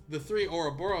 So the 3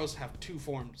 Ouroboros have 2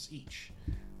 forms each,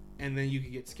 and then you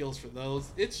can get skills for those.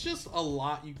 It's just a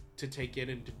lot to take in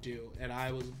and to do, and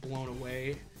I was blown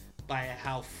away by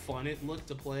how fun it looked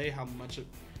to play, how much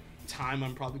time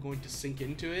I'm probably going to sink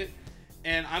into it.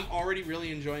 And I'm already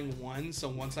really enjoying 1, so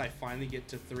once I finally get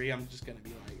to 3, I'm just gonna be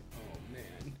like, oh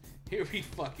man, here we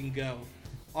fucking go.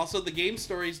 Also, the game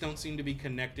stories don't seem to be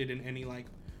connected in any like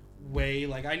way.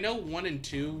 Like, I know 1 and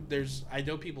 2, I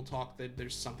know people talk that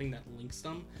there's something that links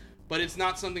them, but it's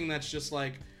not something that's just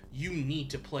like you need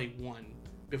to play 1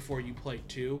 before you play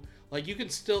 2. Like, you can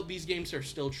still, these games are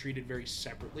still treated very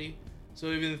separately, so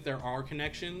even if there are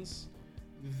connections,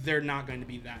 they're not going to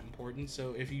be that important.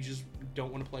 So if you just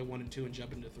don't want to play 1 and 2 and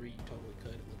jump into 3, you totally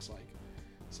could, it looks like.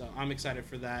 So I'm excited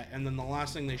for that. And then the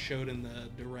last thing they showed in the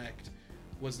direct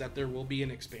was that there will be an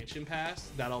expansion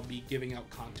pass that'll be giving out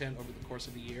content over the course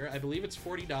of the year. I believe it's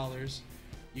 $40.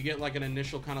 You get like an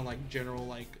initial kind of like general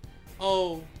like,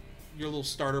 oh, your little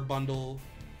starter bundle.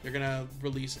 They're gonna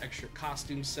release extra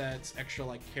costume sets, extra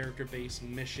like character-based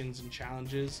missions and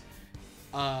challenges.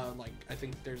 Like, I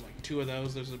think there's like 2 of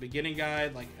those. There's a beginning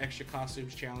guide, like extra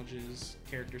costumes, challenges,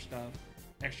 character stuff,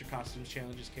 extra costumes,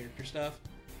 challenges, character stuff,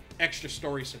 extra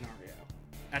story scenario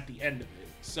at the end of it.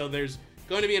 So there's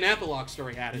going to be an epilogue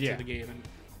story added to the game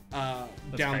and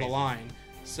down the line.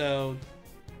 So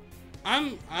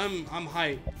I'm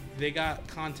hyped. They got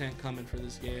content coming for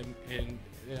this game, and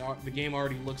the game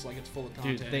already looks like it's full of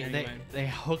content. Dude, they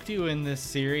hooked you in this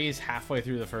series halfway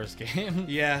through the first game.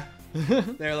 Yeah.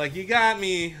 They're like, you got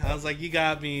me. I was like, you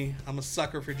got me. I'm a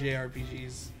sucker for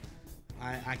JRPGs.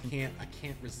 I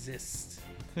can't resist.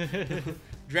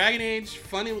 Dragon Age,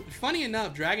 funny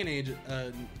enough, Dragon Age,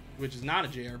 which is not a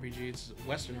JRPG, it's a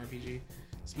Western RPG.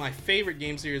 It's my favorite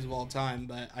game series of all time,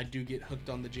 but I do get hooked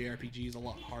on the JRPGs a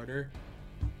lot harder.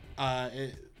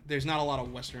 There's not a lot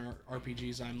of Western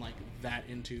RPGs I'm like that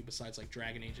into besides like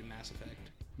Dragon Age and Mass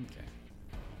Effect. Okay,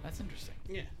 that's interesting.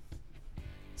 Yeah,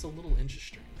 it's a little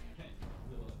interesting.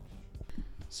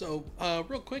 So,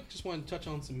 real quick, just wanted to touch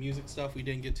on some music stuff we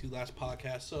didn't get to last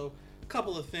podcast. So, a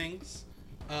couple of things.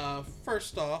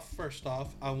 First off,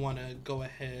 I want to go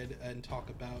ahead and talk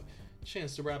about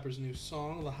Chance the Rapper's new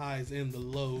song, The Highs and the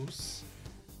Lows.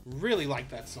 Really like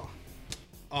that song.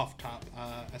 Off top,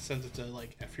 I sent it to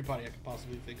like everybody I could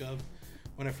possibly think of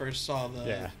when I first saw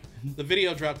the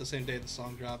video dropped the same day the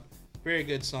song dropped. Very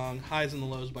good song, Highs and the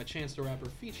Lows by Chance the Rapper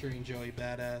featuring Joey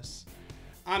Badass.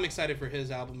 I'm excited for his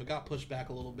album. It got pushed back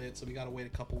a little bit, so we gotta wait a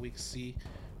couple weeks to see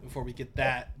before we get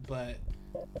that. But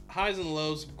Highs and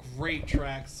Lows, great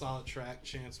track, solid track.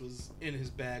 Chance was in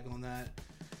his bag on that.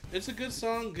 It's a good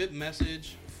song, good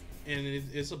message, and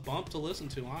it's a bump to listen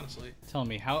to, honestly. Tell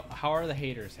me, how are the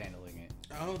haters handling it?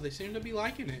 Oh, they seem to be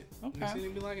liking it. Okay. They seem to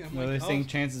be liking it. Are they saying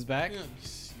Chance is back? Yeah,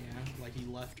 like he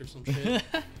left or some shit.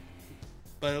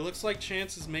 But it looks like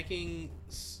Chance is making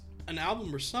an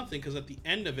album or something, because at the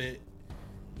end of it,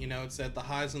 you know, it said The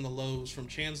Highs and the Lows from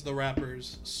Chance the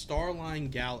Rapper's Starline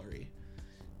Gallery.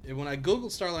 And when I googled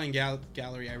Starline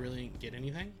Gallery, I really didn't get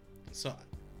anything. So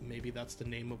maybe that's the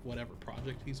name of whatever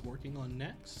project he's working on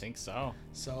next. I think so.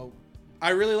 So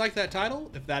I really like that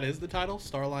title. If that is the title,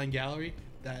 Starline Gallery,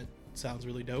 that sounds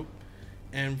really dope.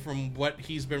 And from what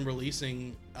he's been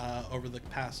releasing over the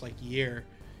past like year,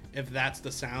 if that's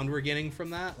the sound we're getting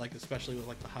from that, like especially with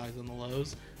like the highs and the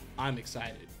lows, I'm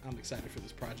excited. I'm excited for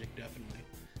this project, definitely.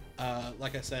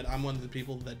 Like I said, I'm one of the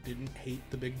people that didn't hate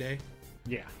The Big Day.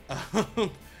 Yeah.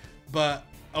 But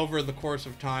over the course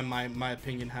of time, my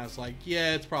opinion has like,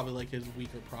 yeah, it's probably like his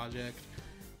weaker project.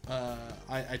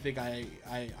 I think I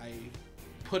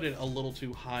put it a little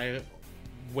too high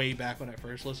way back when I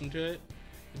first listened to it.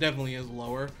 It definitely is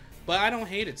lower, but I don't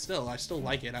hate it still. I still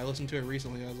like it. I listened to it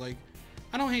recently. I was like,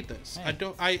 I don't hate this. Hey.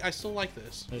 I still like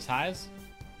this. There's highs,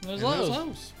 there's lows.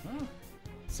 lows. There's lows. Oh.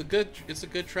 It's a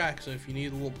good track. So if you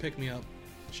need a little pick me up,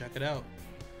 check it out.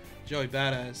 Joey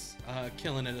Badass,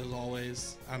 killing it as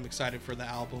always. I'm excited for the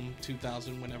album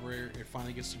 2000. Whenever it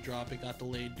finally gets to drop, it got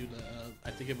delayed due to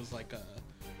I think it was like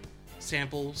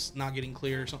samples not getting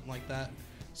clear or something like that.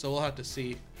 So we'll have to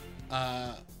see.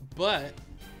 But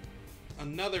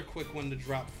another quick one to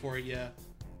drop for you.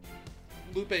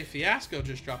 Lupe Fiasco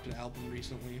just dropped an album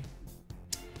recently.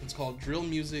 It's called Drill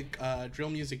Music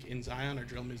in Zion, or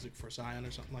Drill Music for Zion,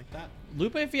 or something like that.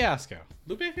 Lupe Fiasco.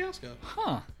 Lupe Fiasco.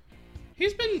 Huh.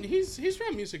 He's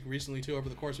dropped music recently too over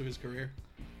the course of his career.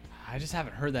 I just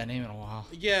haven't heard that name in a while.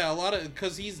 Yeah, a lot of,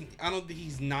 because I don't think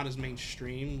he's not as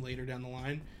mainstream later down the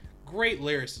line. Great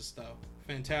lyricist though,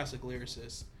 fantastic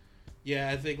lyricist. Yeah,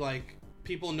 I think like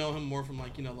people know him more from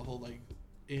like, you know, the whole like,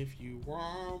 if you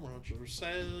want what you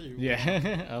say,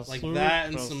 Yeah, like that,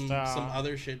 and some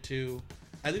other shit too.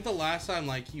 I think the last time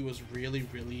like he was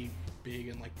really big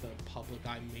in like the public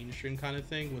eye mainstream kind of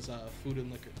thing was Food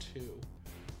and Liquor 2,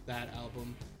 that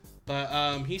album.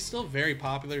 But he's still very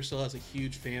popular, still has a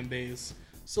huge fan base,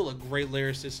 still a great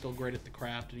lyricist, still great at the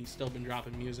craft, and he's still been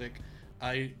dropping music.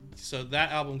 So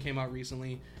that album came out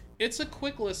recently. It's a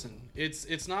quick listen.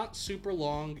 It's not super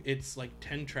long. It's like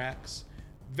 10 tracks.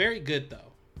 Very good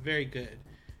though. Very good.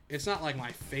 It's not like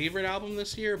my favorite album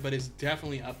this year, but it's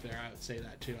definitely up there. I would say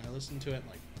that too. I listened to it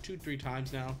like 2-3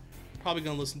 times now. Probably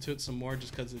gonna listen to it some more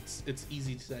just because it's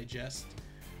easy to digest.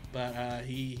 But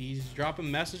he's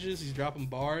dropping messages. He's dropping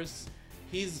bars.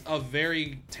 He's a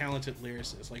very talented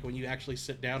lyricist. Like when you actually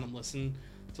sit down and listen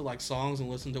to like songs and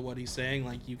listen to what he's saying,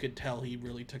 like you could tell he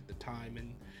really took the time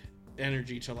and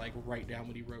energy to like write down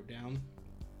what he wrote down.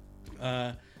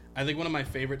 I think one of my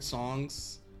favorite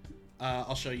songs,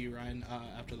 I'll show you, Ryan,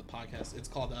 after the podcast. It's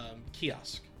called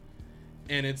Kiosk,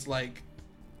 and it's like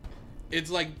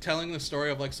telling the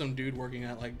story of like some dude working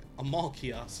at like a mall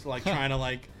kiosk, like trying to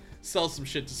like sell some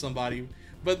shit to somebody,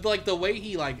 but like the way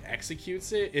he like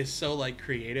executes it is so like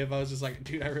creative. I was just like,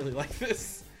 dude, I really like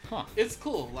this. It's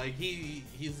cool. Like his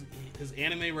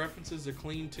anime references are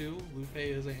clean too. Lupe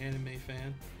is an anime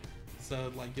fan,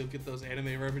 so like you'll get those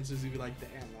anime references, you'll be like,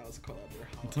 damn, that was clever.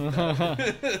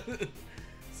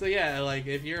 So yeah, like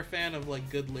if you're a fan of like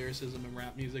good lyricism and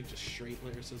rap music, just straight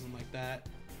lyricism like that,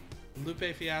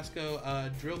 Lupe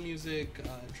Fiasco, Drill Music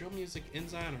in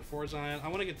Zion or for Zion. I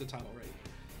want to get the title right.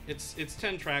 It's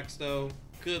 10 tracks though.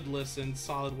 Good listen,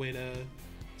 solid way to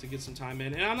get some time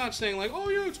in. And I'm not saying like, oh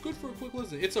yeah, it's good for a quick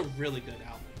listen. It's a really good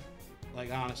album.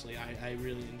 Like honestly, I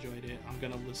really enjoyed it. I'm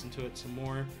gonna listen to it some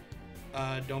more.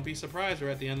 Don't be surprised, we're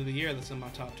at the end of the year. That's in my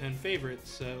top 10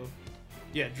 favorites. So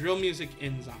yeah, Drill Music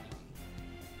in Zion.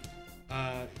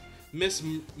 Miss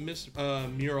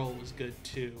Mural was good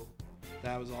too.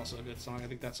 That was also a good song. I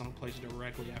think that song plays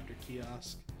directly after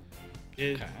Kiosk.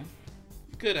 Okay.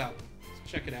 Good album.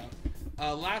 Check it out.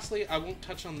 Lastly, I won't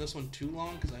touch on this one too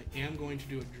long because I am going to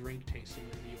do a drink tasting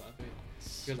review of it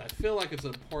because I feel like it's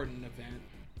an important event.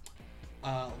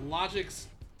 Logic's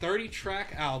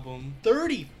 30-track album.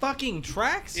 30 fucking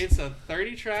tracks? It's a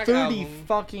 30-track album. 30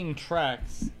 fucking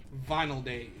tracks. Vinyl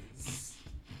Days.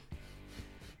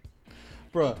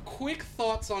 Bruh. Quick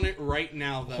thoughts on it right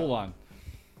now, though. Hold on.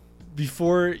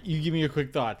 Before you give me your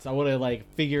quick thoughts, I want to like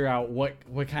figure out what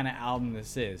kind of album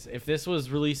this is. If this was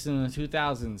released in the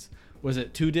 2000s, was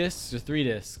it 2 discs or 3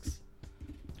 discs?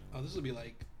 Oh, this would be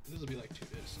like 2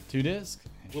 discs. 2 discs?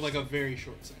 With like a very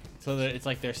short segment. So it's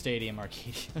like their Stadium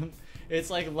Arcadium. It's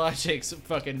like Logic's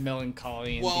fucking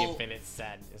Melancholy and the Infinite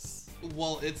Sadness.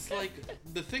 Well, it's like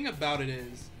the thing about it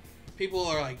is, people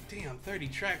are like, "Damn, 30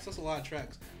 tracks. That's a lot of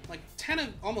tracks." Like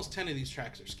almost 10 of these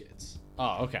tracks are skits.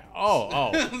 Oh, okay.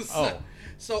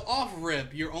 So off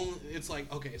rip, it's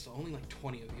like, okay, so only like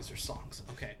 20 of these are songs.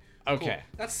 Okay. Okay. Cool.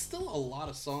 That's still a lot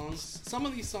of songs. Some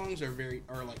of these songs are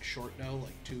like short though,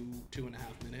 like 2.5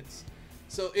 minutes.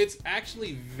 So it's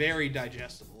actually very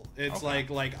digestible. It's like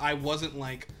I wasn't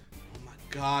like, oh my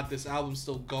god, this album's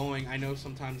still going. I know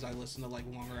sometimes I listen to like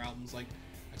longer albums, like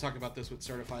I talked about this with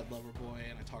Certified Lover Boy,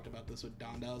 and I talked about this with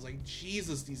Donda. I was like,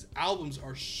 Jesus, these albums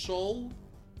are so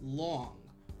long.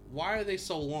 Why are they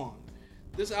so long?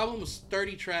 This album was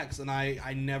 30 tracks, and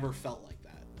I never felt like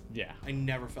that. Yeah. I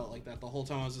never felt like that. The whole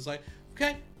time I was just like,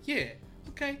 okay,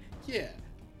 yeah.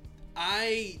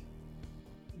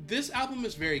 This album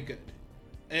is very good.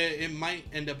 It might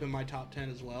end up in my top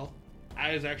 10 as well.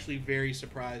 I was actually very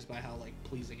surprised by how like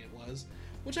pleasing it was,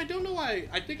 which I don't know why.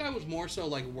 I think I was more so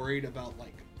like worried about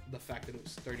like the fact that it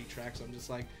was 30 tracks. I'm just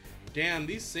like, damn,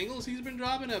 these singles he's been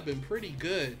dropping have been pretty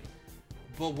good.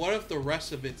 But what if the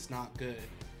rest of it's not good?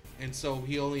 And so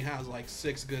he only has like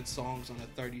 6 good songs on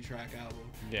a 30-track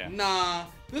album. Yeah. Nah,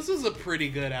 this is a pretty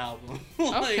good album.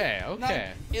 Okay.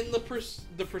 And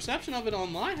the perception of it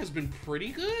online has been pretty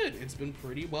good. It's been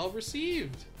pretty well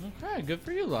received. Okay, good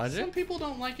for you, Logic. Some people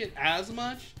don't like it as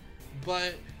much,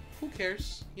 but who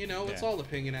cares? You know, it's all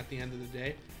opinion at the end of the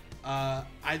day.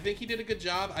 I think he did a good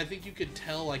job. I think you could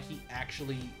tell like he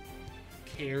actually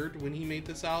cared when he made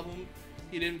this album.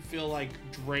 He didn't feel like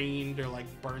drained or like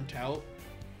burnt out.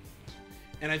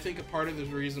 And I think a part of the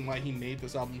reason why he made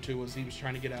this album too was he was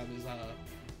trying to get out of his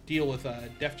deal with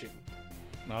Def Jam.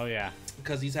 Oh yeah.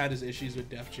 Because he's had his issues with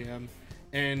Def Jam.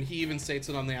 And he even states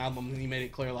it on the album, and he made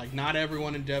it clear, like, not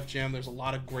everyone in Def Jam, there's a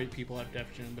lot of great people at Def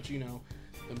Jam, but you know,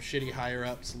 them shitty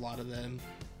higher-ups, a lot of them,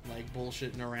 like,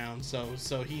 bullshitting around. So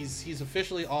he's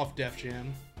officially off Def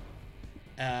Jam.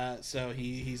 So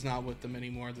he's not with them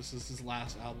anymore. This is his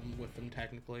last album with them,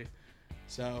 technically.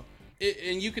 So,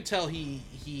 and you could tell he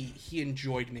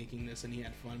enjoyed making this, and he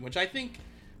had fun, which I think,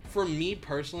 for me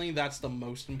personally, that's the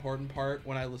most important part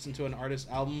when I listen to an artist's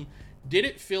album. Did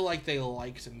it feel like they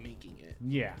liked making it?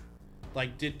 Yeah.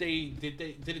 Like, did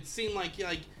it seem like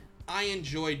I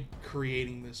enjoyed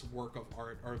creating this work of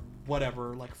art or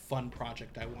whatever, like, fun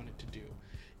project I wanted to do?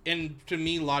 And to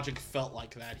me, Logic felt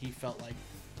like that. He felt like,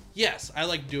 yes, I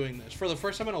like doing this. For the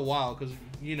first time in a while, because,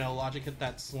 you know, Logic hit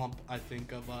that slump, I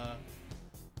think, of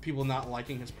people not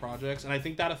liking his projects. And I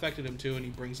think that affected him, too, and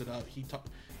he brings it up.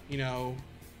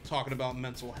 Talking about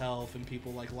mental health, and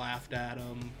people, like, laughed at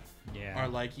him. Yeah. Or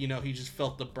like, you know, he just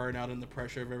felt the burnout and the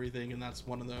pressure of everything, and that's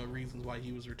one of the reasons why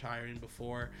he was retiring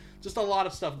before. Just a lot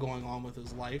of stuff going on with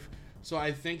his life. So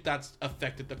I think that's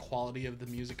affected the quality of the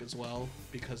music as well,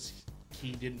 because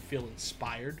he didn't feel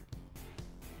inspired.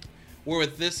 Where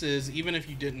with this is, even if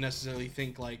you didn't necessarily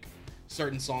think like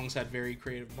certain songs had very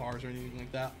creative bars or anything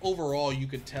like that, overall you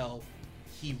could tell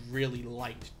he really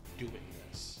liked doing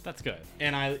this. That's good.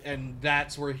 And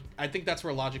that's where I think that's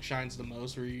where Logic shines the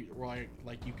most, where you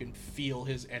can feel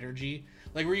his energy,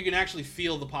 like where you can actually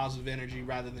feel the positive energy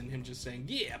rather than him just saying,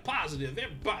 yeah, positive,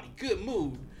 everybody, good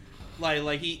mood.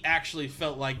 Like he actually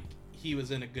felt like he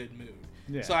was in a good mood.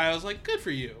 Yeah. So I was like, good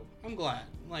for you. I'm glad.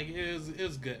 Like it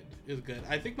was good. It was good.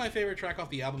 I think my favorite track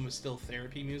off the album is still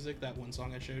Therapy Music, that one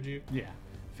song I showed you. Yeah.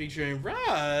 Featuring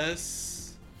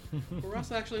Russ. But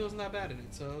Russ actually wasn't that bad in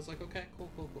it, so I was like, okay, cool.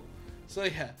 So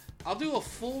yeah, I'll do a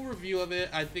full review of it.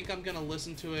 I think I'm gonna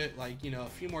listen to it like, you know, a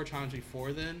few more times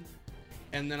before then,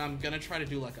 and then I'm gonna try to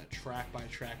do like a track by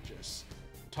track, just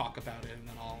talk about it, and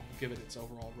then I'll give it its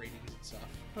overall ratings and stuff.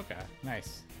 Okay,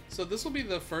 nice. So this will be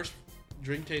the first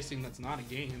drink tasting that's not a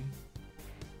game.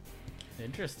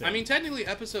 Interesting. I mean, technically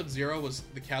episode 0 was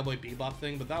the Cowboy Bebop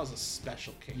thing, but that was a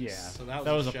special case. Yeah, so that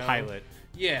was a show. pilot.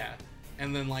 Yeah.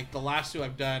 And then, like, the last 2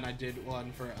 I've done, I did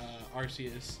one for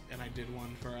Arceus, and I did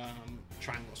one for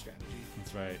Triangle Strategy.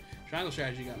 That's right. Triangle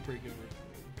Strategy got a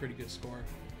pretty good score.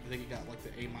 I think it got, like, the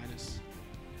A-.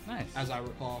 Nice. As I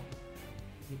recall.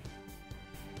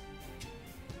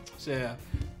 So, yeah.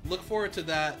 Look forward to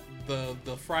that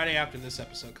the Friday after this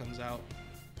episode comes out.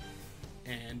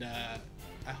 And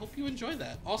I hope you enjoy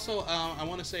that. Also, I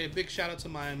want to say a big shout-out to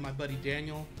my buddy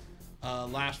Daniel.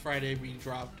 Last Friday we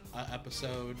dropped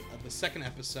the second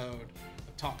episode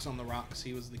of Talks on the Rocks.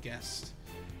 He was the guest.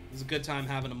 It was a good time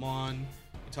having him on.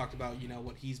 We talked about, you know,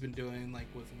 what he's been doing, like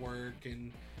with work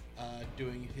and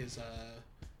doing his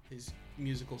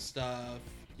musical stuff.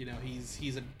 You know,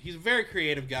 he's a very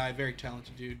creative guy, very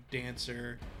talented dude,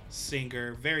 dancer,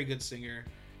 singer, very good singer.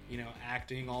 You know,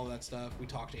 acting, all that stuff. We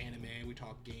talked anime, we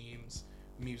talked games,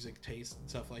 music taste and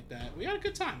stuff like that. We had a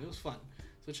good time. It was fun.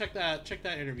 So check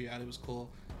that interview out. It was cool.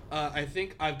 I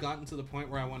think I've gotten to the point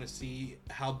where I want to see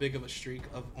how big of a streak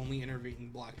of only interviewing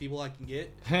black people I can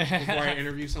get before I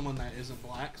interview someone that isn't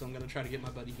black. So I'm going to try to get my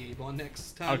buddy Gabe on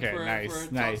next time for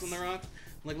Talks on the Rocks.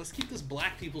 I'm like, let's keep this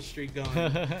black people streak going.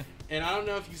 And I don't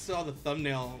know if you saw the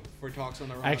thumbnail for Talks on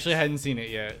the Rocks. I actually hadn't seen it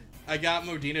yet. I got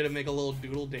Modena to make a little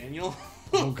doodle Daniel.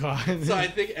 Oh, God. So I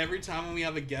think every time when we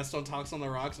have a guest on Talks on the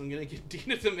Rocks, I'm going to get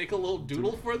Dina to make a little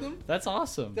doodle for them. That's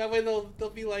awesome. That way they'll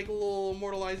be like a little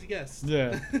immortalized guests.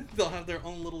 Yeah. They'll have their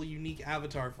own little unique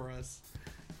avatar for us.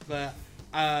 But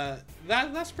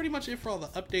that's pretty much it for all the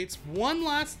updates. One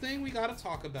last thing we got to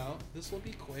talk about. This will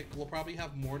be quick. We'll probably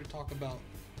have more to talk about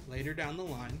later down the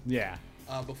line. Yeah.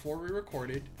 Before we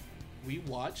recorded, we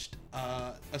watched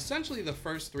essentially the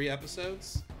first 3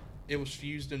 episodes. It was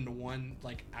fused into one,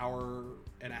 like, hour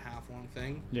and a half long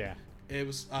thing. Yeah. It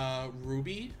was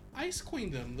Ruby Ice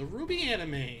Queendom, the Ruby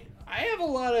anime. I have a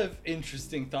lot of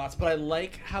interesting thoughts, but I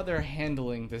like how they're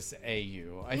handling this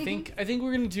AU. I think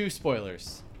we're gonna do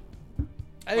spoilers.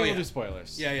 We'll do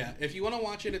spoilers. Yeah. If you want to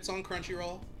watch it, it's on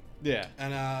Crunchyroll. Yeah.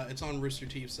 And it's on Rooster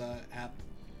Teeth's app,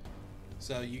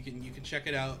 so you can check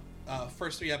it out.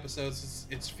 First 3 episodes,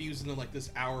 it's fused into like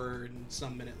this hour and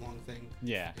some minute long thing.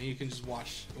 Yeah. And you can just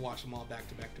watch them all back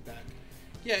to back to back.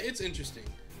 Yeah, it's interesting.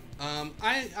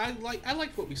 I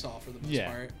liked what we saw for the most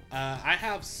part. I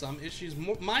have some issues.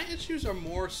 My issues are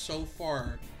more so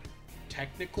far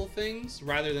technical things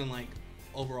rather than like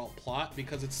overall plot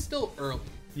because it's still early.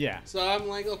 Yeah. So I'm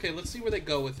like, okay, let's see where they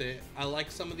go with it. I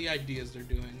like some of the ideas they're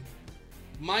doing.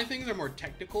 My things are more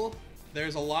technical.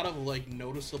 There's a lot of like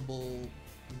noticeable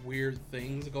weird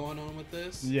things going on with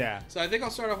this. Yeah. So I think I'll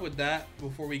start off with that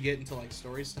before we get into like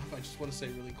story stuff. I just want to say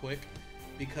really quick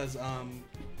because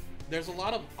there's a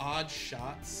lot of odd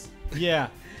shots. Yeah,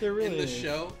 there really in the is.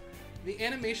 show. The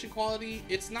animation quality,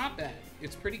 it's not bad.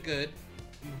 It's pretty good,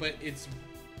 but it's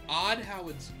odd how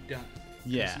it's done.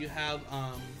 Yeah. You have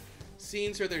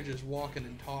scenes where they're just walking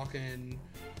and talking,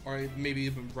 or maybe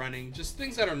even running, just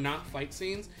things that are not fight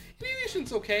scenes.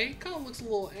 Animation's okay. Kind of looks a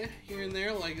little here and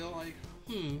there, like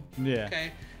yeah.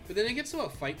 Okay. But then it gets to a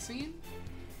fight scene,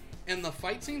 and the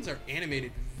fight scenes are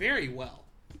animated very well.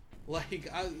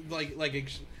 Like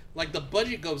the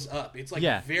budget goes up. It's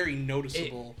like very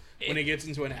noticeable when it gets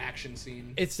into an action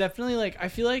scene. It's definitely like I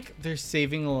feel like they're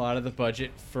saving a lot of the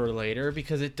budget for later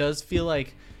because it does feel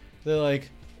like they're like,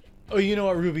 oh, you know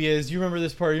what Ruby is? You remember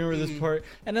this part? You remember this part?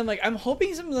 And then like I'm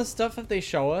hoping some of the stuff that they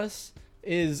show us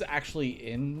is actually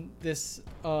in this.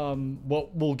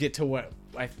 What we'll get to what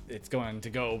it's going to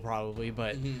go probably,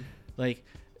 but like.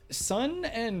 Sun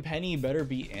and Penny better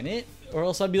be in it, or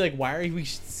else I'd be like, why are we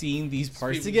seeing these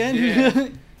parts again? Yeah.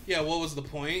 Yeah, what was the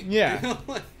point? Yeah.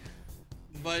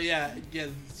 But yeah.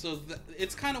 So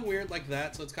it's kind of weird like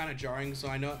that. So it's kind of jarring. So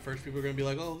I know at first people are gonna be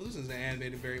like, "Oh, this isn't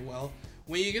animated very well."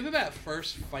 When you get to that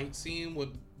first fight scene with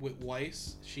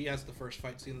Weiss, she has the first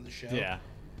fight scene of the show. Yeah.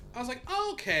 I was like, oh,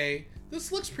 okay,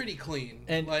 this looks pretty clean.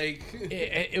 And like,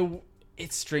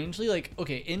 it's strangely like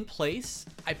okay in place.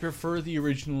 I prefer the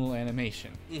original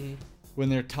animation when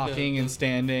they're talking and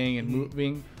standing and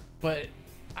moving, but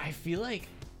I feel like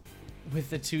with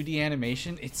the 2D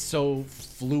animation, it's so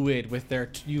fluid with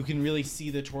their. You can really see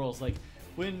the twirls. Like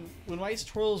when Weiss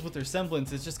twirls with her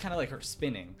semblance, it's just kind of like her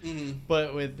spinning.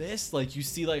 But with this, like you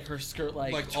see like her skirt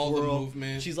like twirl. All the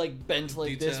movement. She's like bent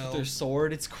like this with her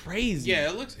sword. It's crazy.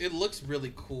 Yeah, it looks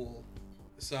really cool.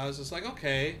 So I was just like,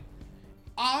 okay.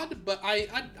 Odd, but I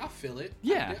feel it.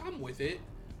 Yeah. I'm with it.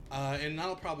 And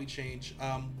that'll probably change.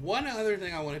 One other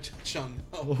thing I want to touch on,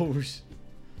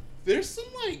 there's some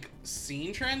like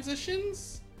scene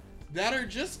transitions that are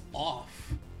just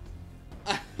off.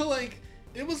 Like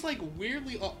it was like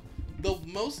weirdly off. The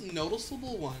most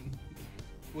noticeable one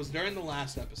was during the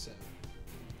last episode.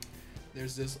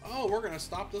 There's this, we're gonna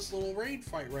stop this little raid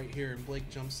fight right here, and Blake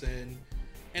jumps in,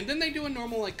 and then they do a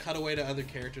normal like cutaway to other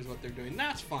characters what they're doing.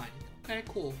 That's fine. Okay,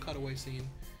 cool, cutaway scene.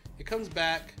 It comes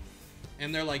back,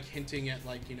 and they're like hinting at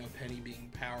like, you know, Penny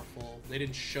being powerful. They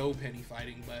didn't show Penny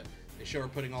fighting, but they show her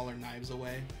putting all her knives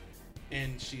away,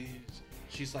 and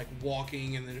she's like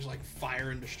walking, and there's like fire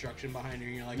and destruction behind her.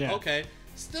 And you're like, okay,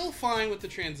 still fine with the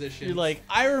transition. You're like,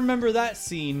 I remember that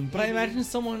scene, but I imagine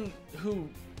someone who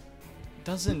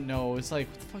doesn't know is like,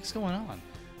 what the fuck's going on?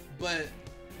 But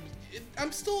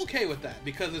I'm still okay with that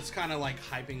because it's kind of like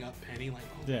hyping up Penny, like,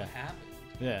 what happened?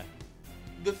 Yeah.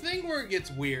 The thing where it gets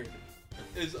weird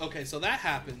is, okay, so that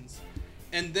happens,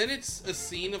 and then it's a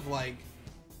scene of like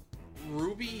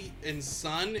Ruby and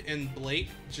Sun and Blake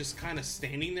just kind of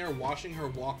standing there watching her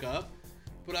walk up,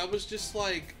 but I was just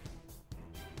like,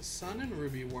 Sun and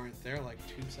Ruby weren't there like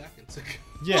 2 seconds ago.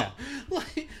 Yeah.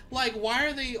 like why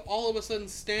are they all of a sudden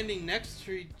standing next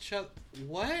to each other?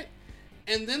 What?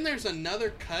 And then there's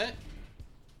another cut.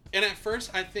 And at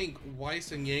first, I think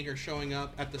Weiss and Yang are showing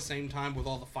up at the same time with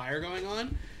all the fire going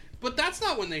on. But that's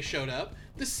not when they showed up.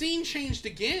 The scene changed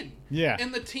again. Yeah.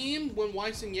 And the team, when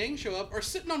Weiss and Yang show up, are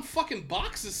sitting on fucking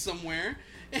boxes somewhere.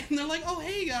 And they're like, oh,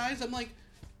 hey, guys. I'm like,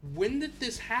 when did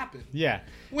this happen? Yeah.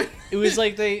 It was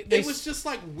like they it was just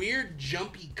like weird,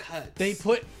 jumpy cuts. They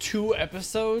put 2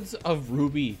 episodes of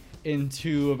Ruby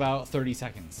into about 30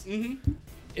 seconds.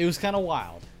 It was kind of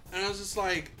wild. And I was just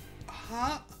like,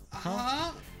 huh?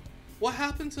 What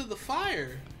happened to the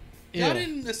fire? Y'all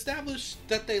didn't establish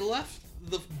that they left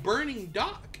the burning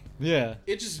dock. Yeah.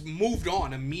 It just moved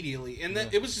on immediately. And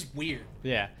it was just weird.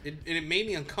 Yeah. It made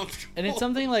me uncomfortable. And it's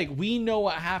something like, we know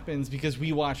what happens because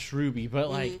we watched Ruby,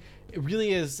 but like, it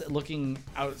really is looking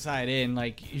outside in.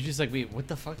 Like, you're just like, wait, what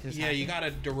the fuck is happening? Yeah, you gotta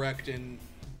direct and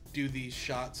do these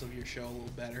shots of your show a little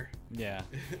better. Yeah.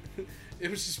 It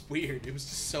was just weird. It was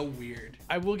just so weird.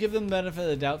 I will give them the benefit of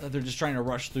the doubt that they're just trying to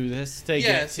rush through this to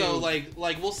get to... so like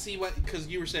we'll see what, because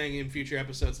you were saying in future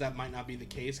episodes that might not be the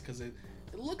case because it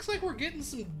looks like we're getting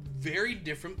some very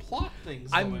different plot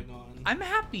things going on. I'm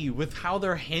happy with how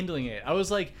they're handling it. I was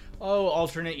like, oh,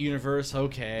 alternate universe,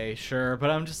 okay, sure,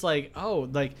 but I'm just like, oh,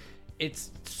 like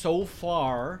it's so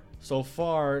far so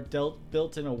far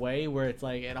built in a way where it's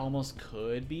like it almost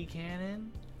could be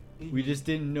canon. Mm-hmm. We just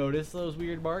didn't notice those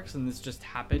weird marks, and this just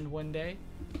happened one day.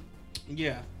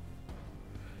 Yeah.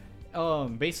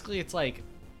 Basically, it's like,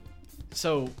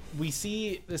 so we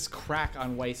see this crack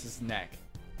on Weiss's neck,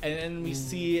 and then we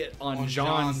see it on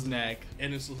John's neck,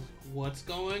 and it's what's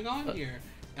going on here.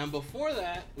 And before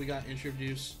that, we got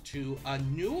introduced to a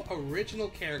new original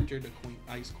character to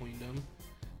Ice Queendom.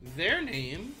 Their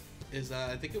name is,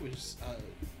 I think it was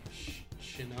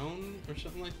Shinon or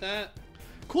something like that.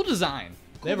 Cool design.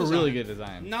 They have a really good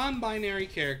design. Non-binary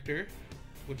character,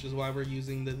 which is why we're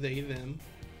using the they, them.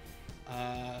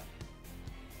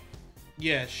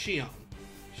 Yeah, Shion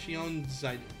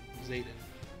Zayden.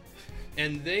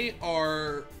 And they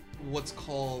are what's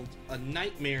called a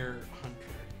nightmare hunter.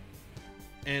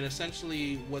 And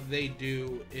essentially what they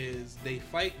do is they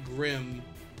fight Grimm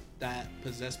that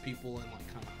possess people and like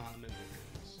kind of haunt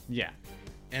individuals. Yeah.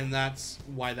 And that's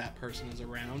why that person is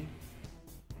around.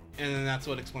 And then that's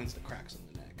what explains the cracks in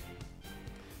the neck.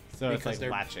 So because it's like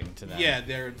latching to that. Yeah,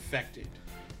 they're infected.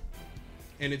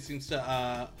 And it seems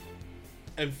to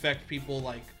infect people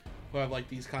like who have like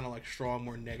these kind of like strong,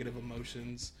 more negative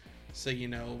emotions. So, you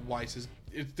know,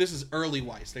 this is early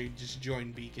Weiss. They just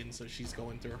joined Beacon, so she's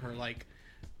going through her like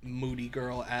moody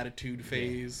girl attitude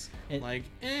phase. And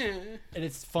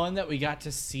it's fun that we got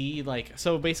to see like,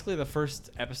 so basically the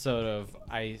first episode of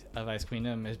Ice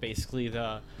Queendom is basically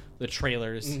the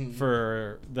trailers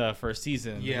for the first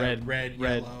season. Yeah, red,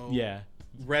 yellow. Yeah.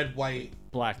 Red, white,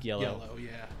 black, yellow. Yellow,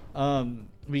 yeah.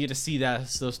 We get to see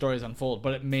those stories unfold,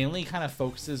 but it mainly kind of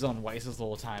focuses on Weiss's the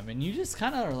whole time, and you just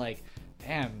kind of are like,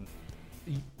 damn,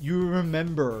 you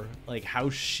remember like how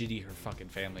shitty her fucking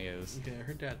family is. Yeah,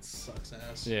 her dad sucks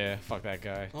ass. Yeah, fuck that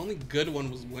guy. The only good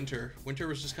one was Winter. Winter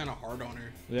was just kind of hard on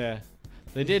her. Yeah,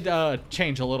 they did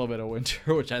change a little bit of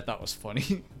Winter, which I thought was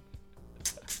funny.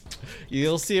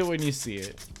 You'll see it when you see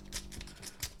it.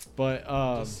 But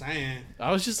just saying.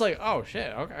 I was just like, oh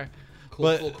shit, okay.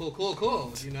 Cool.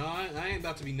 You know, I ain't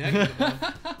about to be negative.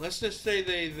 Let's just say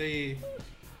they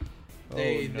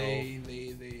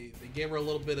gave her a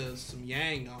little bit of some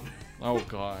yang on her. Oh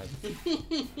god.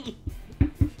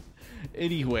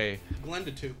 Anyway,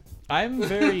 Glenda too. I'm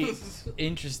very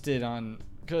interested on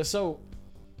so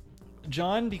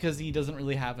John, because he doesn't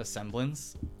really have a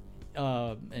semblance,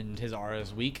 and his aura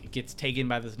is weak, gets taken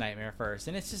by this nightmare first,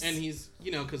 and it's just, and he's,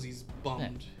 you know, because he's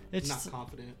bummed, it's not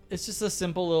confident. It's just a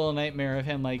simple little nightmare of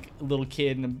him like a little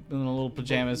kid in the little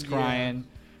pajamas crying,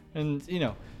 and you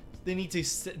know they need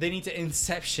to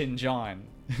Inception John.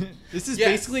 This is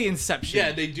basically Inception.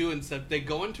 Yeah, they do Inception. They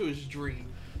go into his dream.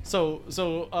 So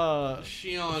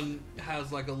Shion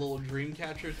has like a little dream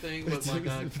catcher thing with like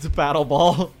it's a paddle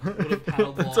ball. With a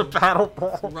paddle ball. It's a paddle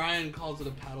ball. Ryan calls it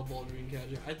a paddle ball dream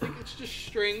catcher. I think it's just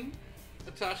string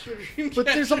attached to a dream catcher.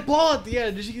 But there's a ball at the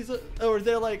end. Or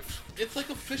they're like, it's like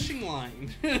a fishing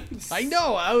line. I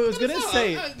know. I was gonna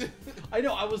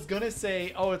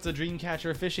say, oh, it's a dream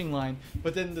catcher fishing line.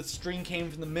 But then the string came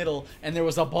from the middle, and there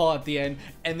was a ball at the end,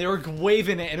 and they were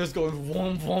waving it, and it was going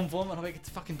vroom, vroom, vroom. And I'm like, it's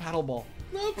a fucking paddle ball.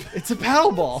 Nope. It's a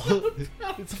paddle ball.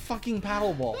 It's a fucking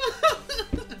paddle ball.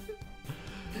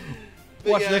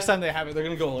 Watch next time they have it, they're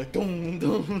gonna go like dum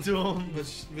dum dum. But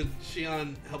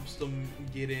Shion helps them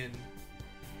get in,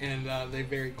 and they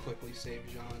very quickly save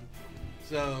John.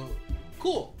 So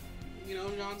cool. You know,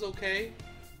 John's okay.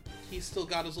 He's still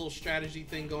got his little strategy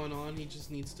thing going on. He just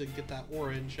needs to get that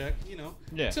aura in check. You know,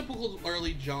 typical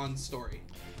early John story.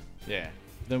 Yeah.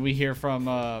 Then we hear from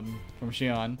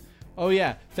Shion. Oh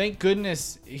yeah, thank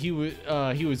goodness he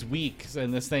was weak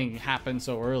and this thing happened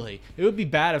so early. It would be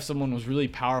bad if someone was really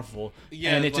powerful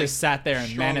and it like just sat there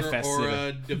and manifested.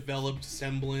 Aura, developed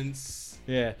semblance.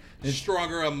 Yeah.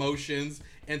 Stronger emotions,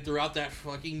 and throughout that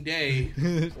fucking day,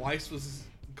 Weiss was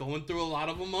going through a lot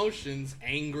of emotions,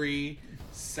 angry,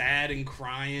 sad, and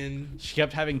crying. She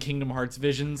kept having Kingdom Hearts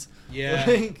visions.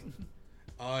 Yeah.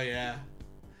 Oh yeah.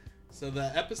 So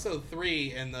the episode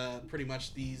 3 and pretty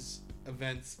much these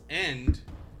events end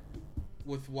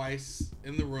with Weiss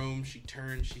in the room. She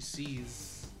turns, she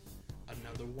sees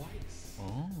another Weiss.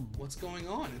 Oh. What's going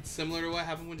on? It's similar to what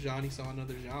happened when Johnny saw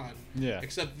another John. Yeah.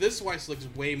 Except this Weiss looks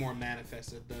way more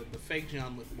manifested. The fake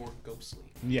John looked more ghostly.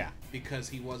 Yeah. Because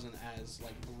he wasn't as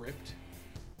like gripped.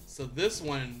 So this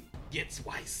one gets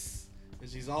Weiss. And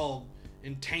she's all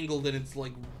entangled in its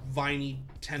like viney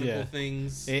tentacle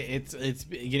things. It's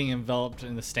getting enveloped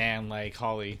in the stand like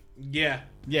Holly. Yeah.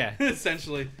 Yeah.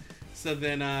 Essentially. So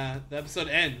then the episode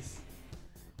ends.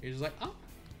 You're just like,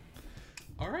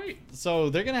 All right. So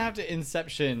they're gonna have to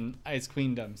Inception Ice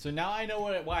Queendom. So now I know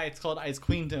why it's called Ice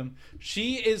Queendom.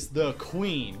 She is the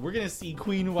queen. We're gonna see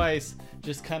Queen Weiss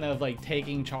just kind of like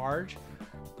taking charge.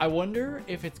 I wonder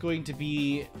if it's going to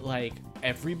be like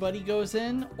everybody goes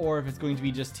in, or if it's going to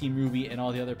be just Team Ruby and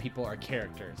all the other people are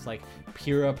characters. Like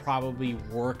Pyrrha probably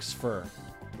works for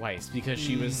Weiss because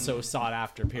she was so sought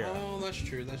after. Pyrrha. Oh, that's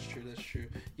true. That's true. That's true.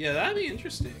 Yeah, that'd be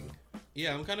interesting.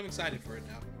 Yeah, I'm kind of excited for it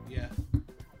now. Yeah.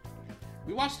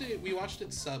 We watched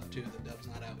it sub too. The dub's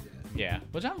not out yet. Yeah,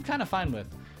 which I'm kind of fine with.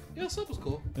 Yeah, sub was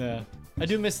cool. Yeah. I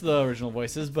do miss the original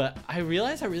voices, but I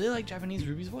realize I really like Japanese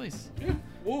Ruby's voice. Yeah.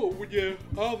 Whoa, yeah.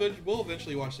 We'll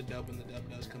eventually watch the dub when the dub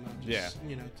does come out. Just,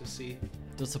 you know, to see.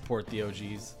 To support the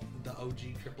OGs. The OG,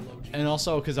 triple OG. And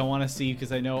also because I want to see,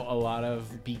 because I know a lot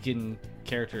of Beacon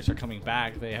characters are coming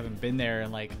back. They haven't been there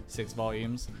in like 6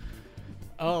 volumes.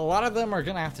 A lot of them are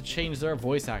going to have to change their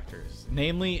voice actors.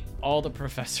 Namely, all the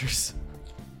professors.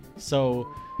 So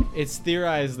it's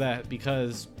theorized that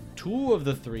because 2 of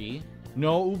the 3,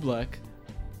 no Oobleck,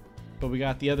 but we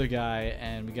got the other guy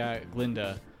and we got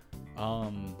Glinda.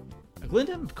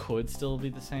 Glinda could still be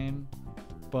the same,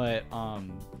 but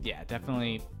yeah,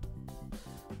 definitely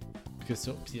because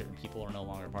certain people are no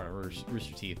longer part of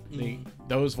Rooster Teeth.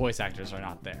 Those voice actors are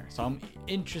not there, so I'm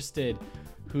interested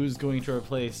who's going to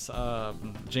replace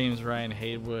James Ryan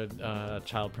Haywood,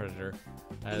 Child Predator,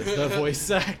 as the voice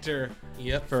actor.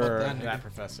 Yep, for that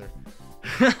professor.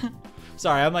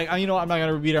 Sorry, I'm like, you know what? I'm not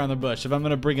gonna beat around the bush. If I'm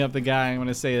gonna bring up the guy, I'm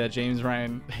gonna say that James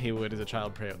Ryan Haywood is a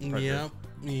child predator. Yep.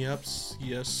 Yes,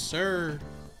 sir.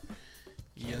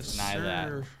 Yes, Deny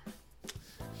sir. That.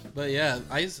 But yeah,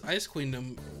 Ice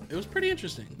Queendom. It was pretty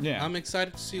interesting. Yeah, I'm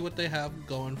excited to see what they have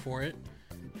going for it,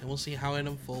 and we'll see how it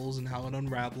unfolds and how it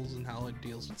unravels and how it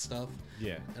deals with stuff.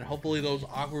 Yeah. And hopefully those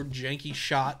awkward, janky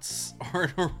shots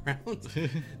aren't around.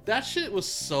 That shit was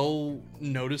so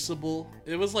noticeable.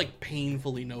 It was like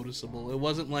painfully noticeable. It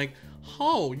wasn't like,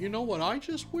 oh, you know what I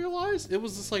just realized? It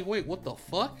was just like, wait, what the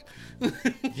fuck?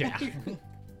 Yeah.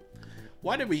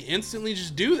 Why did we instantly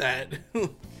just do that?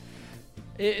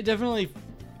 It definitely,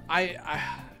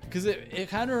 because it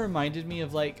kind of reminded me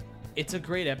of like, it's a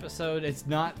great episode. It's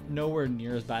not nowhere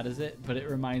near as bad as it, but it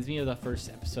reminds me of the first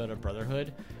episode of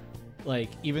Brotherhood. Like,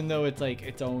 even though it's like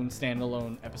its own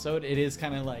standalone episode, it is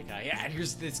kind of like, yeah,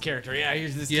 here's this character, yeah,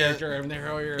 here's this character, and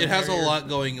it has a lot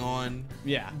going on.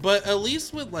 Yeah, but at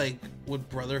least with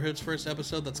Brotherhood's first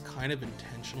episode, that's kind of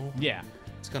intentional. Yeah,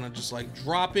 it's gonna just like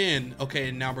drop in, okay,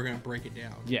 and now we're gonna break it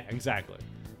down. Yeah, exactly.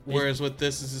 Whereas with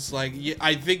this, is just like, yeah,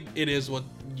 I think it is what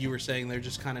you were saying. They're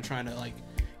just kind of trying to like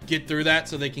get through that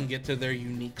so they can get to their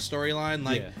unique storyline.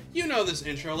 Like, you know, this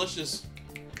intro, let's just.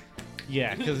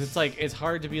 Yeah, because it's like, it's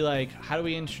hard to be like, how do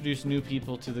we introduce new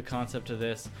people to the concept of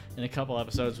this in a couple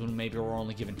episodes when maybe we're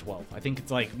only given 12? I think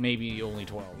it's like maybe only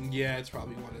 12. Yeah, it's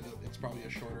probably it's probably a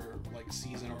shorter like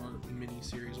season or mini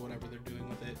series, whatever they're doing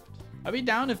with it. I'd be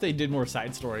down if they did more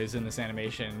side stories in this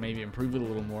animation and maybe improve it a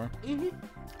little more.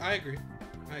 I agree.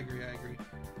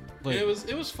 Like,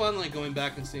 it was fun like going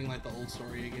back and seeing like the old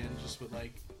story again, just with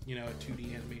like, you know, a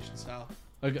 2D animation style.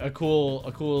 A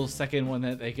cool second one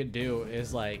that they could do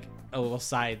is like a little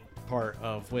side part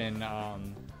of when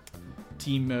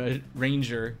Team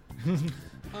Ranger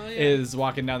is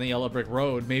walking down the yellow brick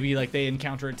road. Maybe like they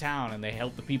encounter a town and they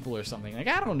help the people or something. Like,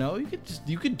 I don't know.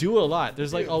 You could do a lot.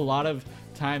 There's like a lot of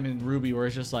time in Ruby where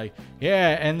it's just like,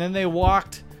 yeah, and then they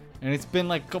walked, and it's been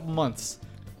like a couple months.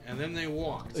 And then they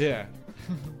walked. Yeah.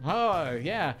 Oh,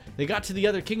 yeah. They got to the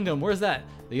other kingdom. Where's that?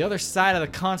 The other side of the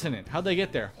continent. How'd they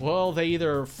get there? Well, they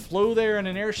either flew there in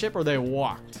an airship or they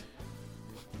walked.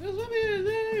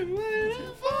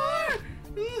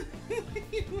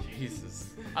 Jesus.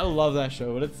 I love that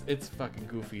show, but it's fucking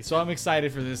goofy. So I'm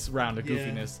excited for this round of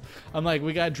goofiness. Yeah. I'm like,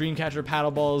 we got Dreamcatcher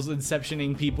paddle balls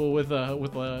inceptioning people with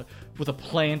a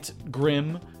plant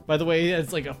Grim. By the way,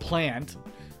 it's like a plant.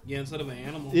 Yeah, instead of an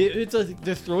animal.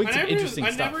 They're throwing some interesting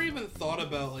stuff. I never even thought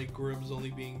about like Grims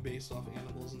only being based off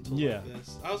animals until like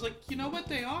this. I was like, you know what,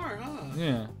 they are, huh?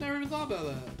 Yeah. Never even thought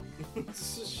about that.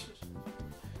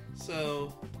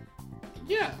 So,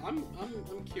 yeah, I'm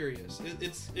curious.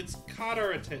 It's caught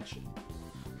our attention,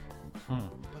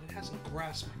 but it hasn't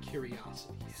grasped my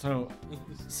curiosity yet.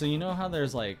 So you know how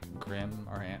there's like Grim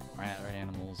or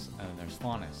animals and there's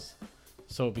Faunus.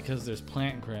 So because there's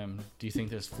plant Grim, do you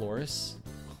think there's Florus?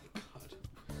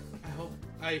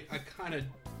 I kind of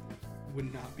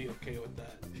would not be okay with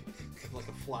that. If like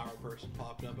a flower person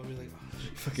popped up, I'd be like, oh,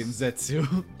 fucking Zetsu.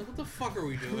 What the fuck are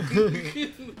we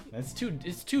doing?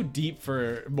 It's too deep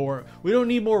for more. We don't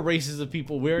need more races of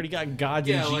people. We already got gods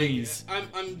and genies. Like,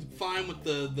 I'm fine with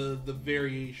the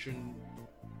variation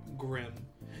Grim.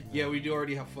 Yeah, we do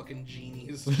already have fucking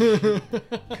genies. God,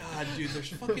 dude, there's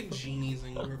fucking genies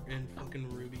in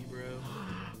fucking Ruby, bro.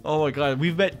 Oh my god,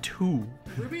 we've met 2.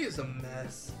 Ruby is a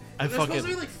mess. There's supposed to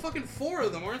be like fucking 4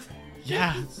 of them, aren't there?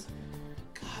 Yeah.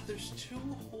 God, there's 2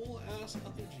 whole ass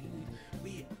other genies.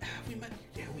 We have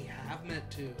met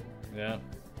 2. Yeah.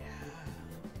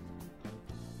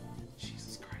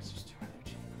 Jesus Christ, there's 2 other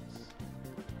genies.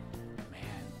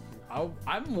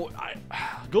 Man,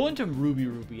 going to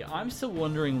Ruby. I'm still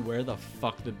wondering where the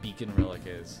fuck the beacon relic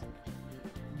is.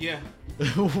 Yeah.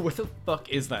 Where the fuck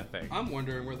is that thing? I'm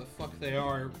wondering where the fuck they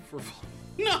are for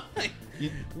Volume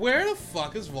 9. Where the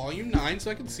fuck is Volume 9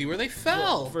 so I can see where they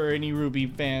fell? Well, for any Ruby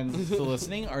fans still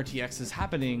listening, RTX is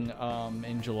happening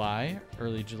in July,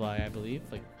 early July, I believe.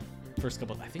 Like first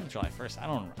couple, I think July 1st. I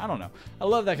don't know. I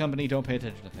love that company. Don't pay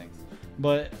attention to things,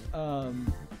 but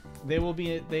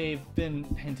they've been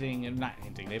hinting, and not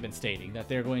hinting, they've been stating that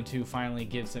they're going to finally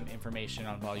give some information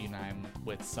on Volume 9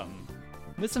 with some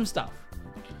stuff.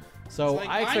 So like,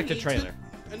 I expect a trailer.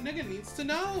 A nigga needs to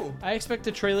know. I expect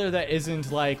a trailer that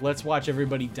isn't like, let's watch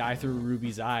everybody die through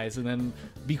Ruby's eyes and then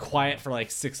be quiet for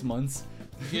like 6 months.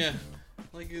 Yeah.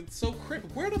 Like, it's so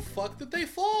cryptic. Where the fuck did they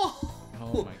fall?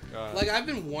 Oh my god. Like, I've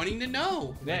been wanting to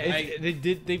know. Yeah, like,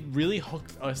 they really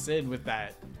hooked us in with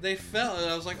that. They fell, and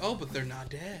I was like, oh, but they're not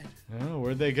dead. Oh,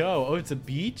 where'd they go? Oh, it's a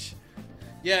beach?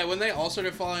 Yeah, when they all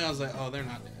started falling, I was like, oh, they're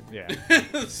not dead. Yeah.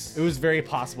 It was very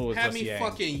possible with Had me Yang.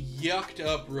 fucking yucked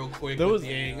up real quick That with was-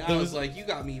 Yang. that I was- was like, you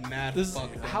got me mad This is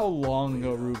fucked up. how long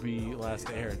ago Ruby last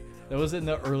aired. That was in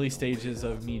the early stages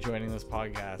of me joining this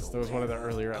podcast. That was one of the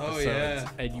earlier episodes. Oh, yeah.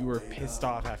 And you were pissed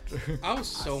off after. I was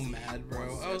so mad,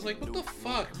 bro. I was like, what the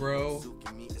fuck, bro?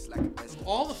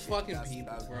 All the fucking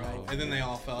people, bro. And then they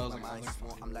all fell. I was like, oh, they're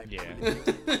fine. Yeah.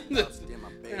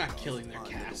 They're not killing their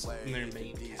cast and their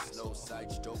main cast.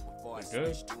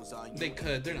 Good. They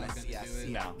could. They're not gonna do it.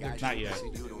 No, They're too not yet. pussy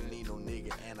to do it.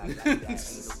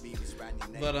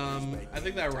 But I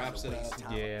think that wraps it up.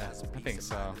 Yeah, I think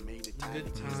so.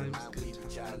 Good times. Good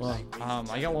times. Well,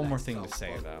 I got one more thing to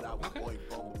say though. Okay.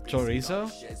 Chorizo,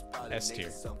 S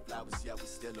tier.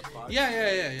 Yeah.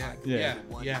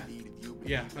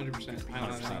 Yeah. 100%. I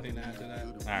don't have anything to add to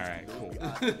that. All right, cool.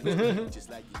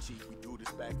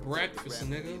 Breakfast,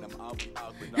 nigga.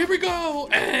 Here we go.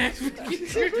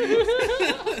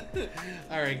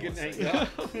 All right. Good night, y'all.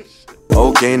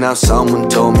 Okay, now someone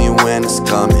told me when it's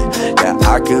coming. Yeah,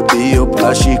 I could be your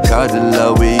plushie, cuddle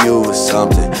love with you or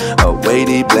something. A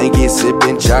weighted blanket,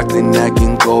 sipping chocolate, neck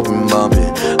and go and bumping.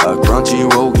 A crunchy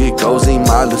roll, get cozy,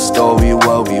 my little story,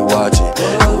 what we watching.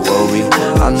 Worry,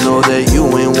 I know that you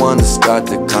ain't wanna start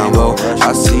the combo.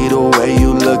 I see the way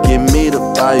you look at me, the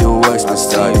fireworks been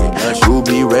starting.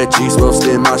 Ruby red cheeks,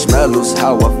 roasted marshmallows,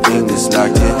 how our fingers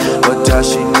locked in.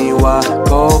 Watashi ni wa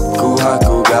koku